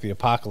feels like the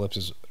apocalypse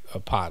is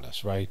upon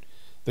us, right?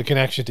 The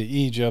connection to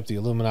Egypt, the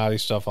Illuminati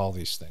stuff, all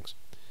these things,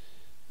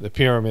 the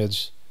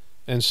pyramids.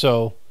 And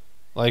so,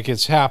 like,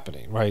 it's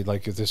happening, right?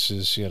 Like, this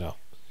is, you know,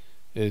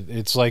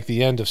 it's like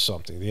the end of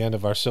something, the end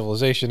of our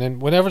civilization. And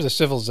whenever the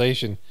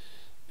civilization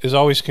is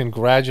always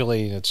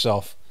congratulating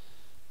itself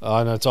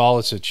on all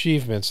its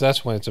achievements,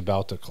 that's when it's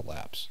about to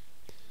collapse.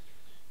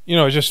 You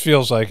know, it just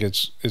feels like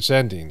it's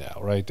ending now,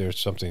 right? There's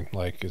something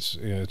like it's,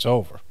 you know, it's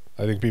over.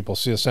 I think people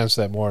sense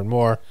that more and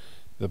more.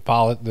 The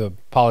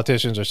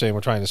politicians are saying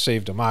we're trying to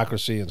save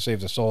democracy and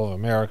save the soul of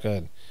America,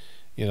 and,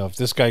 you know, if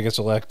this guy gets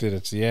elected,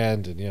 it's the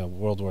end, and, you know,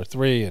 World War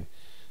III, and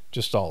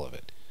just all of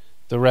it.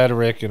 The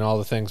rhetoric and all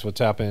the things, what's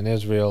happening in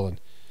Israel,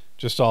 and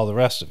just all the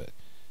rest of it.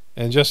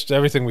 And just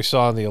everything we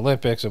saw in the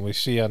Olympics, and we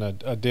see on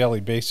a daily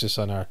basis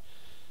on our,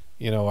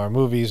 you know, our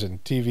movies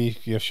and TV,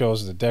 you know,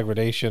 shows the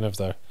degradation of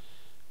the,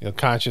 you know,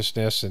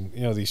 consciousness, and,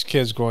 you know, these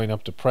kids growing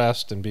up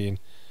depressed and being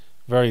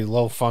very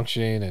low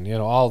functioning, and, you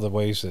know, all the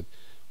ways that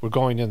we're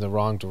going in the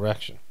wrong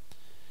direction.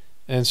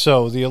 And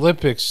so the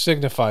Olympics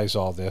signifies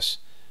all this.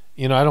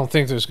 You know, I don't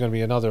think there's going to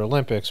be another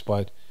Olympics,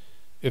 but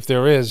if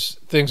there is,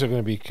 things are going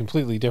to be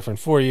completely different.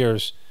 4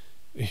 years,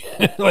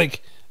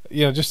 like,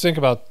 you know, just think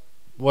about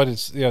what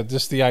it's, you know,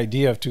 just the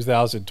idea of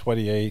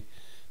 2028,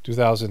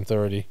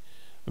 2030.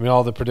 I mean,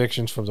 all the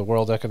predictions from the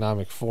World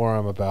Economic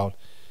Forum about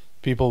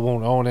people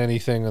won't own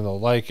anything and they'll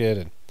like it,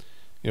 and,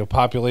 you know,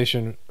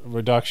 population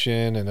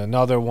reduction, and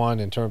another one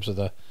in terms of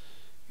the,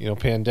 you know,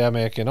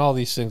 pandemic, and all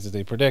these things that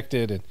they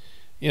predicted, and,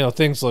 you know,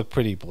 things look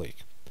pretty bleak.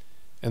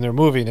 And they're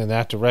moving in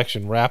that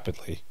direction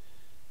rapidly.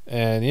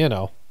 And, you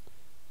know,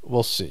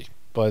 we'll see.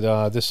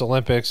 But this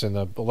Olympics and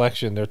the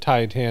election, they're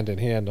tied hand in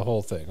hand, the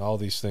whole thing. All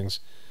these things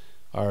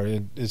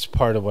it's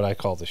part of what I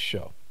call the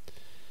show.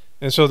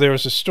 And so there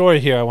was a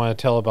story here I want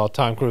to tell about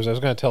Tom Cruise. I was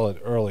going to tell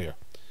it earlier.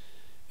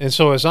 And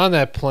so I was on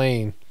that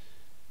plane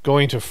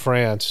going to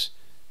France,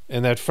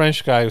 and that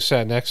French guy who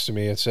sat next to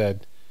me and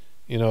said,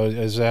 you know,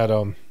 is that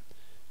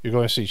you're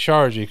going to see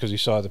Chargy, because he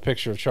saw the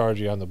picture of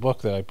Chargy on the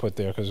book that I put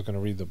there, because I was going to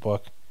read the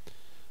book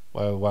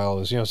while it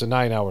was, you know, it's a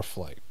 9-hour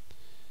flight.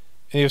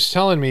 And he was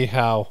telling me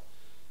how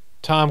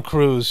Tom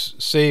Cruise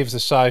saved the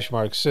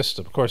Sagemark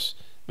system. Of course,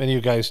 many of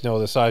you guys know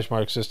the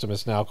Sagemark system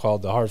is now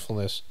called the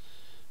Heartfulness,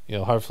 you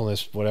know,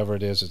 Heartfulness, whatever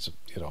it is. It's,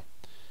 you know,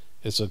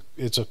 it's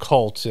a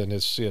cult, and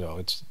it's, you know,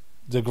 it's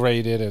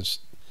degraded. It's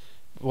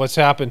what's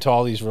happened to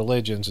all these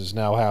religions is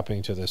now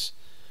happening to this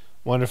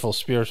wonderful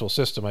spiritual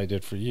system I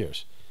did for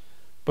years.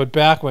 But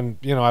back when,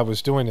 you know, I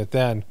was doing it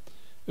then,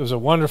 it was a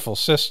wonderful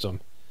system.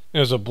 It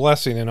was a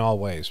blessing in all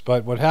ways.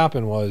 But what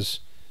happened was,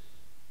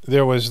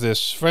 there was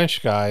this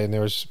French guy, and he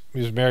was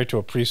married to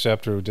a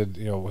preceptor who did,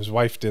 you know, his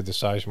wife did the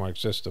Sagemark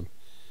system.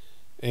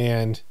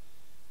 And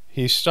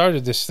he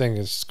started this thing,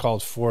 it's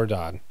called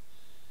Fordon.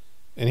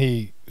 And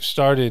he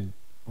started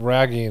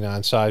ragging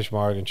on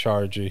Sagemark and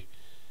Chargy.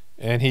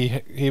 And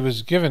he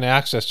was given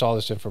access to all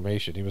this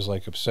information. He was,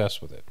 like,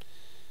 obsessed with it.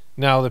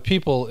 Now, the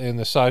people in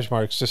the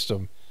Sagemark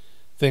system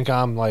think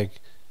I'm like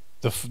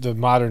the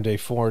modern day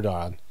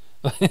Fordon.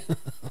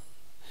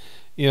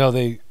 You know,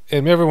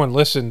 and everyone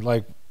listened,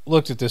 like,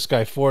 looked at this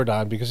guy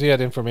Fordon, because he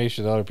had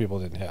information that other people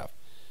didn't have.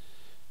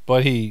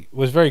 But he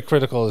was very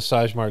critical of the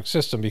Sagemark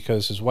system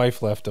because his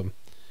wife left him.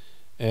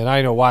 And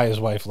I know why his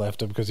wife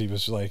left him, because he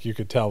was, like, you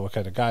could tell what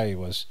kind of guy he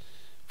was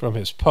from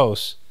his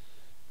posts.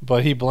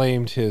 But he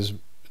blamed his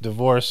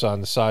divorce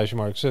on the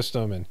Sagemark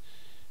system, and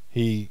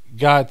he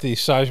got the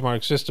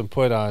Sagemark system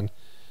put on,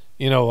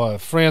 you know,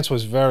 France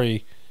was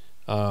very,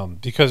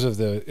 because of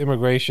the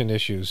immigration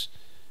issues,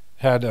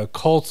 had a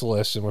cult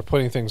list, and were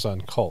putting things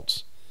on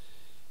cults.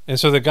 And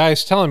so the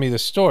guy's telling me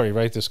this story,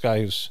 right? This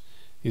guy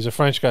he's a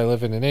French guy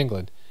living in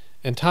England.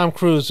 And Tom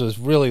Cruise was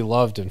really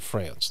loved in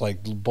France,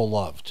 like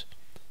beloved.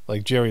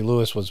 Like Jerry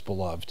Lewis was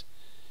beloved.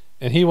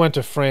 And he went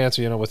to France,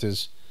 you know, with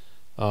his,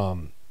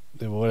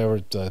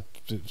 whatever, the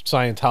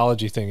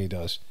Scientology thing he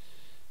does.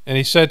 And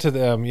he said to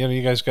them, you know,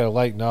 you guys got to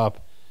lighten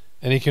up.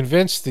 and he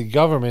convinced the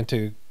government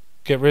to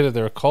get rid of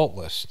their occult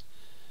list.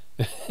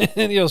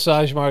 And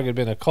Sajmark had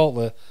been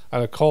on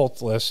a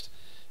cult list,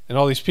 and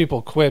all these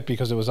people quit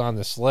because it was on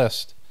this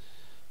list.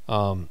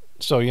 So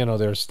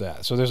there's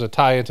that. So there's a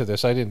tie into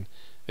this. I didn't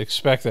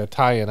expect that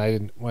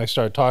tie-in. When I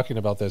started talking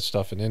about that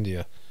stuff in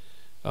India,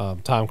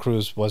 Tom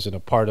Cruise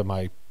wasn't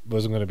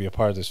going to be a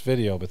part of this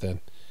video, but then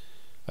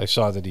I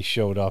saw that he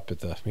showed up at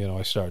the,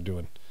 I started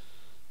doing,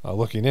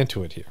 looking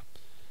into it here.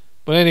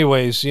 But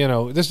anyways,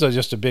 this is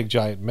just a big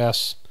giant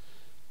mess.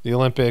 The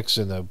Olympics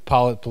and the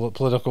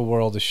political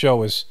world, the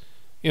show is,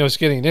 it's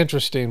getting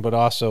interesting, but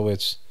also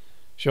it's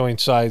showing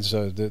sides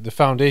of the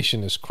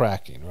foundation is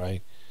cracking,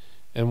 right?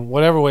 And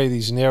whatever way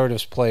these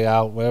narratives play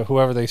out,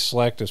 whoever they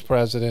select as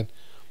president,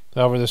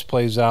 however this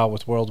plays out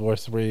with World War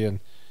III, and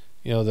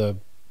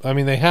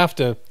they have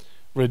to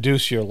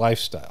reduce your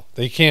lifestyle.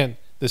 They can't.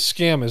 The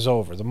scam is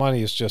over. The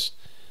money is just,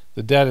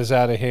 the debt is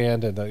out of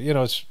hand, and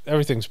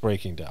everything's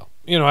breaking down.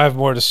 I have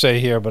more to say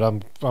here,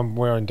 but I'm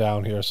wearing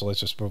down here, so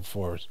let's just move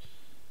forward.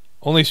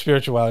 Only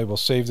spirituality will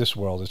save this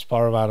world. It's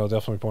paramount,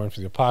 definitely important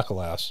for the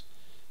apocalypse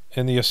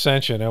and the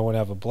ascension. Everyone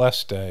have a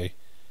blessed day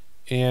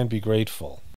and be grateful.